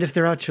 and if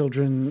there are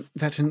children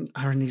that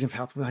are in need of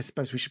help, I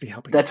suppose we should be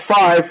helping. That's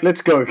 5.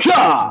 Let's go.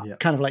 Yeah. Yeah.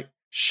 kind of like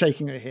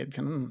shaking her head.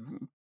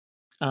 Kind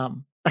of,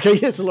 okay,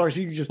 yes, so Loris,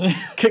 you can just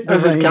kick the I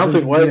was just reins counting,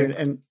 into waiting. gear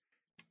and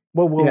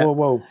Whoa, Yeah.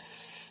 whoa.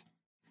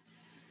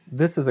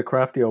 This is a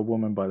crafty old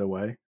woman, by the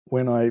way.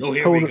 When I Oh,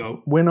 here we pulled,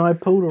 go. when I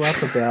pulled her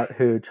up about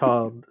her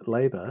child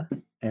labour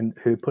and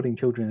her putting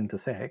children into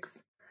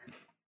sacks,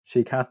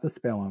 she cast a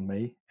spell on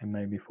me and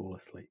made me fall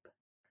asleep.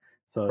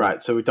 So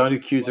Right. So we don't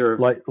accuse her of.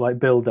 like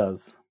Bill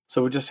does.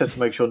 So we just have to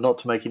make sure not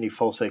to make any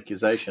false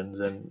accusations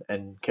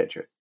and catch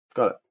her.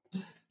 Got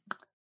it.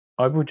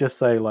 I would just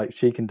say like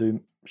she can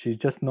do. She's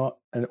just not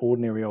an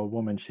ordinary old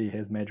woman. She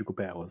has magical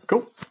powers.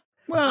 Cool.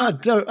 well, I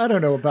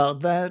don't know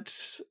about that,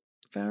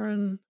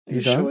 Baron. Are You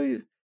you don't? sure?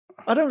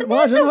 I don't. But Well,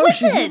 I that's don't a know.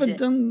 She's never wizard.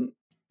 done.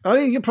 Oh,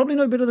 you probably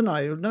know better than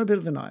I. You know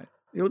better than I.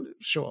 You're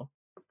sure.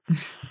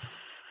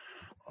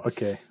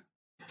 Okay.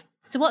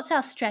 So what's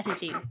our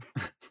strategy?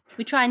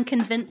 We try and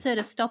convince her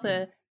to stop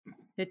her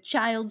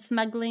child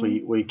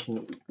smuggling.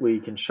 We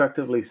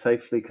constructively,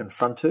 safely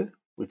confront her.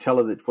 We tell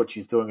her that what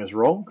she's doing is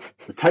wrong.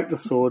 We take the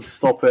sword,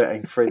 stop her,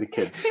 and free the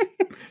kids.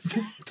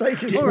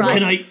 Take it. All right.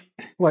 Can I?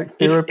 Like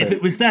If therapist.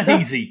 it was that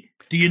easy,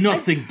 do you not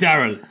think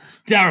Daryl,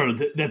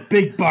 the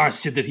big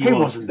bastard that he He was,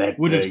 wasn't that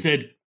would have big.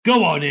 said,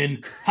 "Go on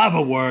in, have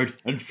a word,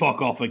 and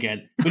fuck off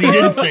again"? But he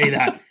didn't say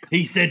that.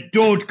 He said,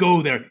 "Don't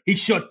go there." He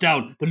shut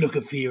down the look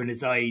of fear in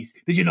his eyes.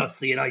 Did you not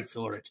see it? I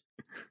saw it.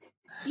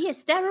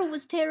 Yes, Daryl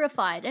was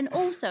terrified, and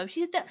also if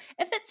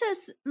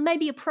it's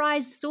maybe a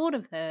prized sword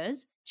of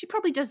hers, she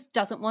probably just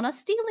doesn't want us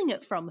stealing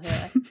it from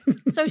her.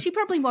 So she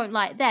probably won't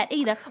like that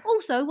either.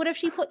 Also, what if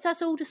she puts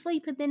us all to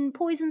sleep and then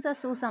poisons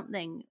us or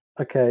something?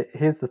 Okay,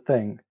 here's the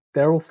thing.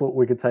 Daryl thought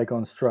we could take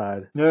on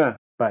Strahd, Yeah,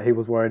 but he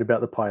was worried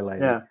about the pie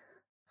lady. yeah.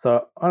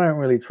 So I don't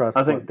really trust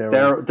I think what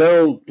Daryl's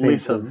Daryl sense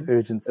listen. of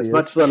urgency As is.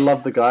 much as I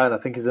love the guy and I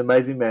think he's an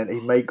amazing man, he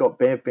may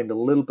been a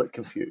little bit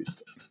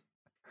confused.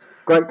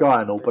 Great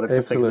guy and all, but I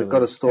just think we've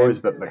got his stories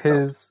a bit mixed up.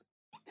 His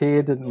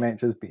hair didn't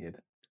match his beard.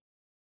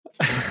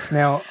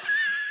 Now,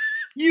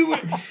 You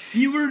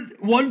were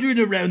wandering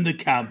around the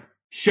camp,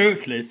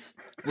 shirtless,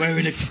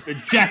 wearing a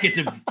jacket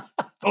of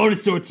all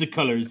sorts of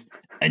colours,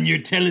 and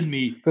you're telling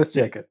me this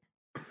jacket.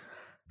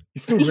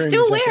 He's still He's wearing,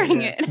 still the jacket,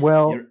 wearing yeah. it.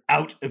 Well, you're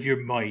out of your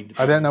mind.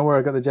 I don't know where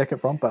I got the jacket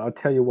from, but I'll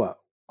tell you what.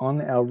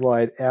 On our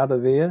ride out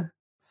of there,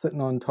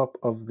 sitting on top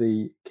of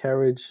the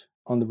carriage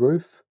on the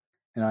roof,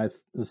 and I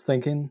was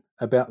thinking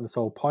about this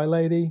old pie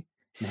lady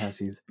and how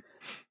she's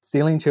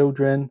stealing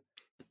children,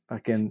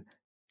 fucking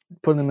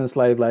putting them in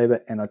slave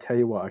labor, and I tell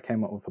you what, I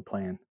came up with a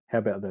plan. How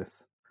about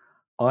this?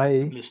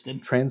 I Listening.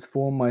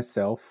 transform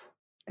myself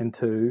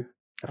into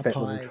a fat pie.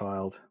 little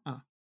child.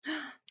 Oh.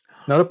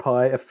 Not a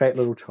pie, a fat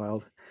little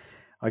child.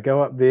 I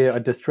go up there, I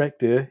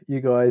distract her, you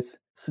guys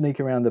sneak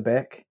around the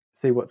back,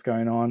 see what's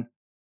going on,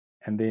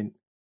 and then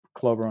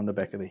clobber on the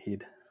back of the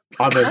head.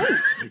 I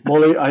mean,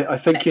 Molly, I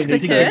think you That's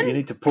need the to turn. you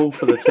need to pull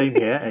for the team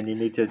here, and you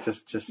need to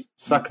just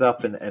suck it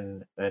up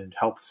and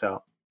help us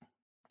out.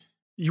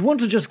 You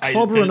want to just I-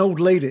 clobber the- an old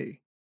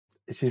lady?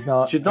 She's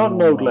not. She's not a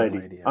an old normal lady.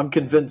 okay. I'm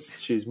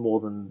convinced she's more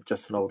than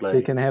just an old lady.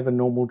 She can have a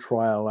normal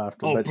trial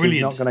after, but brilliant.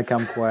 she's not going to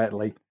come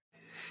quietly.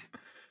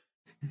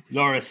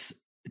 Loris,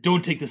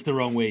 don't take this the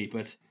wrong way,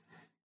 but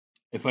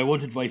if I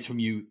want advice from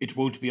you, it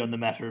won't be on the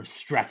matter of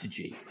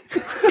strategy.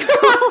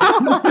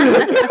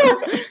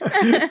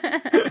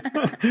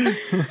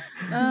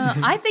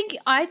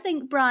 I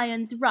think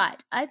Brian's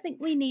right. I think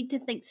we need to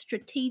think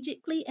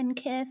strategically and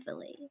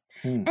carefully.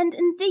 And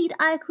indeed,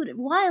 I could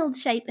wild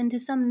shape into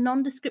some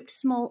nondescript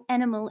small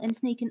animal and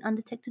sneak in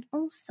undetected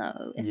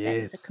also, if that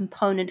is a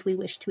component we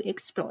wish to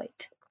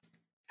exploit.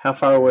 How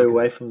far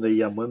away from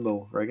the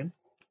windmill, Regan?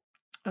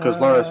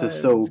 Because Loris is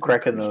still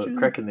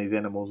cracking these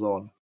animals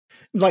on.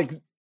 Like,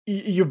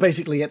 you're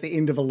basically at the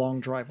end of a long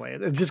driveway.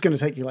 It's just going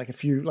to take you like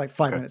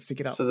 5 minutes to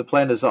get up. So the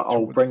plan is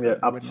I'll bring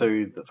that up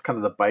to kind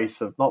of the base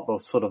of, not the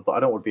sort of,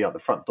 I don't want to be out the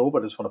front door,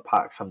 but I just want to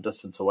park some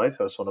distance away.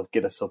 So I just want to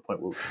get us to a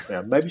point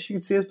where maybe she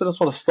can see us, but I just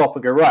want to stop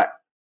and go, right,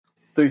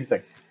 do your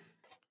thing.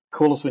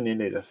 Call us when you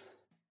need us.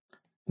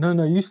 No,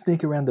 you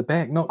sneak around the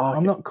back.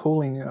 I'm not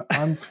calling you.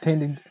 I'm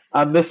pretending.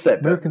 I missed that.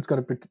 American's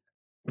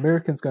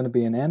going to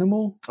be an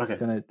animal. Okay. He's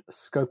going to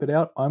scope it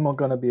out. I'm not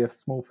going to be a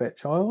small fat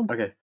child.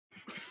 Okay.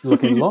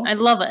 Looking lost. I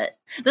love it.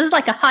 This is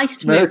like a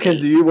heist American,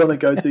 movie. do you want to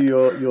go do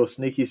your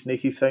sneaky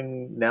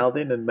thing now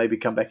then and maybe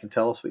come back and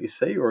tell us what you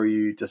see, or are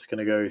you just going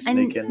to go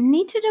sneak in? I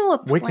need to do a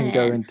plan. We can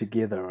go in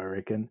together, I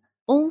reckon.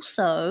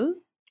 Also,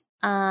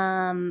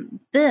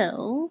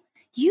 Bill,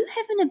 you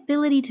have an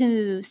ability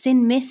to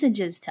send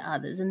messages to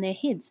others in their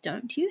heads,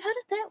 don't you? How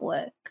does that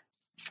work?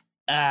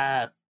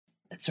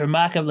 It's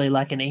remarkably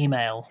like an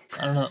email.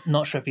 I'm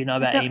not sure if you know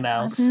about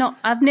emails.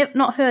 I've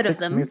not heard of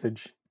them.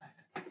 Message.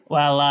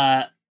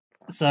 Well,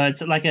 so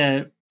it's like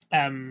a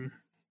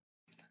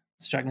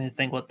struggling to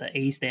think what the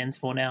E stands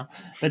for now,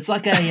 but it's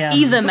like a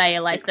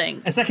Ethermail, I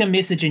think. It's like a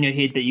message in your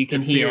head that you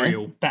can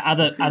hear, but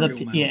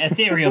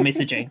ethereal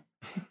messaging.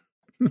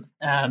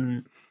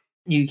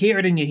 You hear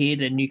it in your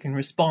head and you can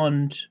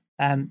respond.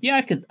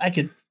 I could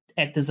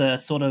act as a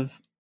sort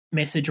of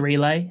message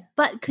relay.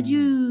 But could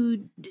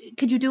you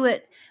do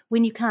it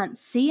when you can't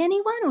see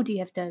anyone, or do you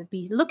have to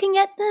be looking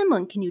at them?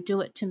 And can you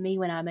do it to me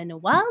when I'm in a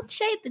wild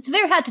shape? It's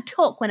very hard to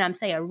talk when I'm,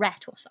 say, a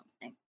rat or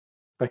something.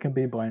 They can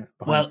be behind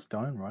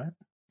stone, right?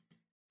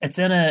 It's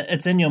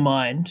in your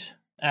mind,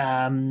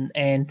 and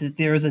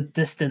there is a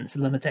distance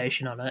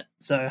limitation on it.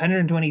 So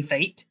 120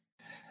 feet,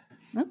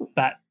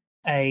 but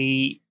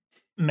a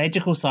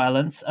magical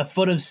silence, a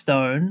foot of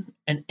stone,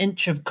 an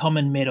inch of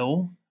common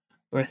metal,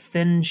 or a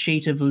thin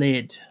sheet of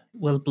lead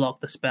will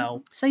block the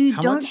spell. So you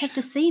don't have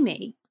to see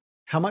me.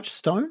 How much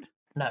stone?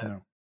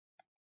 No.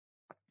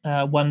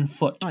 1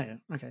 foot. Oh, yeah.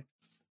 Okay.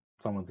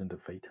 Someone's into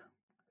feet.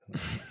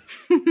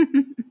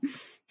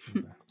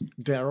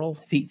 Daryl.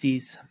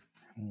 Feetsies.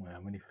 How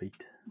many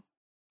feet?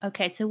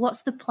 Okay, so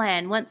what's the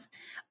plan?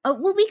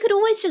 We could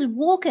always just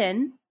walk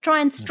in,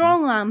 try and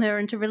strong arm her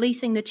into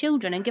releasing the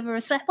children and give her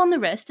a slap on the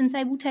wrist and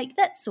say, we'll take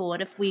that sword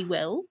if we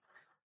will.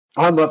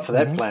 I'm up for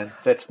that plan.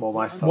 That's more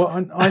my style.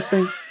 Well, I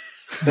think...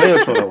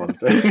 That's what I want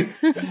to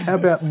do. How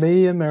about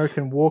me,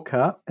 American, walk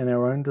up in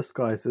our own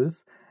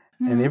disguises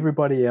and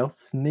everybody else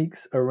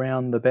sneaks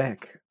around the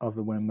back of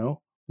the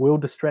windmill. We'll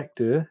distract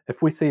her.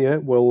 If we see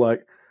her,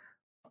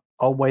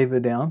 I'll wave her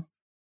down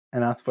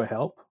and ask for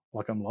help,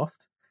 like I'm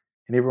lost.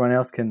 And everyone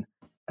else can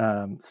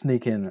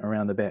sneak in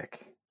around the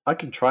back. I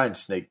can try and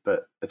sneak,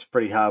 but it's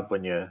pretty hard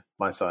when you're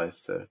my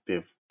size to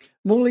be...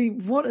 Morley,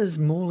 what is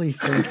Morley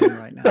thinking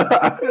right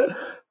now?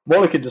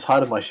 Morley can just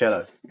hide in my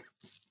shadow.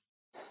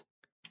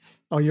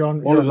 Oh, you're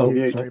on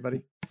mute. Sorry,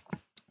 buddy.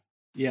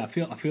 Yeah, I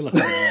feel like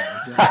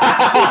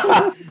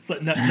I'm it's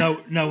like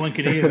no one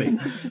can hear me.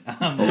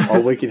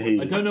 We can hear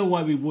you. I don't know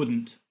why we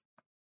wouldn't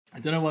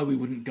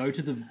go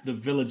to the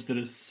village that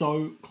is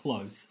so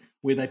close,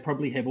 where they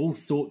probably have all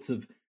sorts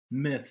of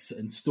myths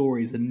and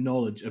stories and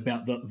knowledge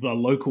about the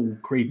local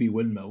creepy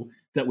windmill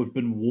that we've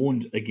been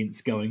warned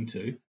against going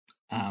to,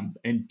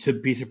 and to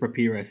better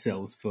prepare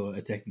ourselves for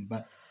attacking.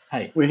 But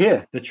hey, we're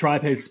here. The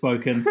tribe has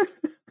spoken.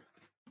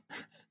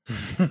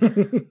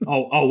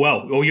 Oh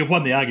well. Well, you've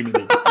won the argument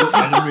then.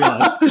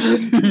 I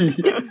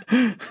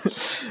didn't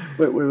realise.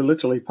 We were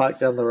literally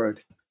parked down the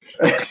road.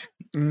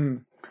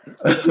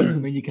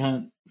 Doesn't mean you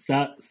can't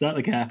start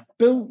the car.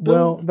 Bill,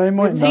 well, they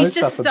might know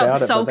stuff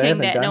about it, but they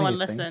haven't done no one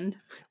anything. listened.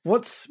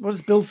 What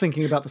is Bill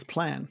thinking about this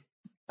plan?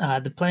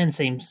 The plan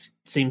seems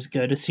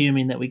good,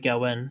 assuming that we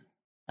go in.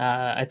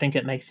 I think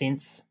it makes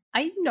sense.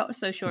 I'm not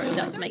so sure it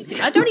does make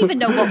sense. I don't even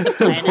know what the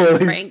plan is,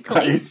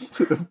 frankly.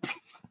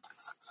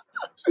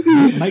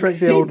 Distract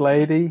the old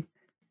lady.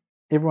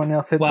 Everyone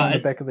else hits on the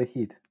back of the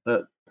head.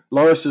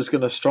 Loris is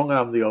going to strong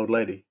arm the old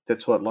lady.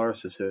 That's what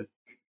Loris has heard.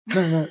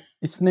 No,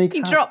 you sneak.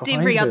 He dropped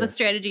every other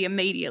strategy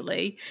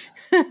immediately.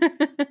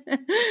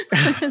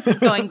 This is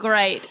going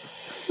great.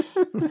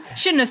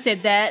 Shouldn't have said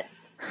that.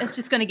 It's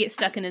just going to get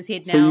stuck in his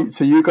head now.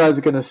 So you guys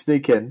are going to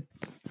sneak in?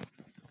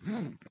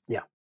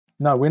 Yeah.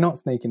 No, we're not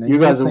sneaking in. You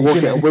guys are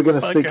walking. We're going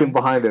to sneak in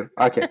behind him.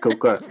 Okay, cool,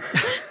 got it.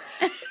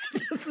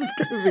 This is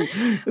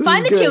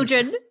Find the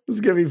children. This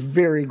is going to be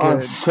very good.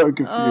 I'm so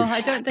confused. Oh,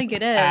 I don't think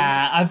it is.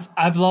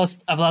 I've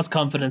lost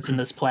confidence in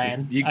this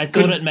plan. I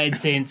thought it made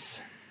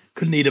sense.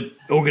 Couldn't need to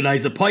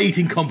organise a pie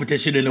eating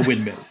competition in a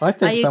windmill. I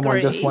think I someone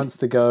agree. just wants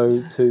to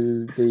go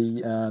to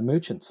the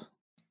merchants,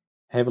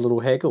 have a little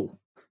haggle,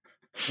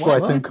 buy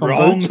some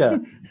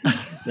kombucha.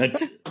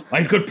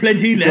 I've got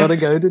plenty left. Gotta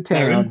go to town.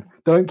 Aaron.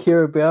 Don't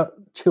care about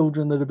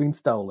children that have been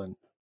stolen.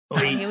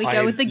 Here we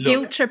go with the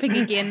guilt tripping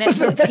again. That's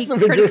what critical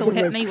hit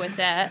aggressiveness. me with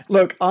that.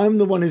 Look, I'm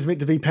the one who's meant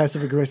to be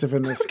passive aggressive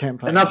in this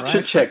campaign. Enough right?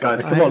 chit chat,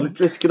 guys. Come on,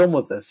 let's get on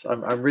with this.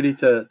 I'm ready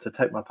to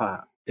take my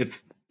part.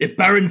 If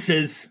Baron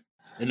says,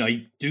 and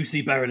I do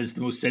see Baron as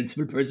the most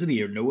sensible person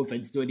here, no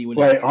offence to anyone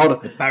Wait, else. hold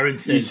on. If Baron You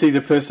says, see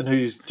the person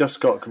who's just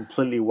got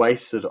completely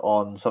wasted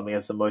on something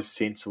as the most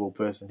sensible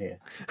person here.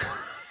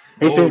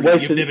 He's been you've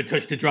wasted never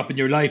touched a drop in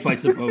your life, I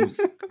suppose.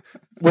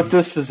 with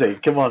this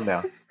physique. Come on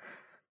now.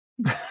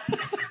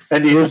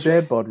 And It's his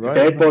dad bod, right?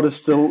 dad bod is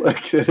still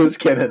his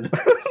canon.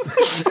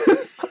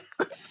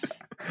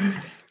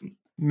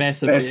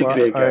 Massive. Massive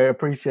dick. dick. I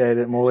appreciate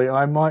it, Morley.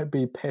 I might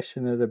be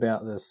passionate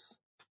about this,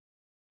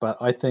 but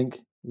I think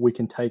we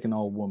can take an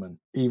old woman,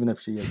 even if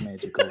she is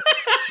magical.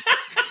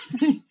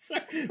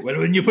 Well,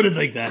 when you put it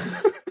like that.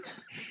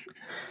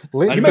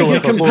 Let's You I'd make go a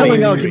up to compelling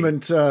Morley.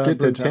 argument. get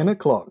to Bruntel. 10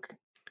 o'clock.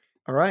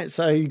 All right,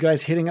 so you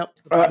guys heading up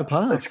the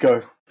path? Let's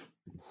go.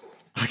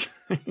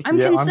 I'm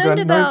Yeah, I'm concerned going-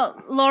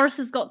 about Loris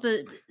has got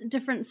the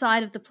different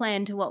side of the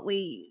plan to what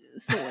we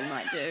thought we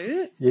might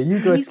do. Yeah, you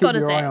guys He's keep got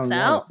his your eye axe on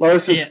out.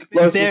 Loris.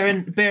 Loris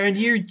is Baron,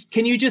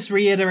 can you just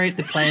reiterate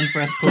the plan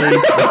for us,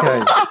 please?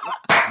 Okay,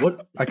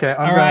 What? okay.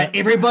 All right,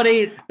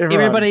 everybody,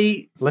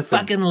 listen,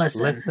 fucking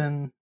listen.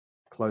 Listen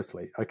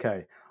closely.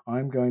 Okay,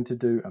 I'm going to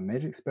do a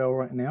magic spell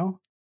right now.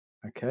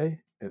 Okay,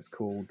 it's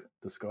called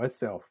Disguise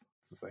Self.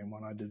 It's the same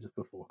one I did just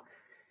before.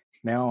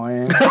 Now I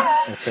am a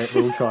fat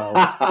little child.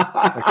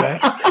 Okay.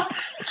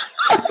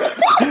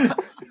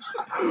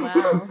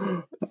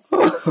 Wow.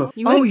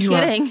 You weren't you are-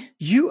 kidding.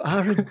 You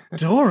are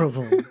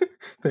adorable,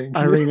 Thank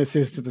you. Irina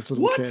says to this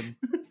little What? kid.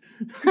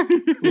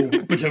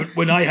 Oh, but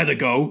when I had a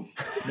go,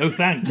 no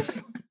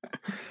thanks.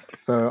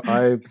 So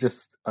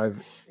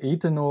I've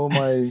eaten all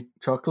my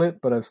chocolate,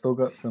 but I've still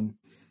got some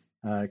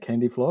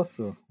candy floss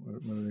or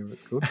whatever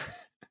it's called.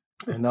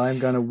 And I'm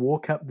going to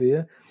walk up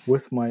there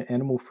with my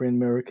animal friend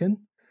American.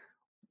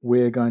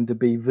 We're going to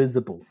be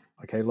visible.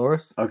 Okay,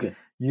 Loris? Okay.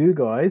 You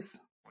guys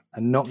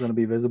are not going to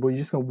be visible. You're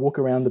just going to walk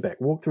around the back.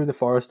 Walk through the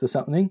forest or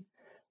something.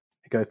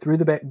 Go through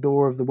the back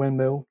door of the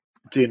windmill.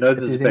 Do you know If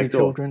there's there's a any back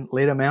door? children,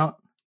 let them out.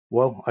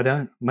 Well, I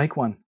don't. Make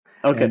one.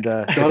 Okay. And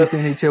if you see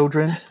any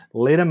children,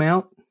 let them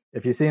out.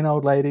 If you see an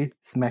old lady,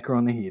 smack her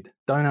on the head.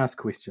 Don't ask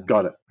questions.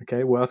 Got it.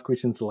 Okay, we'll ask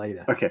questions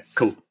later. Okay,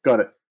 cool. Got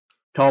it.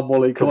 Come on,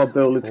 Wally. Come on,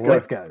 Bill. Let's go.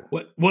 Let's go.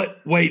 What?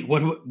 Wait.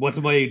 What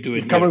am I doing?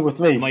 You're coming here? with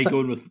me. Am I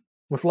going with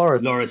With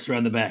Loris. Loris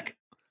around the back?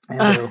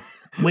 And Bill.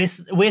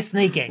 We're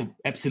sneaking.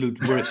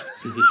 Absolute worst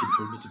position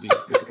for me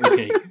to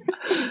be. Okay.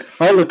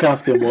 I'll look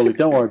after him, Wally.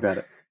 Don't worry about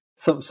it.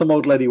 Some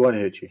old lady won't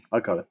hurt you. I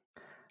got it.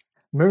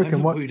 I'm American,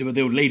 not what? worried about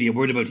the old lady. I'm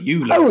worried about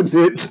you, I Loris.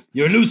 would do it.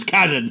 You're a loose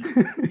cannon.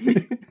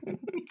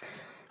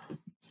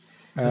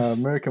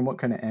 American, what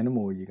kind of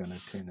animal are you going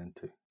to turn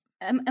into?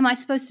 Am I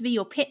supposed to be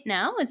your pet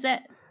now? Is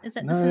that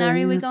the No,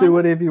 scenario you we're just going? do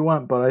whatever you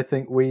want, but I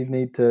think we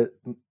need to.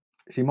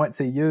 She might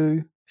see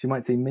you. She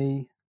might see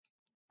me.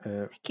 We I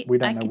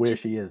don't know could where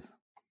just- she is.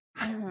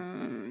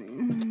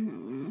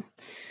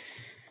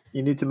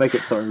 You need to make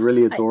it something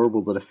really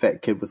adorable that a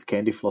fat kid with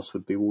candy floss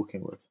would be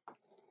walking with.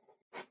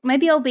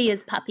 Maybe I'll be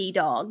his puppy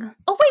dog.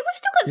 Oh wait, we've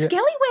still got Yeah.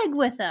 Scallywag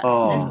with us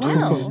Oh, as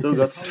well. still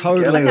got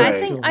Totally. Like, I Scallywag.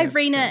 think Still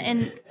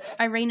have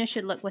Irina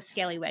should look with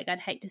Scallywag. I'd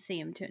hate to see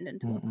him turned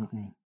into a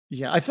puppy.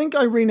 Yeah, I think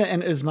Irina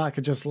and Ismark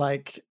are just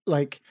like,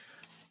 I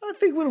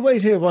think we'll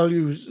wait here while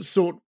you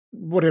sort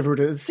whatever it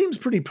is. It seems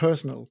pretty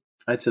personal.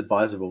 It's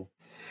advisable.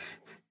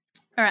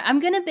 All right, I'm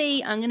gonna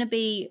be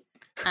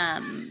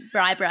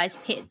Bri-Bri's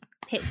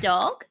pet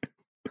dog,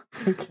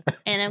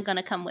 and I'm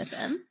gonna come with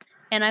him.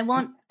 And I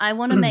want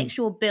to make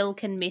sure Bill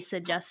can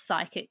message us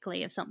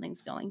psychically if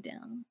something's going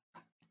down.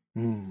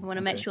 I want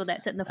to make sure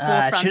that's at the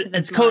forefront of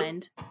his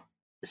mind.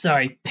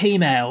 Sorry,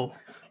 P-mail.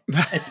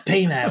 It's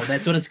P-mail.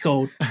 That's what it's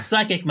called.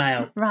 Psychic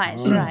mail. Right,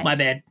 Oh. right. My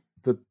bad.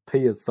 The P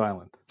is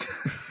silent.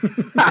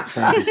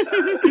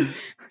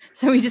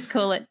 So we just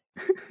call it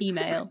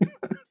email.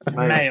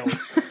 Mail.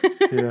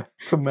 Yeah,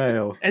 for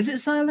mail. Is it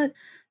silent?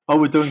 Oh,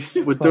 we're doing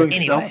stealth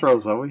Anyway.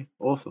 rolls, are we?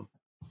 Awesome.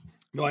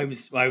 No, I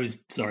was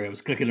sorry. I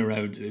was clicking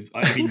around.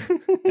 I mean,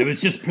 I was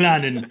just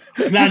planning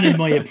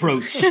my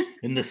approach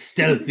in the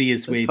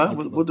stealthiest way It's fine.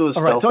 possible. We'll do a All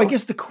stealth right, so I roll.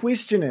 guess the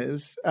question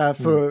is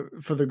for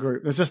the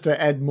group. There's just to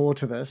add more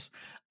to this.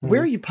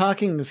 Where are you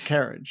parking this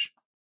carriage?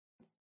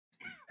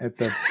 At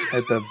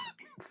the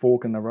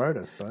fork in the road,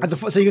 I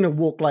suppose. So you're going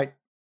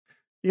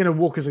to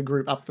walk as a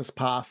group up this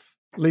path,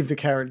 leave the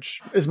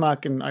carriage.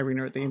 Ismark and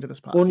Irina at the end of this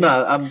path. Well, yeah? no,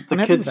 the I'm happy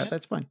with kids. that.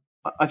 That's fine.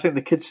 I think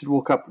the kids should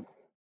walk up.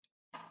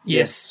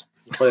 Yes.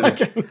 Whatever.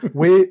 Okay.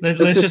 We, Let's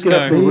Let's just just get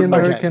up go. to the the wood.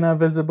 American are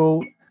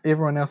visible.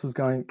 everyone else is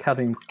cutting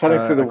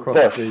through the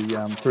across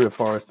bush. through a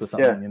forest or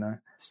something, Yeah.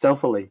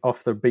 Stealthily.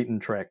 off the beaten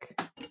track.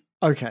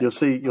 Okay. You'll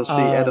see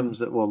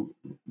Adam's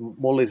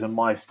Morley's and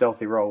my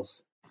stealthy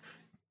rolls.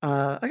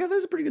 Okay,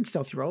 those are pretty good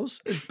stealthy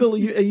rolls. Bill, are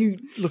you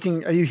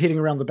heading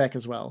around the back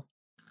as well?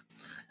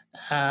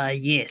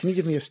 Yes. Can you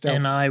give me a stealth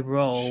And I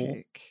roll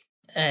check?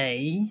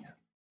 a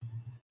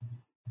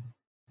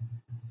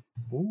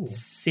Ooh.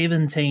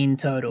 17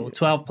 total,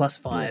 12 plus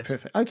 5. Yeah,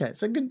 perfect. Okay,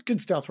 so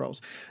good stealth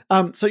rolls.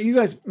 So you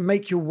guys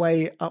make your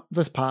way up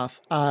this path,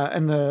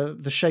 and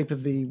the shape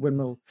of the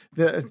windmill,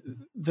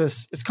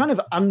 it's kind of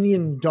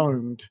onion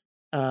domed.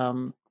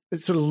 It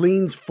sort of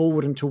leans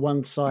forward into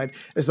one side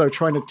as though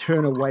trying to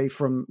turn away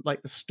from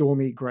like the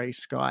stormy grey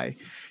sky.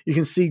 You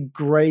can see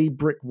grey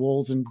brick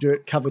walls and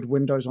dirt-covered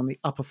windows on the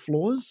upper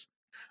floors.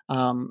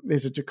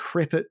 There's a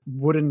decrepit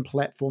wooden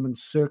platform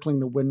encircling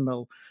the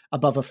windmill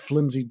above a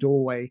flimsy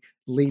doorway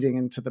leading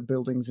into the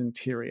building's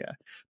interior.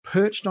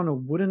 Perched on a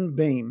wooden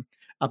beam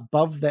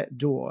above that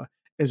door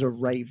is a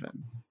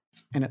raven,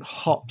 and it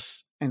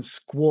hops and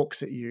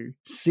squawks at you,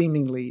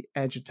 seemingly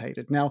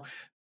agitated. Now,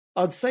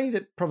 I'd say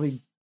that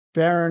probably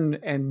Baron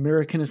and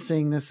American are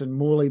seeing this, and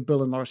Morley,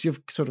 Bill, and Loris,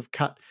 you've sort of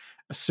cut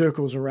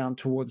circles around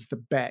towards the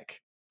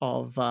back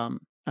of,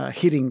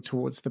 heading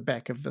towards the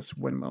back of this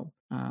windmill.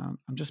 I'm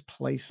just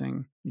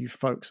placing you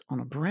folks on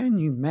a brand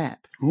new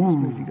map. Let's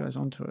move you guys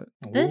onto it.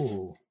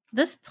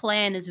 This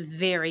plan is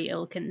very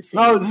ill-conceived.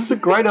 No, this is a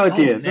great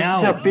idea.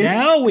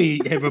 Now we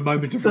have a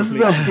moment of reflection.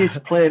 This is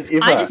our best plan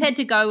ever. I just had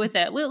to go with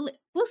it.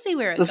 We'll see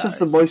where it goes. This is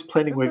the most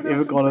planning we've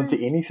ever gone into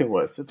anything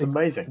with. It's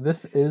amazing.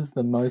 This is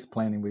the most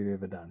planning we've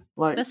ever done.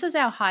 This is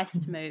our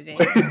heist movie.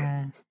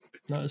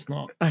 No, it's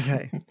not.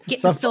 Okay.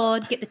 Get the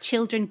sword, get the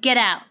children, get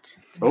out.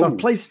 So I've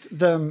placed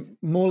them,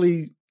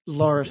 Morley,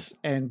 Loris,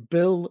 and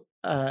Bill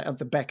at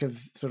the back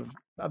of sort of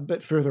a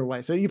bit further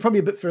away. So you're probably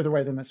a bit further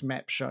away than this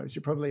map shows.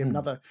 You're probably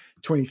another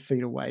 20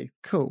 feet away.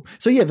 Cool.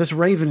 So yeah, this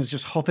raven is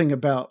just hopping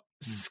about,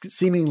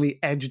 seemingly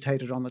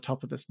agitated on the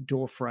top of this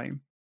door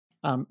frame.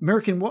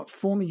 American, what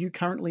form are you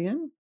currently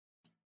in?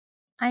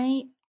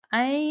 I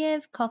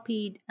have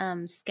copied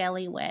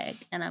Scallywag,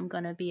 and I'm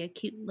going to be a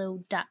cute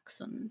little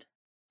dachshund.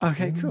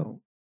 Okay,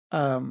 cool.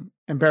 And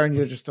Baron,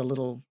 you're just a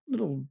little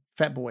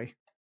fat boy.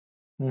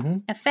 Mm-hmm.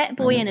 A fat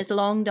boy and his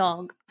long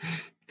dog.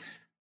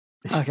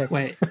 Okay.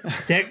 Wait,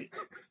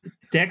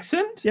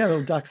 Dachshund? Yeah,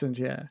 little dachshund,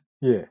 yeah.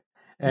 Yeah.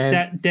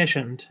 And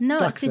Dachshund. No,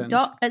 Dachshund.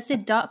 it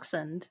said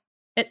dachshund.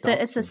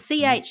 It's a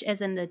CH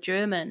as in the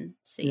German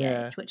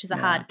CH, which is a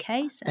hard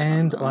K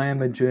sound. And I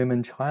am a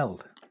German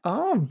child.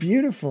 Oh,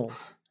 beautiful.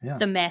 Yeah.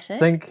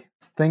 Thematic.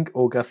 Think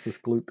Augustus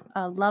Gloop.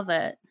 I love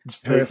it.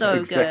 Perfect. So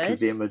exactly good.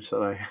 the image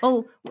that I...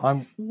 Oh,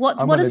 I'm what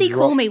does he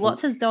call drop- me?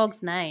 What's his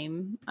dog's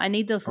name? I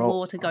need this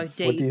lore to go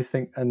deep. What do you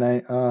think a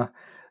name?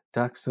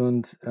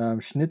 Dachshund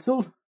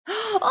Schnitzel?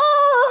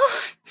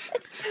 Oh,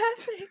 it's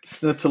perfect.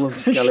 Snitzel and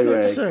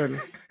Scallywag.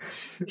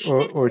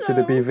 or should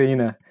it be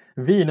Wiener?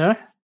 Wiener?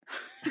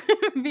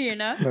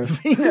 Vienna. No.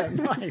 Wiener,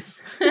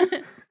 nice.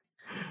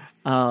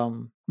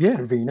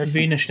 Yeah.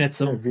 Wiener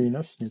Schnitzel.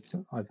 Wiener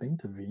Schnitzel. I've been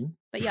to Wien.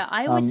 But yeah,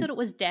 I always thought it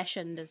was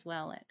Dachshund as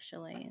well,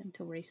 actually,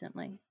 until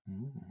recently.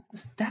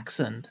 It's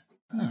Dachshund.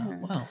 Oh,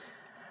 wow.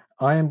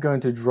 I am going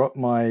to drop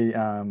my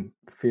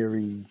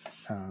fairy,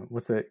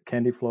 what's that,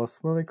 candy floss?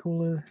 What do they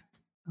call it?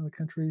 Other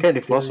countries?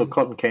 Candy floss or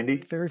cotton candy?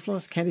 Fairy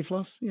floss, candy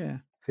floss, yeah.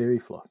 Fairy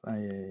floss. Oh,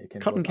 yeah. Candy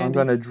Cotton floss. candy. I'm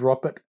going to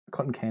drop it.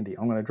 Cotton candy.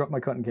 I'm going to drop my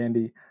cotton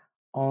candy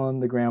on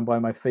the ground by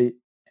my feet,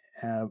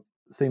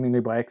 seemingly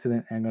by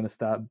accident, and I'm going to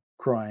start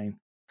crying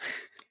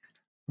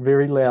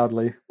very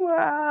loudly.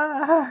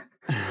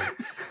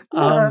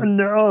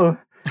 No,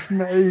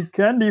 my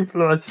candy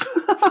floss.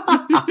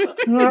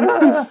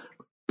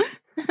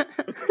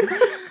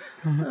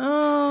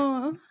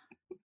 Oh.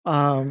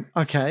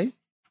 Okay.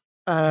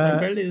 My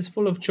belly is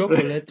full of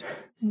chocolate.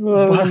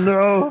 Oh,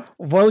 no.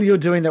 While you're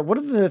doing that, what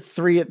are the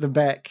three at the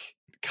back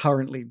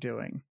currently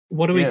doing?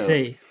 What do we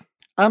see?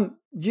 Yeah,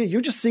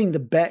 you're just seeing the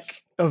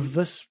back of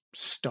this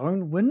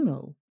stone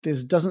windmill. There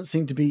doesn't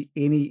seem to be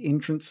any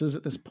entrances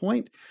at this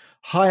point.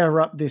 Higher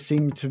up, there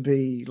seem to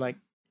be like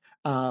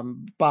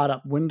barred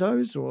up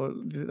windows, or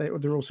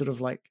they're all sort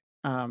of like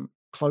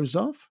closed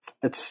off.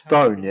 It's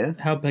stone, yeah?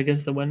 How big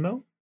is the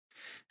windmill?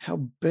 How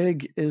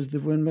big is the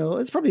windmill?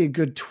 It's probably a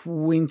good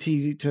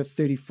 20 to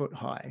 30 foot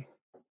high.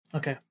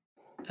 Okay.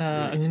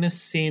 I'm going to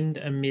send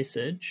a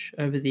message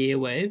over the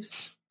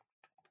airwaves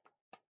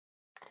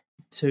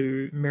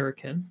to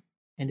American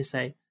and to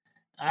say,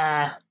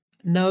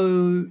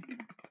 no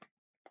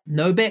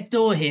back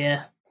door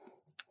here.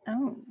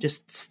 Oh.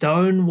 Just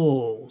stone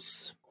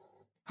walls.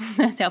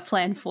 That's our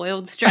plan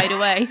foiled straight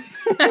away.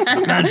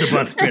 Plans a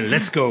bus bill.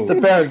 Let's go. The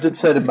Baron did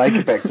say to make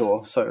a back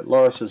door, so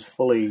Loris is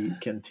fully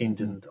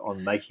contented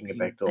on making a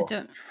back door.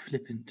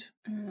 Flippant.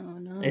 Oh,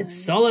 no. It's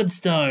solid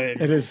stone.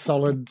 It is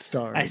solid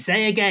stone. I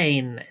say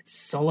again, it's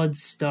solid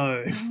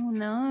stone. Oh,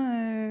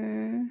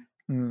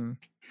 no.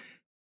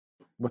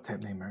 What's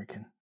happening,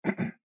 American?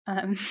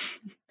 I'm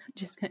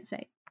just going to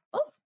say,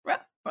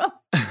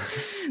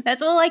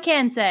 that's all I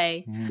can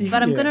say.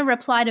 But I'm going to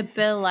reply to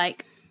Bill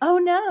like, Oh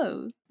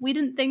no, we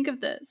didn't think of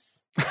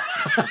this.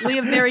 We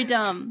are very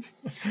dumb.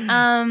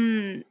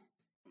 I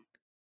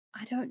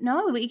don't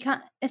know. We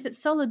can't. If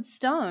it's solid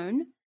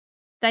stone,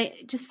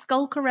 they just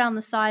skulk around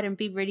the side and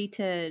be ready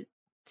to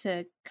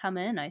come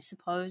in. I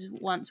suppose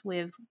once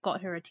we've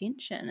got her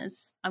attention,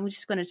 I'm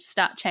just going to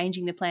start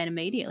changing the plan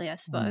immediately. I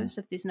suppose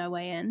if there's no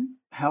way in.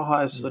 How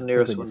high is the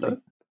nearest window?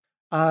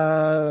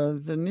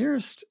 The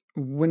nearest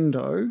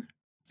window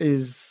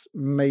is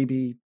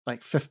maybe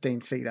like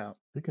 15 feet up.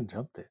 You can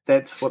jump there.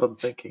 That's what I'm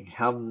thinking.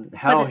 How it's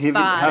heavy?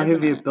 barred, How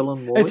heavy isn't are Bill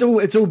and Morley?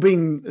 It's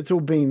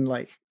all been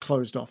like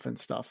closed off and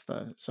stuff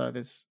though. So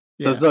there's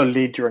there's no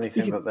ledge or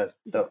anything that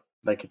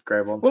they could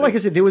grab onto. Well, like I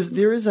said, there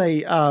is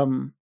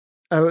a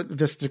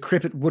this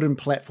decrepit wooden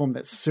platform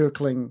that's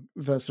circling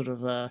the sort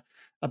of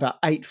about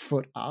 8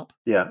 foot up.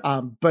 Yeah.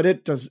 But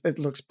it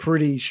looks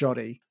pretty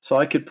shoddy. So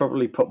I could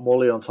probably put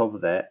Morley on top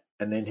of that,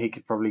 and then he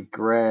could probably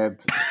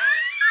grab.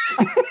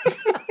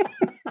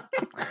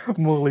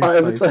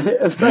 Morley's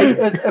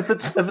if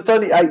it's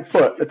only 8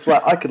 foot, it's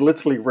like I could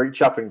literally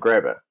reach up and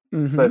grab it.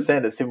 Mm-hmm. So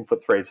stand at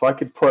 7'3", so I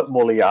could put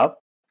Morley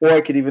up, or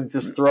I could even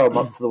just throw him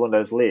up to the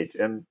window's ledge,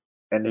 and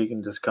he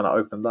can just kind of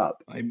open it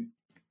up. I'm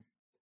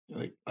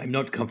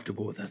not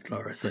comfortable with that,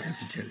 Loris, I have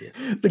to tell you.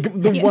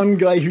 The one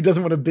guy who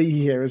doesn't want to be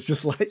here is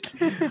just like,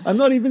 I'm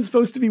not even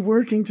supposed to be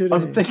working today.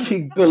 I'm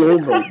thinking Bill or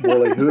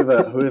Morley,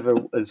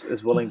 whoever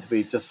is willing to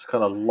be just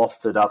kind of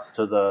lofted up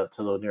to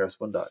the nearest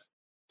window,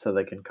 so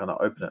they can kind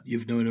of open it.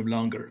 You've known him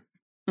longer.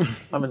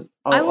 I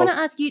want to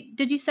ask you: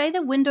 did you say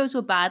the windows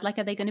were bad? Like,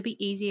 are they going to be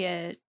easy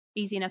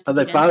enough to Are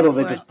they get bad in, or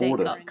they're just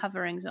boarded? Got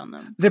coverings on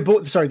them. They're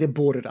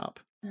boarded up.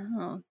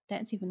 Oh,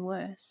 that's even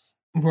worse.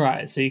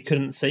 Right, so you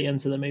couldn't see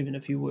into them even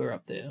if you were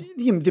up there.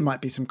 There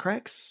might be some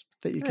cracks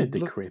that you could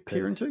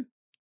peer into.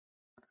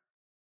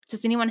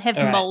 Does anyone have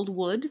mold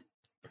wood?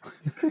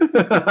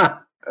 All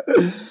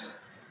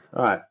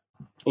right,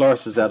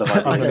 Loris is out of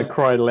ideas. I'm going to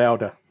cry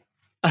louder.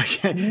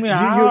 Okay,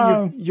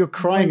 your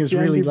crying is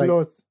really like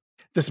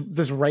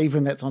this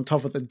raven that's on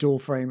top of the door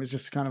frame is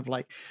just kind of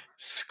like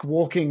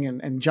squawking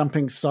and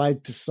jumping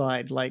side to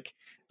side. Like,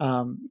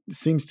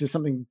 seems to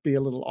something be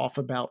a little off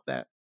about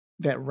that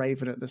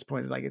raven at this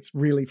point. Like, it's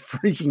really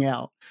freaking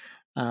out.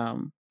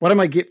 What I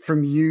might get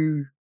from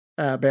you,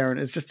 Baron,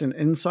 is just an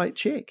insight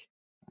check.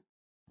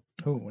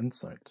 Oh,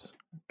 insight.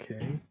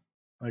 Okay.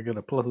 I got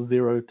a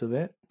 +0 to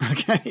that.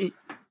 Okay.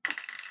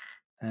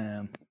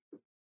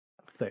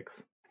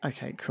 6.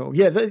 Okay, cool.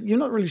 Yeah, you're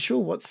not really sure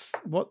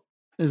what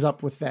is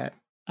up with that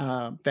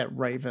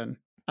raven.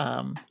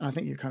 I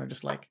think you kind of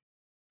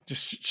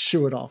just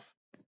shoo it off.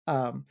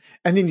 And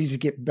then you just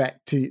get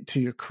back to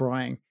your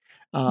crying.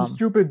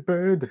 Stupid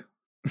bird.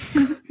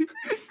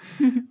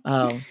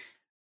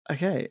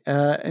 Okay,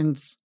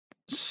 and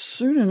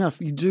soon enough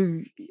you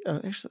do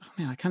actually, oh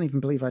man, I can't even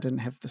believe I didn't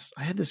have this.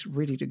 I had this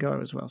ready to go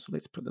as well, so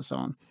let's put this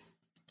on.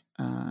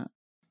 Some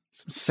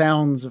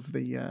sounds of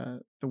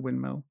the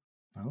windmill.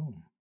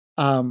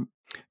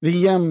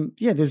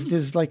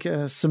 There's like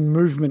some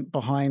movement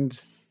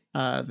behind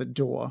the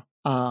door,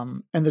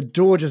 and the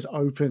door just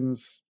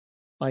opens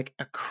like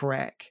a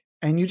crack,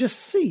 and you just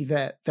see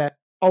that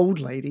old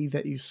lady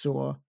that you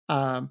saw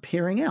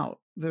peering out,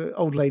 the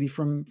old lady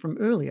from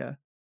earlier.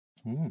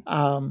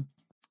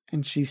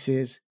 And she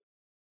says,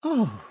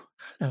 "Oh,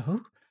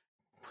 hello.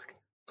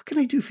 What can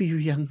I do for you,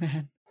 young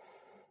man?"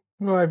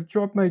 Oh, I've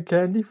dropped my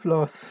candy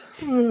floss.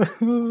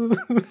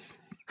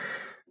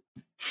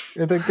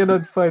 And I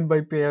cannot find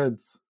my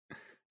parents.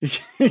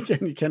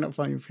 You cannot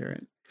find your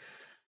parents.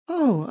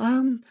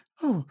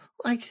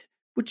 Like,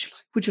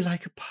 would you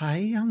like a pie,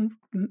 young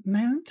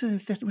man?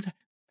 If that would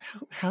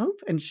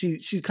help. And she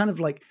kind of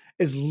like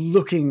is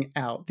looking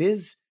out.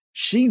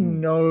 She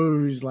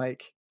knows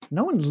like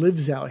no one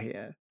lives out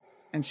here,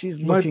 and she's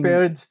looking. My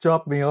parents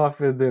dropped me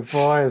off in the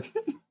forest,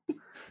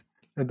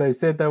 and they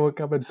said they would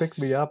come and pick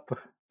me up,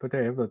 but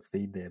I have not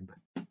seen them.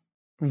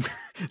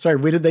 Sorry,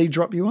 where did they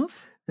drop you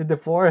off? In the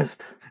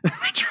forest.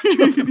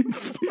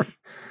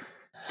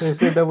 They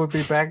said they would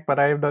be back, but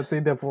I have not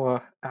seen them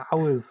for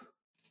hours.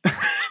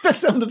 That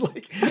sounded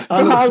like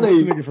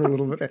Schwarzenegger for a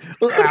little bit.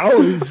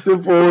 Hours. The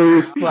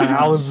voice.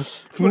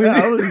 For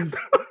hours.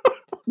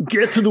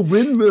 Get to the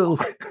windmill.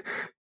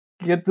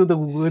 Get to the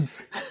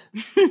woods.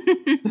 Get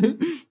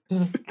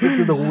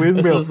to the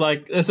windmill.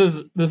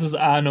 This is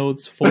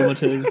Arnold's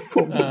formative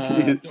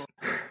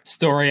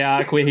story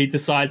arc where he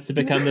decides to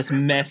become this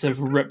massive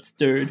ripped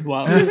dude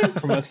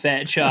from a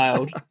fat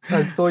child.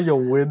 I saw your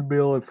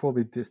windmill from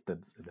a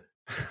distance.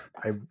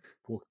 I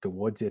walked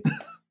towards it.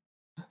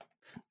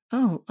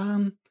 Well.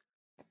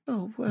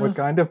 What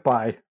kind of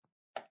pie?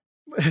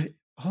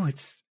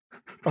 It's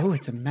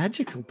a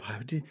magical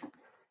pie.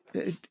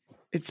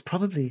 It's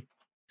probably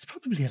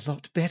a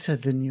lot better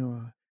than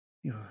your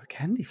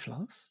candy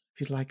floss.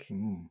 If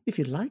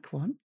you'd like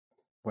one.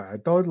 Well, I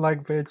don't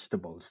like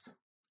vegetables.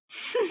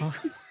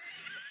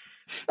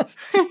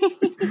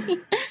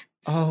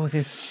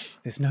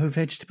 There's no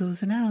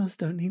vegetables in ours.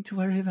 Don't need to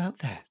worry about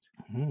that.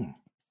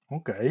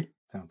 Okay,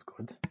 sounds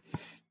good.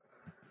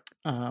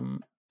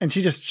 And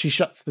she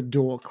shuts the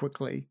door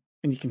quickly.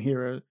 and you can hear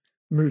her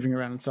moving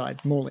around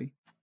inside. Morley.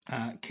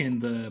 Can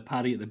the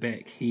party at the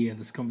back hear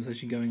this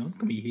conversation going on?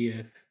 Can we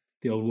hear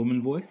the old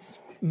woman voice?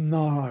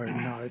 No.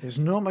 There's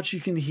not much you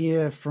can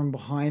hear from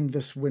behind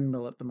this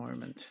windmill at the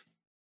moment.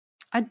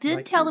 I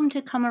did tell them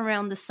to come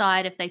around the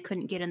side if they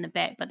couldn't get in the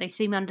back, but they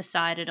seem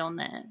undecided on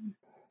that.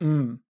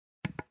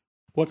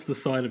 What's the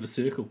side of a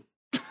circle?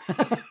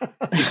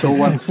 It's all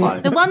one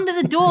side. The one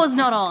that the door's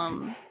not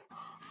on.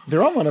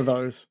 They're on one of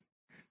those.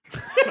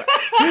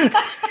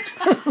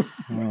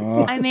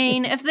 I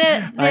mean, if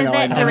they're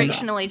that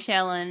directionally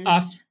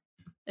challenged,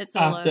 it's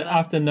all over.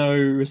 After no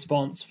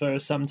response for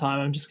some time,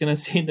 I'm just going to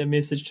send a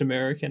message to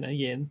American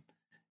again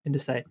and to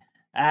say,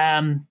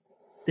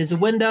 there's a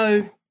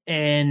window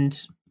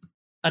and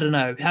I don't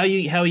know. How are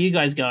you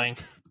guys going?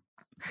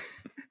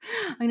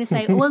 I'm going to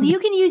say, well, you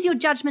can use your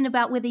judgment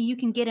about whether you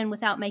can get in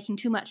without making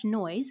too much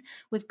noise.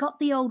 We've got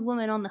the old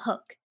woman on the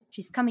hook.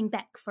 She's coming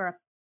back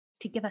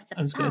to give us a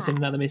I'm just going to send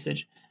another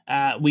message.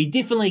 We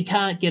definitely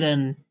can't get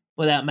in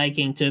without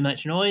making too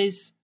much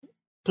noise.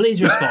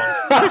 Please respond.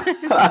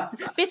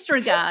 Best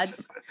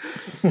regards.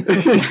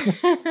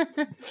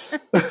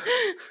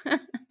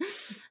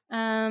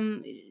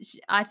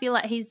 I feel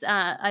like he's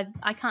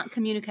I can't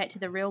communicate to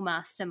the real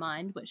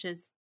mastermind, which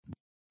is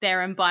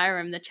Baron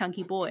Byram, the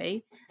chunky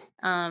boy.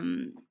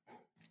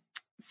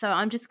 So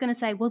I'm just going to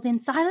say, well, then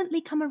silently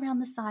come around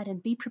the side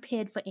and be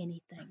prepared for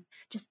anything.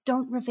 Just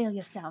don't reveal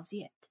yourselves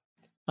yet.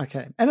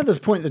 Okay. And at this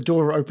point, the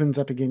door opens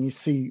up again. You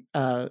see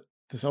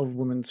this old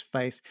woman's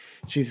face.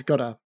 She's got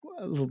a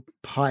little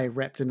pie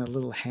wrapped in a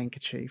little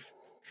handkerchief,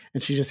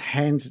 and she just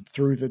hands it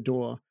through the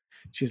door.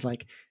 She's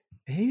like,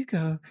 there you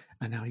go.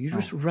 And now you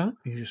just run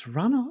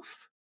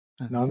off.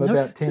 No, I'm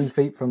about 10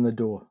 feet from the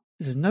door.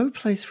 There's no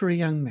place for a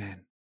young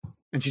man.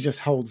 And she just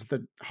holds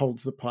the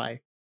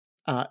pie,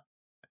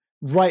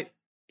 right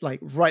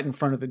in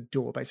front of the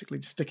door, basically,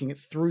 just sticking it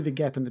through the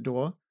gap in the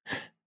door,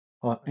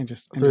 and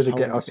just through the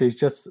gap. Oh, she's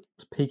just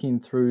peeking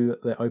through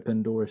the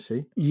open door, is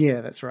she? Yeah,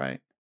 that's right.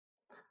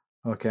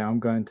 Okay, I'm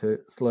going to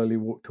slowly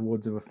walk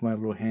towards her with my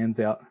little hands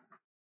out.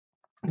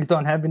 You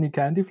don't have any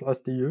candy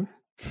floss, do you?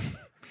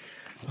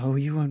 Oh,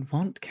 you won't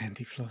want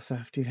candy floss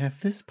after you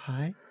have this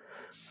pie.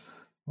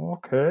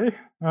 Okay.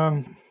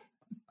 I'm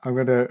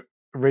going to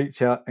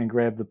reach out and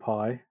grab the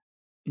pie.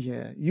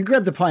 Yeah, you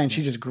grab the pie and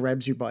she just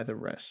grabs you by the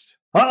wrist.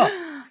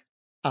 Oh!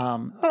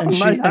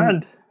 My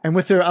hand. And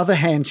with her other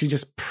hand, she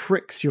just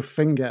pricks your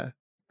finger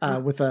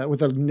with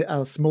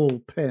a small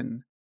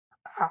pin.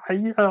 Oh,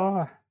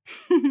 no.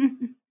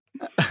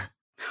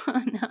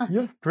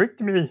 You've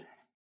pricked me.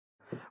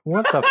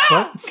 What the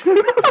fuck?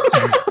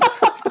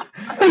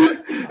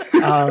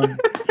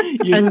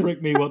 You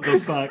pricked me. What the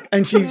fuck?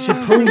 And she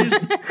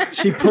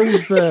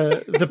pulls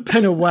the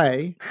pin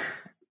away.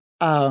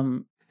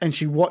 And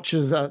she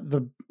watches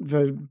the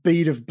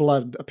bead of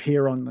blood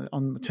appear on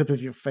the tip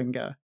of your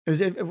finger.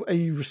 Are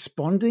you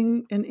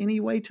responding in any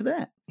way to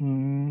that?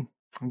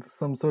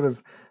 Some sort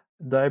of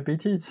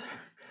diabetes.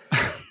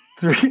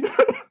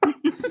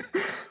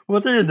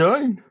 What are you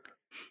doing?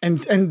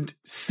 And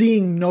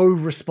seeing no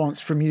response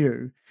from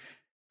you,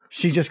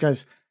 she just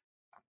goes,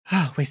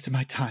 wasting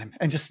my time,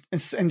 and just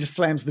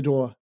slams the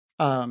door.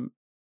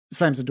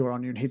 Slams the door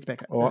on you and heads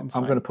back. I'm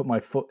going to put my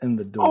foot in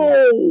the door.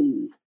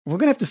 Oh. We're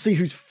going to have to see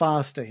who's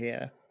faster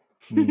here.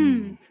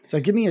 So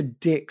give me a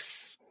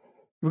dex.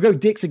 We'll go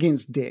dex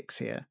against dex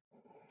here.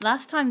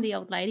 Last time the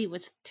old lady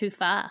was too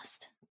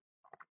fast.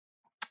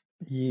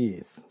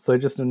 Yes. So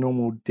just a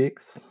normal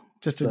dex.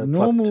 Just a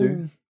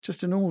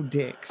normal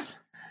dex.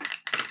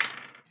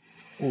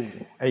 Oh,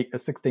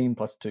 16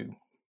 plus 2.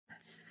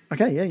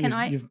 Okay,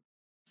 yeah, you've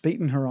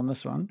beaten her on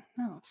this one.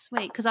 Oh,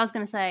 sweet. Because I was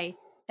going to say,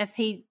 if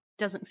he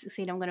doesn't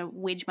succeed, I'm going to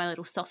wedge my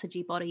little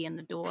sausagey body in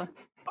the door.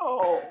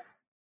 Oh.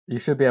 You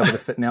should be able to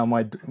fit now.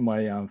 My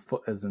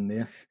foot is in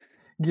there.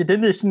 Get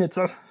in there,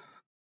 Schnitzel.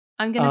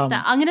 I'm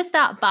gonna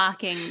start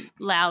barking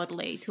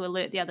loudly to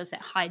alert the others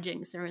that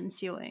hijinks are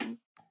ensuing.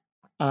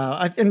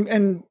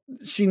 And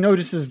she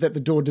notices that the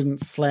door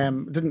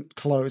didn't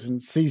close,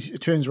 and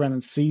turns around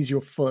and sees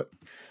your foot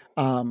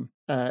in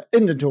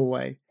the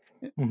doorway.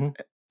 Mm-hmm.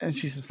 And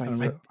she's just like,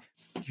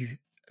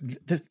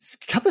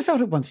 cut this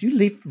out at once. You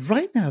leave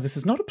right now. This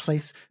is not a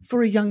place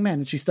for a young man.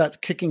 And she starts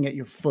kicking at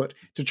your foot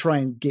to try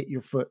and get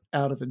your foot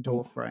out of the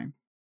door frame.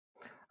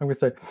 I'm going to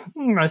say,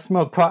 I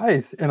smell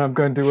pies, and I'm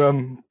going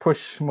to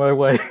push my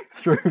way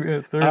through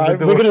the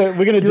door.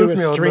 We're going to do a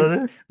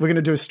strength. We're going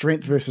to do a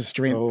strength versus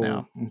strength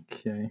now.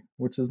 Okay,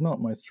 which is not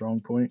my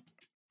strong point.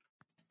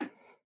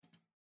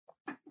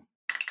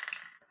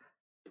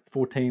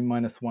 14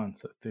 minus 1,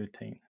 so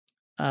 13.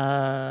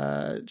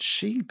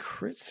 She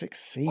crit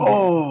succeeded.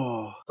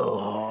 Oh.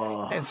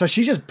 And so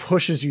she just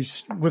pushes you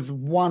with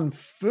one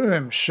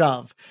firm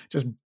shove,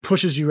 just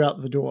pushes you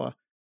out the door,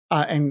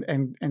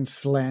 and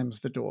slams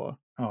the door.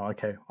 Oh,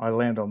 okay. I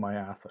land on my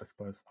ass, I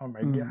suppose. Oh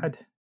my god.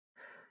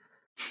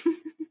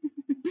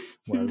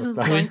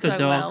 Where's the dog?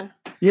 Well.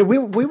 Yeah, where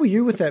were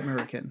you with that,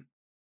 American?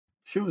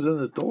 She was in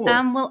the door.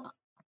 Well,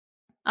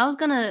 I was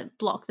gonna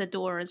block the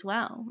door as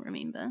well.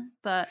 Remember,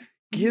 but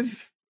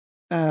give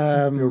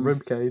Your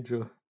rib cage,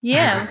 or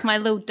Yeah, with my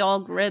little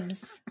dog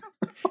ribs.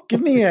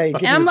 Give me a.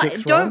 And I'm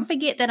like, don't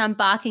forget that I'm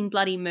barking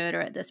bloody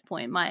murder at this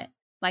point. My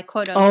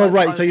quote unquote. Oh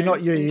right, so you're not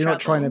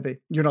trying to be. be.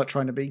 You're not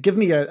trying to be. Give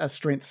me a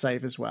strength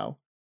save as well.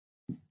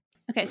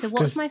 Okay, so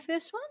what's my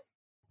first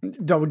one?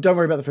 Don't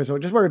worry about the first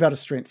one. Just worry about a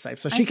strength save.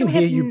 So she can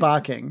hear you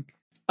barking.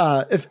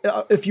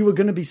 If you were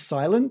going to be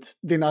silent,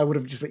 then I would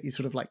have just let you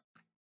sort of like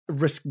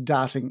risk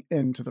darting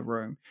into the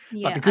room.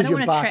 Yeah, but because I don't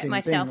you're want to barking, trap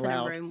myself being in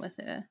loud, a room with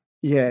her.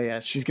 Yeah,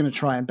 she's going to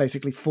try and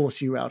basically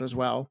force you out as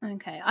well.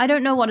 Okay, I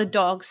don't know what a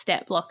dog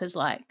stat block is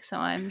like, so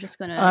I'm just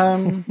going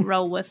to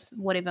roll with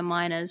whatever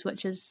mine is,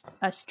 which is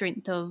a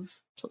strength of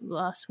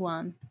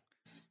 +1.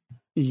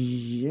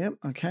 Yep.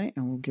 Okay,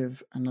 and we'll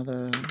give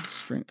another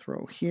strength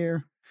roll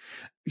here.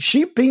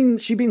 She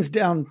beans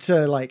down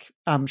to like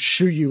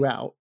shoo you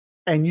out,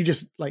 and you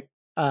just like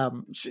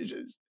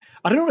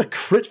I don't know what a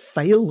crit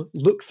fail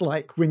looks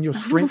like when you're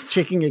strength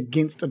checking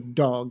against a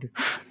dog.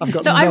 I've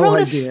got so no I rolled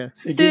idea.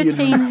 A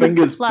 13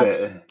 fingers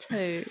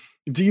 +2.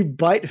 Do you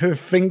bite her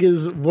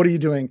fingers? What are you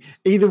doing?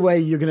 Either way,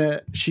 you're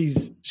gonna.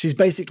 She's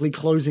basically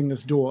closing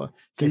this door,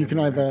 so you can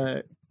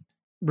either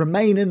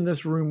remain in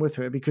this room with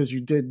her because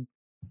you did.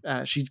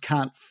 She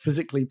can't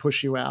physically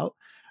push you out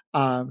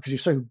because you're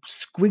so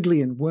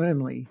squiggly and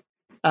wormly.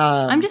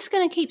 I'm just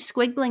going to keep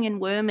squiggling and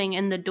worming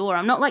in the door.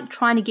 I'm not like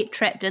trying to get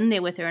trapped in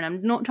there with her, and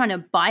I'm not trying to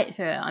bite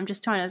her. I'm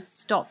just trying to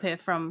stop her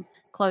from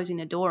closing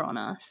the door on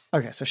us.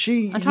 Okay, so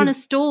I'm trying to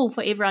stall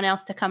for everyone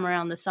else to come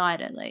around the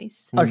side at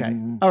least. Okay,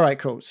 all right,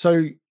 cool.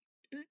 So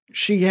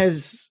she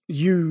has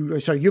you.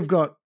 Sorry, you've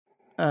got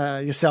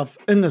yourself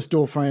in this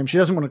door frame. She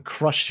doesn't want to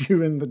crush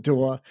you in the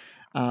door,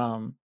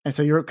 and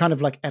so you're kind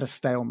of like at a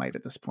stalemate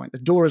at this point. The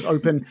door is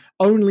open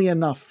only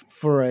enough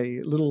for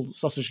a little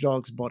sausage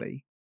dog's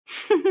body.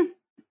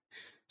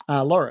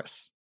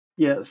 Loris.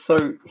 Yeah,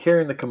 so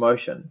hearing the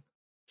commotion,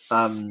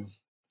 I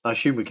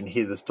assume we can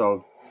hear this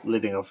dog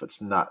letting off its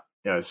nut,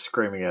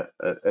 screaming at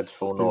its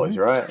full noise,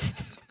 right?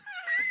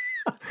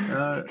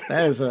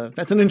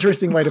 That's an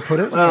interesting way to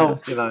put it. Well,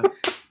 so,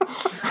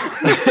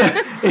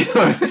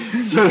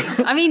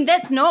 I mean,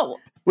 that's not.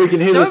 We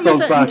can hear this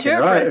dog barking,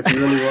 right? If you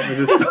really want me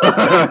to.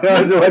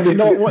 That's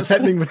not what's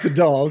happening with the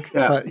dog,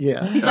 but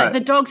yeah. He's like,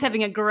 the dog's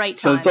having a great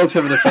time. So the dog's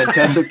having a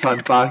fantastic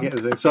time barking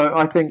at this. So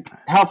I think,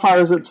 how far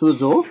is it to the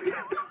door?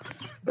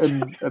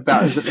 And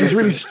about is it? She's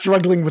really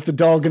struggling with the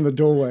dog in the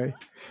doorway.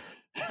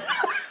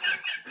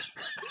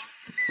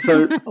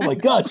 So, oh my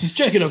god, she's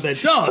checking up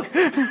that dog.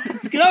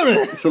 Let's get over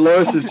there. So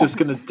Loris is just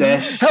going to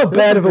dash. How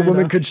bad of a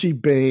woman could she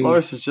be?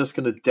 Loris is just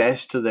going to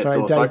dash to that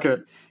door.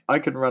 So I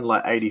could run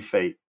like 80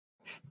 feet,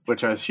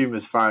 which I assume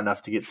is far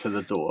enough to get to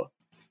the door.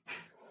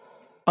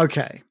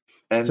 Okay.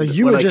 And so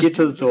when I get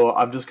to the door,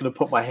 I'm just going to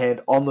put my hand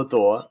on the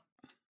door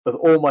with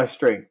all my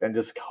strength and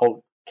just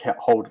hold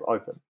it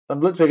open.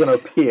 I'm literally going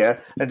to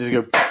appear and just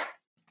go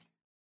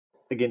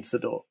against the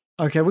door.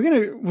 Okay,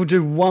 we'll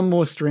do one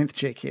more strength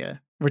check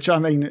here. Which, I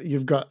mean,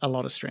 you've got a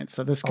lot of strength,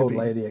 so this could Old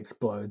lady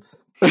explodes.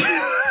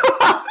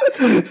 Oh,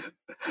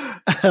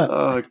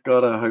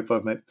 God, I hope I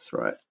make this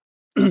right.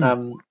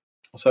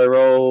 So I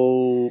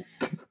roll...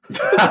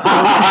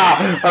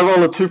 I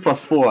roll a 2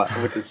 + 4,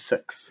 which is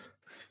 6.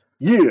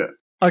 Yeah!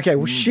 Okay,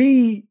 well,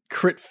 she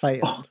crit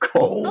failed. Oh, God.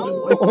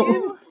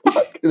 Oh,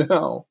 fucking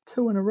hell.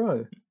 2 in a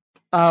row.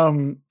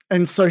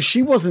 And so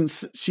she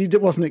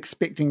wasn't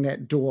expecting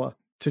that door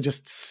to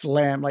just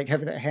slam, like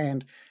having that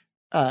hand...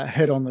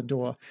 hit on the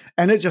door,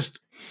 and it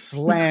just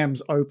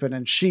slams open,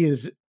 and she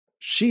is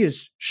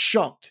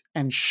shocked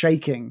and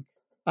shaking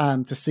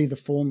to see the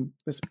form.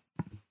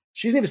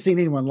 She's never seen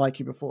anyone like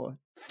you before,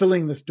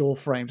 filling this door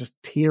frame, just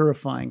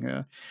terrifying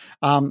her.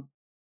 And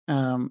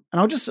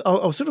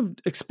I'll sort of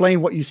explain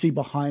what you see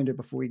behind her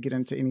before we get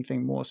into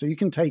anything more, so you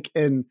can take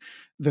in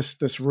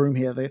this room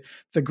here.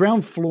 The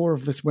ground floor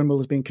of this windmill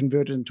has been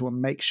converted into a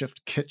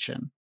makeshift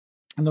kitchen.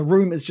 And the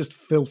room is just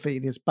filthy.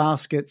 There's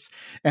baskets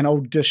and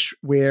old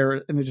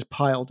dishware, and they're just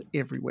piled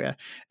everywhere.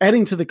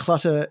 Adding to the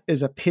clutter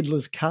is a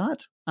peddler's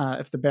cart.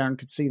 If the Baron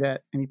could see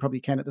that, and he probably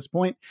can at this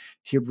point,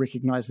 he would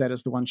recognize that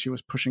as the one she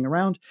was pushing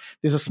around.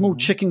 There's a small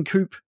chicken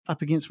coop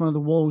up against one of the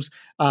walls,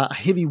 a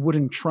heavy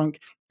wooden trunk,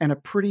 and a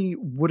pretty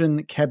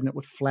wooden cabinet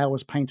with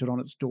flowers painted on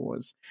its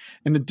doors.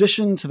 In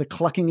addition to the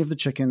clucking of the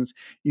chickens,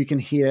 you can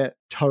hear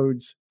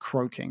toads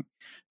croaking.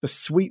 The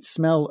sweet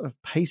smell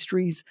of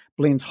pastries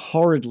blends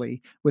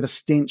horridly with a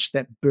stench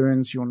that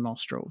burns your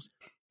nostrils.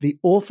 The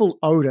awful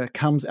odor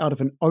comes out of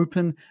an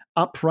open,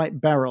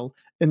 upright barrel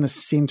in the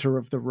center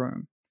of the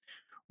room.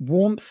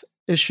 Warmth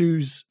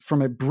issues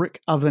from a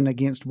brick oven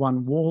against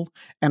one wall,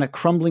 and a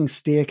crumbling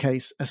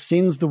staircase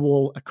ascends the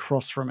wall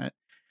across from it.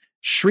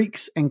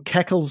 Shrieks and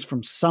cackles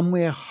from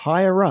somewhere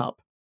higher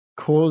up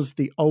cause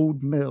the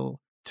old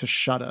mill to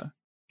shudder.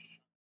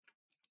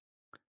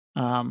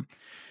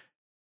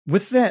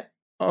 With that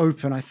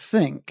open, I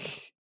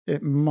think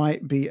it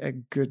might be a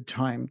good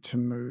time to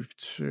move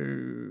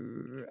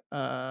to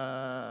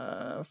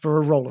for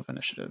a roll of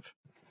initiative.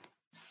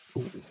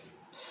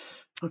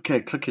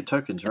 Okay, click your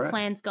tokens, right? The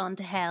plan's gone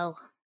to hell.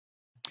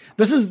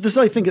 This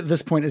I think at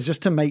this point is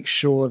just to make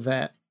sure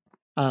that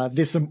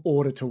there's some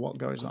order to what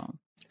goes on.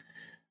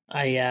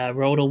 I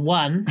rolled a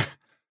 1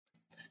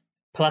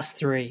 plus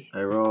 3.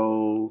 I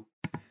rolled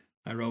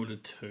a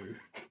 2.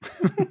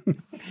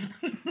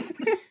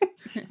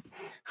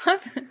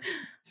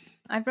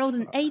 I've rolled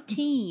an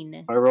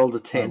 18. I rolled a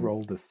I 10.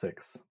 rolled a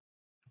 6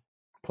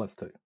 plus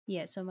 2.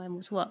 Yeah, so mine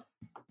was what?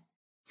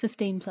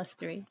 15 plus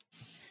 3.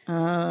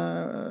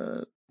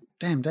 Damn,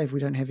 Dave, we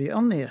don't have you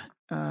on there.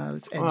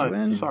 Let's add you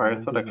in. Sorry, I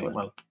thought I clicked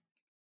my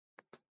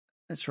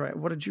That's right.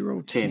 What did you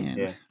roll? 10.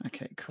 Yeah.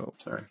 Okay, cool.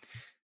 Sorry.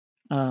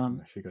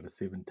 She got a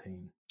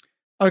 17.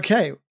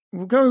 Okay,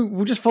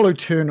 we'll just follow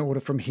turn order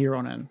from here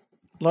on in.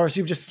 Loris,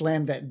 you've just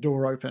slammed that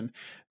door open.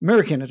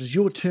 American, it is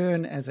your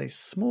turn as a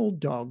small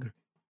dog.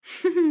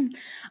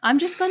 I'm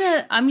just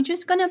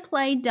gonna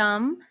play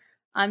dumb.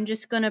 I'm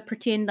just gonna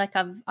pretend like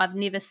I've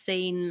never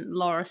seen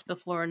Loris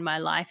before in my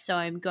life, so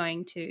I'm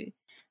going to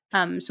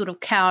sort of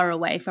cower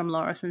away from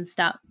Loris and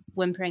start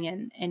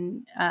whimpering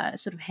and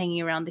sort of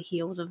hanging around the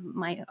heels of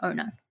my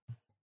owner.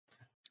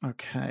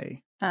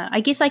 Okay. I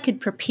guess I could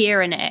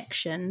prepare an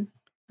action.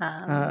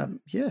 Yeah,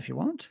 if you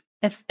want.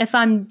 If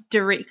I'm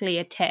directly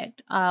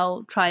attacked,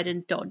 I'll try to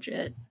dodge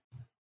it.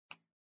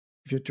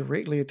 If you're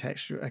directly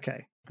attached to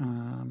okay.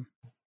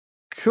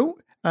 Cool.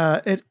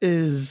 It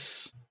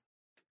is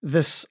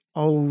this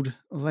old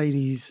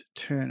lady's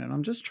turn, and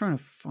I'm just trying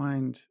to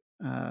find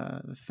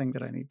the thing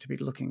that I need to be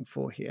looking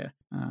for here.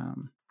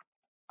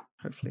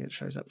 Hopefully it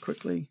shows up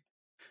quickly.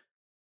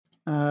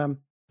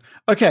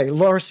 Okay,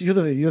 Loris,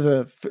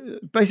 you're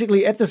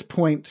basically at this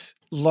point,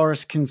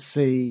 Loris can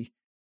see.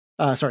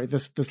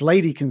 This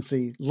lady can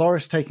see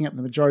Loris taking up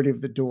the majority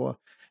of the door,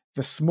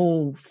 the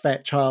small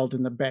fat child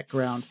in the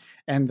background,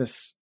 and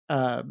this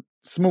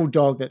small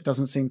dog that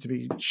doesn't seem to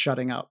be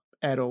shutting up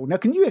at all. Now,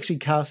 can you actually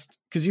cast,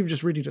 because you've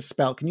just readied a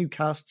spell, can you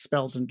cast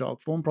spells in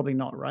dog form? Probably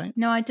not, right?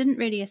 No, I didn't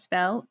ready a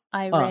spell.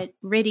 I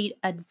readied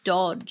a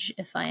dodge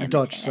if I am a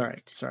dodge,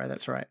 attacked. sorry,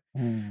 that's right.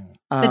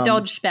 The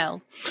dodge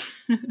spell.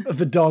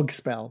 The dog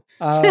spell.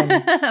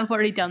 I've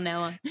already done that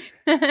one.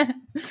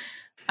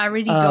 I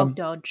ready dog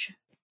dodge.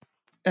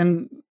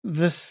 And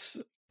this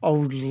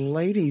old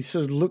lady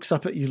sort of looks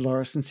up at you,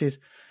 Loris, and says,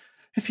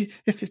 "If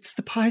it's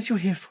the pies you're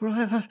here for,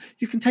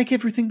 you can take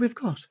everything we've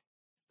got."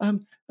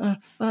 And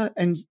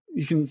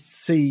you can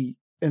see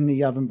in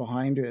the oven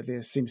behind her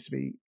there seems to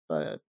be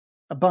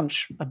a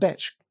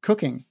batch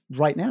cooking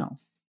right now.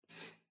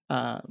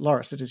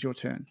 Loris, it is your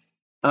turn.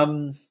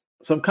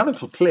 So I'm kind of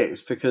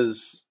perplexed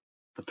because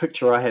the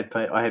picture I had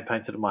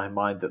painted in my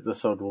mind that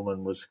this old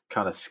woman was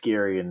kind of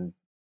scary and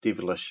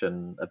devilish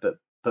and a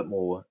bit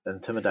more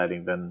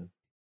intimidating than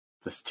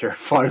this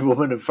terrified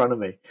woman in front of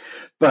me.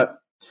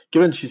 But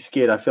given she's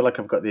scared, I feel like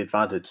I've got the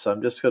advantage. So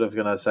I'm just sort of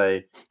going to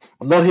say,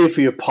 I'm not here for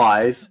your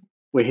pies.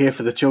 We're here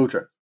for the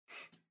children.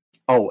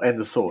 Oh, and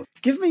the sword.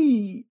 Give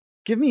me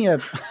a...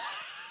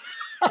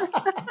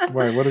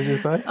 Wait, what did you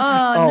say?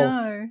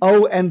 No.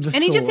 Oh, and the sword.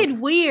 And he just said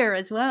we're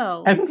as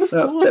well. And the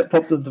sword. That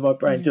popped into my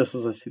brain just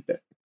as I said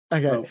that.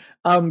 Okay.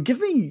 Give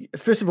me,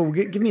 first of all,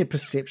 give me a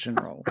perception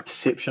roll. A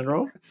perception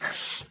roll?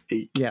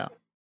 Yeah.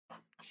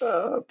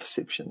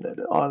 Perception.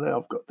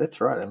 I've got. That's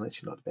right. I'm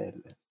actually not bad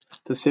at that.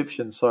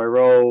 Perception. So I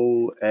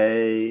roll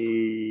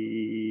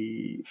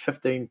a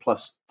 15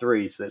 plus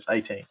 3, so that's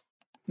 18.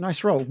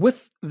 Nice roll.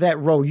 With that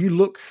roll, you're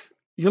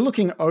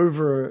looking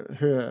over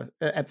her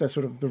at the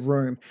sort of the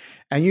room,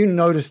 and you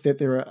notice that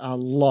there are a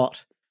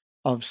lot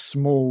of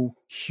small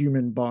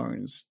human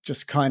bones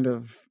just kind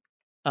of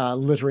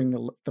littering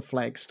the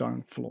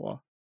flagstone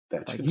floor.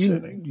 That's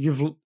concerning.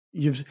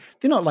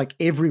 They're not like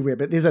everywhere,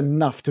 but there's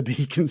enough to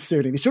be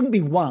concerning. There shouldn't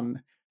be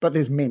one, but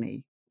there's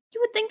many. You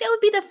would think that would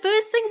be the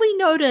first thing we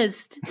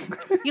noticed.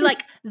 You're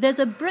like, there's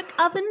a brick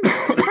oven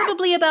that's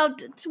probably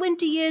about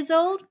 20 years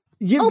old.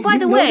 By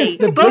the way,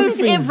 bones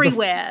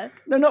everywhere.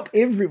 No, not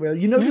everywhere.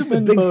 You notice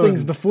the big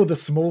things before the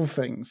small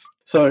things.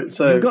 So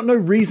you've got no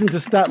reason to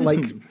start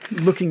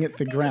looking at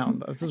the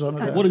ground.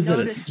 What is that?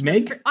 A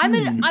smeg? By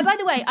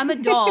the way, I'm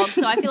a dog,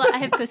 so I feel like I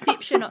have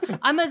perception.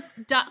 I'm a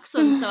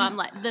dachshund, so I'm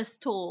like this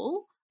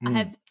tall. I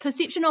have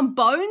perception on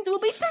bones. We'll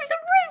be through the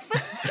roof.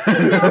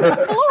 It's on the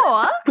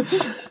floor.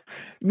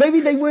 Maybe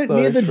they weren't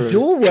near the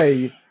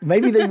doorway.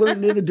 Maybe they weren't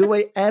near the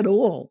doorway at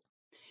all.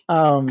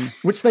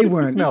 Which they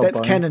weren't. That's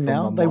canon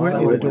now. They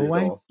weren't near the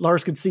doorway.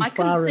 Loris could see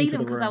far into the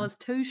room. Because I was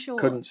too short.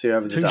 Couldn't see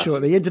over the Too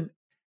short.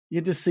 You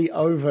had to see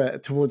over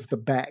towards the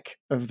back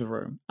of the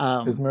room.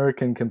 Is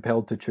American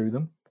compelled to chew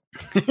them?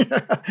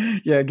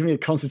 Yeah, give me a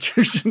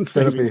constitution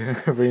saving. That'd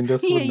be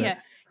horrendous, wouldn't it?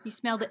 You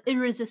smell the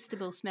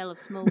irresistible smell of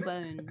small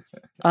bones.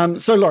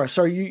 So, Laura,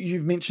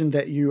 you've mentioned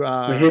that you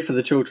are... We're here for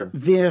the children.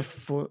 There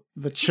for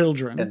the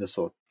children. And the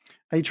sword.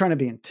 Are you trying to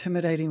be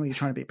intimidating? Or are you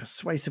trying to be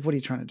persuasive? What are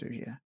you trying to do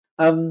here?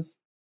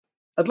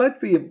 I'd like to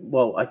be...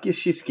 Well, I guess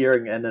she's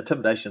scaring and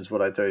intimidation is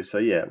what I do. So,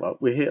 yeah, well,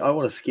 we're here. I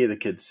want to scare the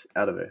kids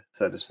out of her,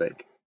 so to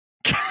speak.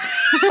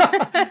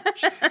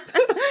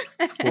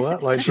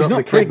 What? Like drop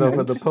the kids off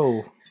at the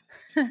pool?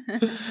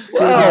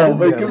 Wow,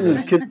 my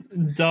goodness,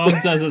 dog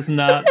does us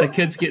nut. The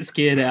kids get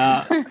scared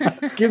out.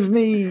 Give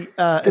me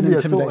an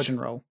intimidation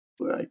roll.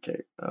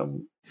 Okay,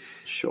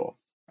 sure.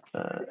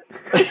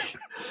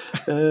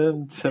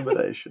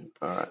 Intimidation.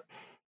 All right.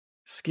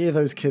 Scare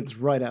those kids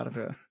right out of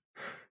her.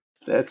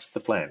 That's the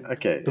plan.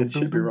 Okay, it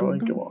should be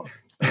rolling. Come on.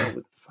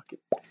 Fuck it.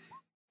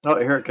 Oh,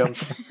 here it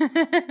comes.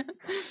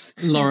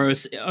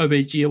 Loris,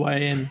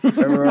 OBGYN.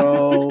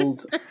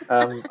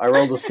 I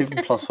rolled a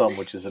 7 + 1,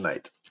 which is an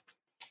 8.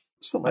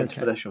 So my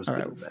intimidation was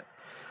better than that.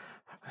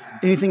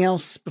 Anything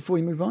else before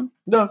we move on?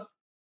 No,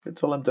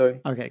 that's all I'm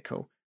doing. Okay,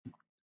 cool.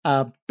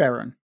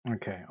 Baron.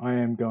 Okay, I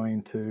am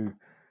going to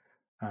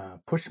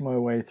push my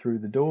way through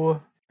the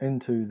door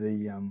into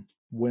the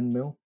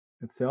windmill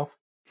itself.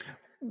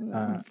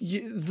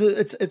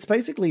 It's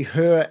basically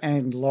her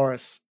and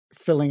Loris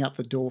filling up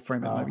the door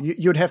frame.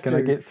 You'd have to. Can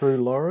I get through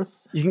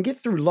Loris? You can get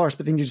through Loris,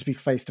 but then you just be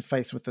face to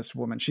face with this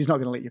woman. She's not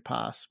going to let you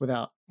pass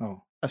without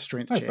a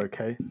strength check. That's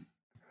okay.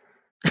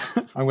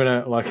 I'm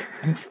gonna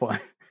it's fine.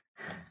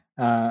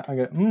 I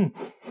go.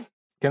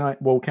 Can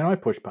I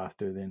push past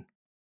her then?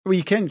 Well,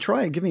 you can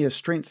try and give me a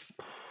strength.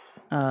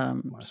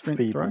 Strength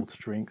feeble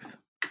strength.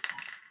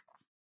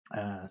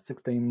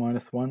 16 - 1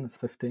 is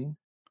 15.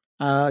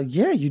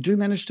 Yeah, you do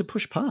manage to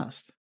push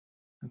past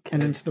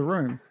and into the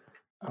room.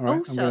 All right,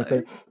 I'm going to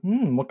say,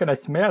 what can I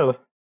smell?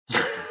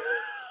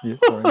 Yeah,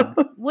 sorry, no.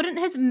 Wouldn't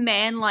his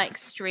man-like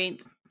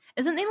strength...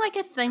 Isn't there like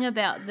a thing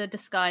about the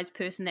disguised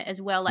person that as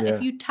well, like if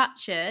you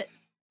touch it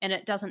and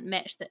it doesn't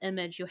match the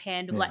image, your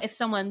hand will, like if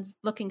someone's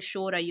looking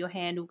shorter, your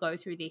hand will go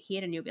through their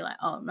head and you'll be like,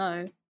 oh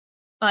no.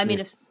 I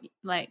mean,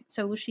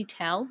 so will she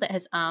tell that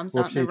his arms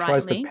aren't the right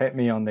length? If she tries to pat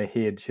me on the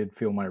head, she'd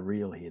feel my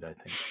real head, I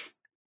think.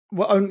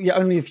 Well,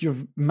 only if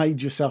you've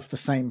made yourself the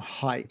same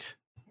height.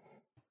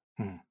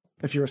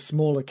 If you're a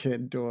smaller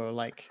kid or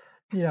like...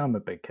 Yeah, I'm a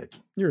big kid.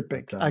 You're a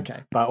big kid.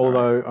 Okay. But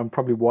although I'm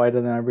probably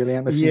wider than I really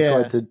am, if she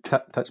tried to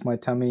touch my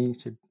tummy,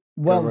 she'd...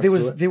 Well, there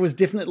was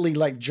definitely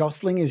like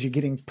jostling as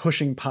you're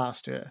pushing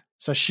past her.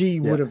 So she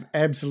would have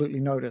absolutely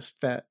noticed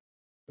that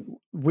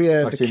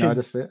where the kids...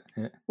 noticed it?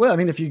 Yeah. Well, I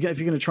mean, if you're going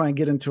to try and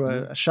get into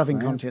a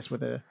shoving contest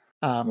with her...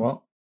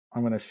 well,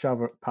 I'm going to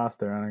shove it past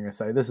her and I'm going to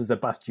say, this is a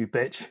bust, you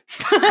bitch.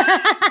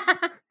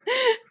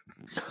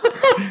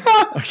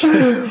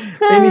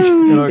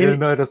 You're not going to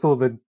notice all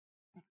the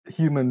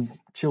human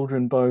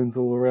children bones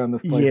all around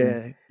this place.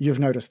 Yeah, you've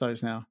noticed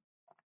those now.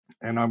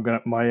 And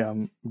my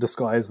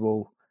disguise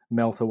will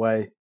melt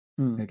away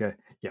and go,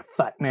 yeah,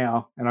 fuck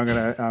now. And I'm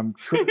going to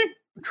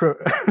trip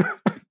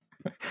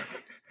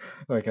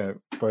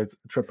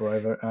her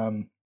over.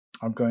 I'm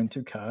going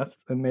to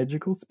cast a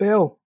magical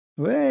spell.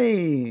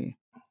 Way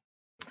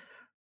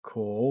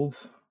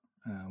called,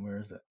 where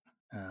is it?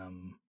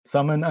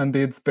 Summon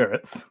undead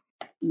spirits.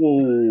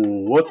 Whoa,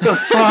 what the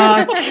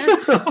fuck?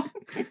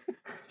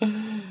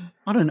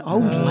 On an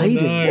old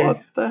lady. No.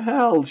 What the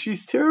hell?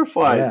 She's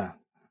terrified. Yeah.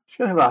 She's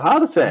going to have a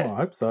heart attack. Oh, I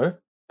hope so.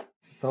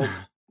 That's the whole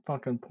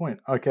fucking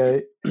point.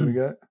 Okay, here we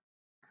go.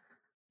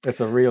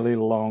 It's a really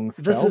long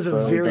spell. This is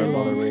a very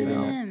long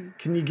spell.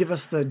 Can you give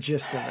us the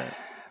gist of it?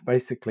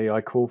 Basically,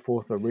 I call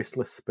forth a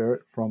restless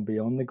spirit from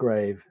beyond the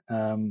grave,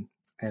 and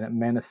it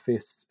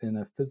manifests in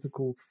a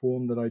physical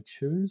form that I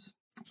choose.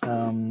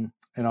 And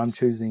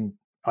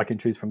I can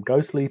choose from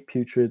ghostly,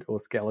 putrid, or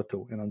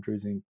skeletal, and I'm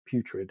choosing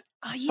putrid.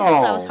 Oh,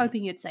 yes, I was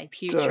hoping you'd say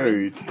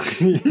putrid.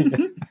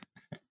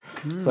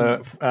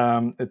 So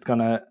it's going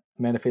to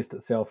manifest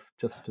itself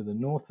just to the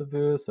north of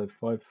her, so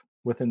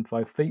within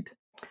 5 feet.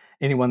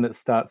 Anyone that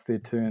starts their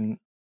turn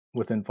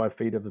within 5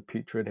 feet of a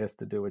putrid has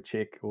to do a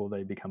check or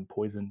they become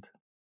poisoned.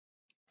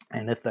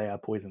 And if they are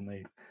poisoned,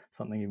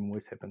 something even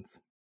worse happens.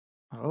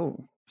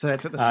 Oh, so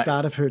that's at the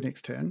start of her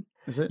next turn,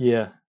 is it?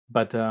 Yeah,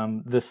 but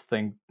this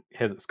thing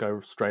has its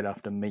go straight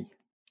after me.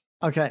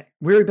 Okay,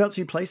 whereabouts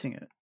are you placing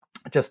it?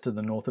 Just to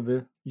the north of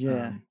her.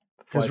 Yeah,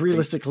 because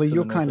realistically,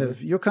 you're kind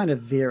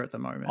of there at the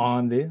moment.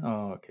 I'm there.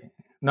 Oh, okay.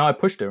 No, I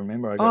pushed her.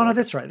 Remember? No,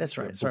 that's right.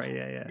 Sorry,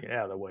 yeah. Get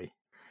out of the way.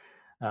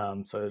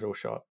 So it'll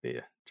show up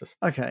there. Just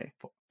okay.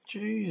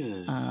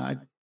 Jesus. I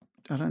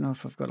don't know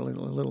if I've got a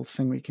little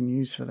thing we can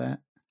use for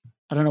that.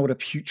 I don't know what a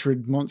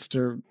putrid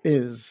monster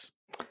is.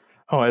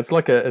 Oh, it's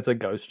a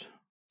ghost.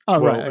 Oh,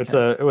 right.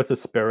 Okay. It's a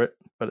spirit,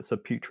 but it's a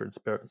putrid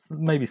spirit. It's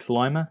maybe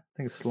Slimer. I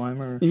think it's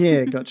Slimer.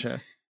 Yeah,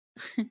 gotcha.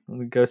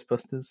 The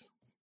Ghostbusters.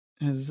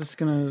 Is this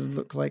going to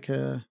look like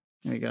a...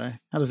 There we go.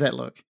 How does that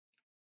look?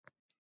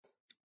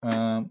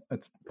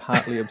 It's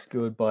partly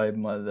obscured by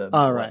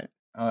Oh, right.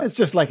 It's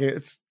just like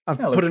I've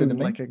put in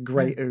like a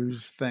grey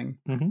ooze thing.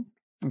 Mm-hmm.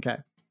 Okay.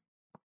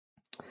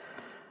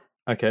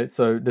 Okay,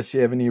 so does she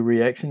have any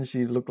reactions?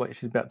 She look like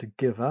she's about to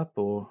give up,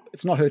 or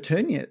it's not her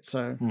turn yet,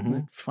 so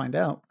we'll find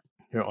out.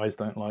 Her eyes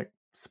don't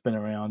spin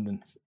around,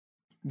 and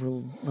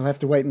we'll have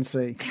to wait and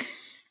see.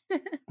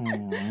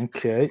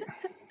 Okay.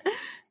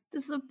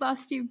 This is a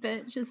bust you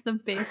bitch is the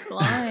best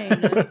line.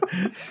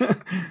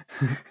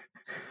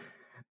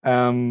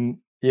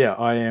 Yeah,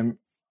 I am.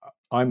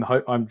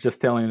 I'm just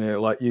telling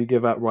her, you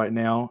give up right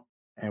now,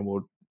 and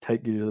we'll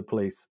take you to the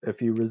police.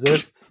 If you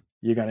resist,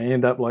 you're going to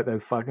end up like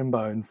those fucking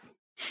bones.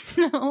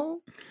 No.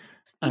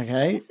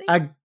 Okay.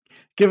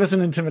 Give us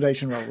an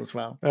intimidation roll as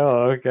well.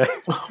 Oh, okay.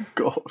 Oh,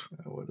 God.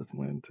 What is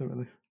my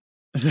intimidation?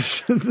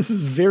 This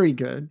is very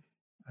good.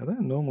 I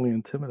don't normally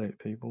intimidate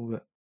people,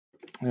 but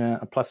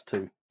a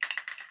 +2.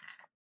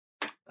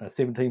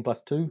 17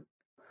 + 2.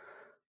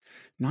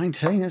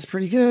 19. That's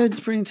pretty good. It's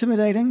pretty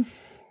intimidating.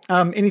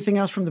 Anything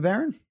else from the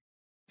Baron?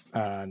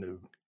 No.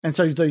 And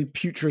so the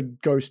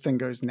putrid ghost thing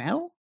goes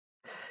now?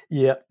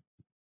 Yeah,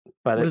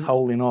 but What it's is it?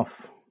 holding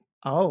off.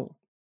 Oh.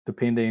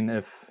 Depending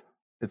if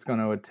it's going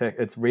to attack.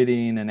 It's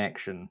readying an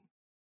action.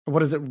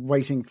 What is it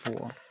waiting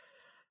for?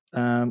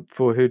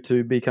 For her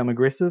to become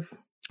aggressive.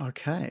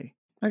 Okay.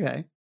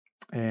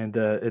 And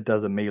it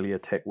does a melee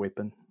attack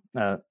weapon.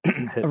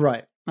 Hit.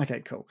 Right.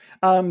 Okay, cool.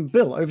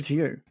 Bill, over to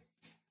you.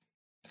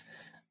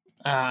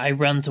 I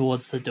run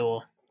towards the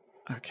door.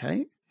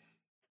 Okay.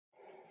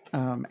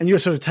 And you're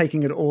sort of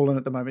taking it all in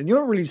at the moment. You're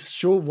not really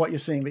sure what you're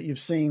seeing, but you've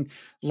seen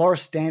Laura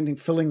standing,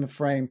 filling the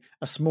frame,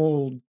 a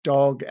small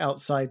dog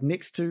outside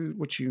next to,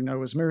 which you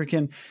know as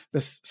Mirakin,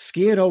 this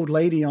scared old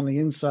lady on the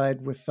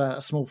inside with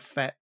a small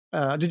fat.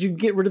 Did you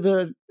get rid of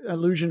the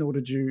illusion, or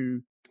did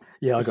you?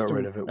 Yeah, I got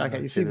rid of it. Okay,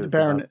 you see the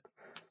Baron,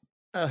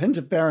 a hint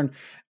of Baron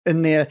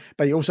in there,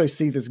 but you also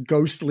see this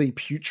ghostly,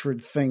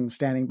 putrid thing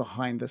standing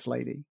behind this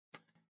lady.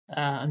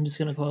 I'm just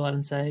going to call out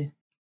and say,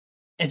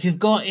 if you've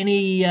got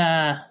any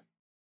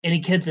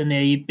kids in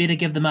there, you better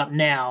give them up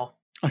now.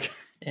 Okay.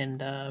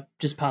 And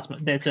just pass my...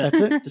 That's it.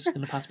 That's it? Just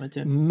going to pass my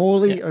turn.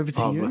 Morley, over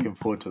to I'm you. looking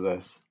forward to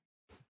this.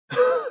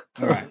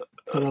 All right.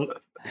 So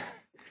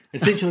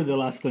essentially the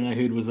last thing I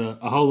heard was a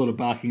whole lot of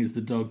barking as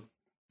the dog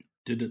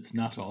did its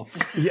nut off.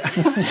 Yeah.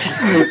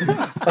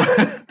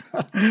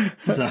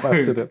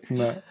 Busted its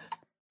nut.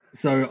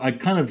 So I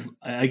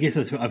guess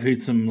I've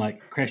heard some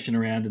like crashing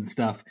around and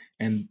stuff,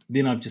 and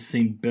then I've just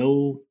seen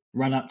Bill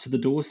run up to the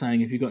door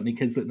saying, "If you got any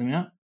kids, let them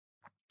out."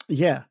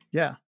 Yeah.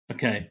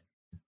 Okay,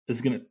 this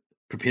is gonna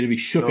prepare to be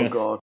shooketh. Oh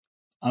God!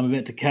 I'm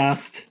about to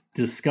cast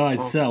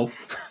disguise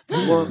self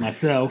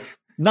myself.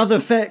 Another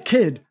fat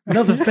kid.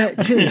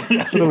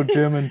 Little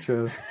German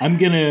child. I'm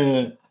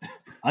gonna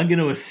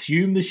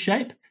assume the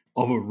shape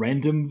of a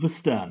random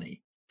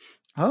Vistani.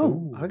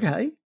 Oh,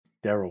 okay.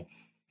 Daryl.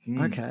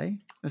 Okay,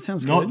 that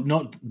sounds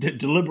Not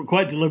good.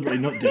 quite deliberately,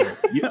 not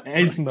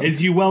Daryl.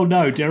 As you well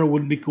know, Daryl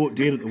wouldn't be caught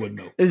dead at the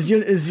windmill. Is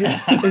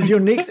your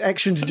next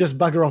action to just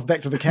bugger off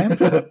back to the camp?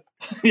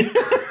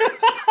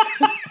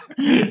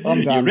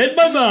 I'm done. You read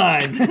my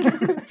mind.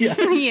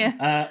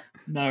 Yeah.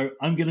 No,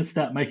 I'm going to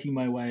start making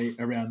my way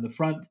around the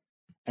front,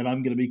 and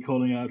I'm going to be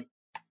calling out,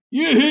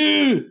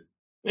 "Yoo-hoo!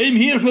 I'm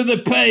here for the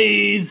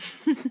pays."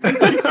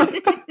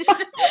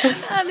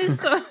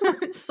 There's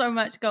so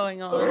much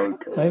going on. Oh,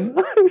 God.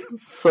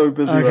 So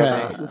busy right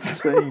now. The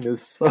scene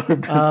is so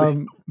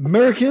busy.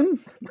 Mirakin,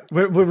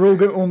 we're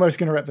all almost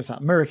going to wrap this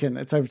up. Mirakin,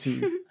 it's over to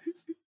you.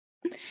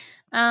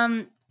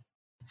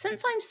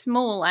 Since I'm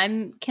small,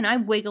 can I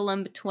wiggle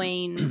in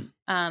between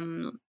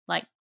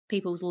like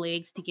people's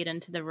legs to get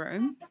into the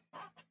room?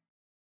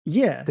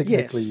 Yeah,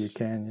 Technically, yes. you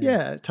can.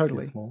 Yeah,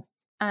 totally. You're small.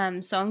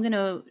 So I'm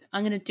gonna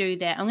do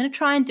that. I'm gonna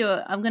try and do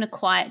it. I'm gonna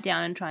quiet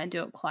down and try and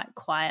do it quite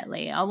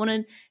quietly. I want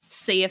to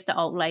see if the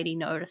old lady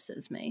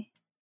notices me.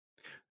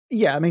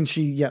 Yeah, I mean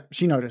she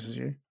notices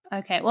you.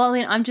 Okay, well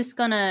then I'm just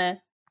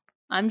gonna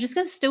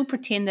still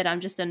pretend that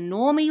I'm just a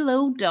normie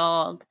little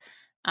dog,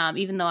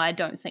 even though I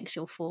don't think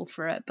she'll fall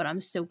for it. But I'm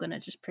still gonna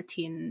just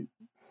pretend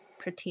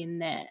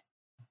that.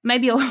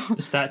 Maybe I'll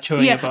start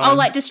chewing your bone. I'll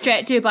like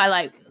distract her by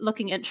like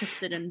looking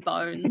interested in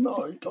bones.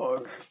 No,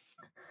 don't.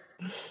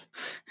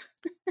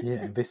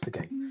 Yeah,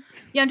 investigate.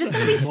 Yeah, I'm just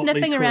going to be Motley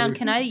sniffing around. Crue.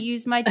 Can I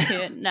use my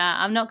turn?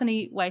 Nah, I'm not going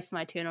to waste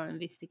my turn on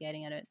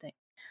investigating, I don't think.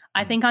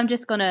 I think I'm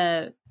going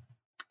to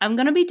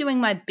be doing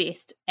my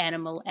best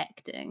animal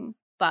acting,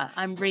 but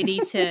I'm ready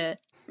to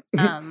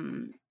get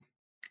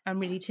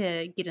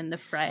in the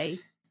fray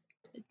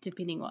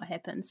depending what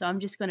happens. So I'm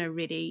just going to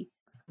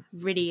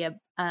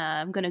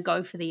I'm going to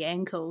go for the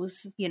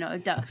ankles,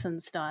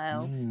 Dachshund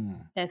style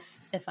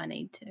if I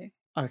need to.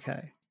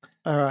 Okay.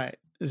 All right.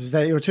 Is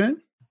that your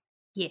turn?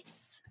 Yes.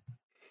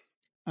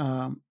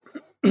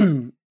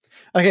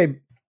 Okay.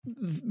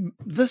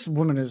 This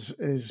woman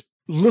is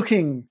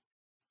looking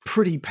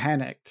pretty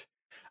panicked.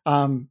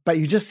 But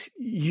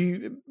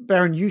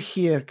Baron, you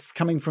hear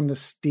coming from the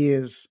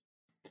stairs,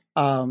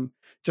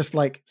 just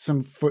like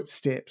some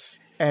footsteps,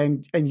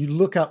 and you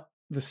look up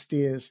the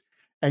stairs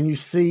and you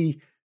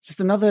see just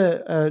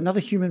another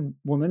human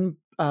woman,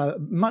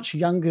 much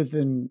younger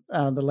than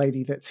the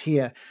lady that's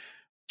here,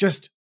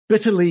 just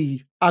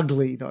bitterly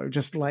ugly though,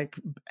 just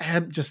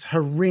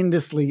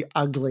horrendously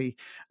ugly,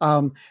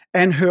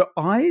 and her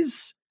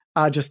eyes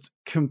are just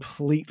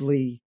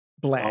completely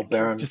black. Oh,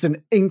 Baron. Just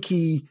an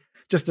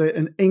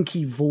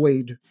inky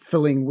void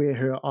filling where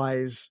her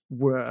eyes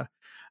were.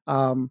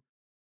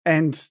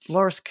 And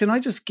Loris, can I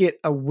just get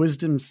a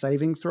wisdom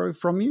saving throw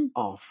from you?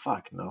 Oh,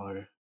 fuck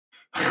no.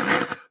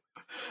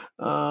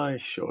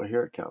 Sure,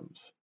 here it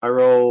comes. I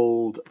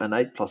rolled an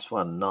 8 +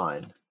 1,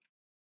 9.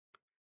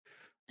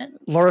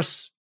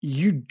 Loris,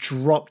 you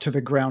drop to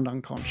the ground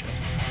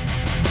unconscious.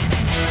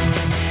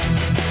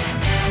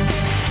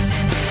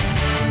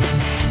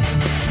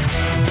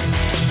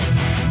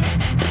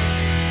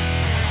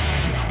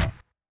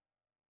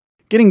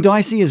 Getting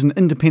Dicey is an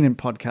independent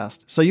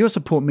podcast, so your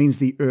support means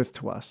the earth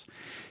to us.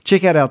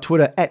 Check out our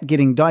Twitter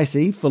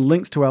 @GettingDicey for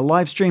links to our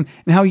live stream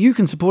and how you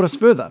can support us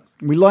further.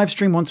 We live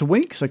stream once a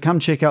week, so come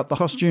check out the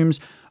costumes,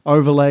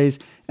 overlays,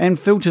 and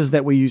filters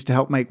that we use to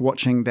help make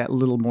watching that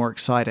little more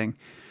exciting.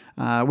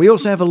 We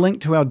also have a link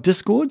to our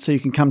Discord, so you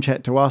can come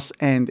chat to us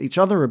and each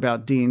other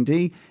about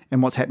D&D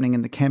and what's happening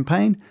in the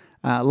campaign.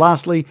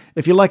 Lastly,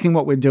 if you're liking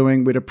what we're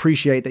doing, we'd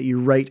appreciate that you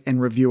rate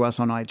and review us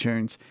on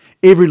iTunes.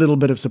 Every little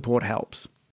bit of support helps.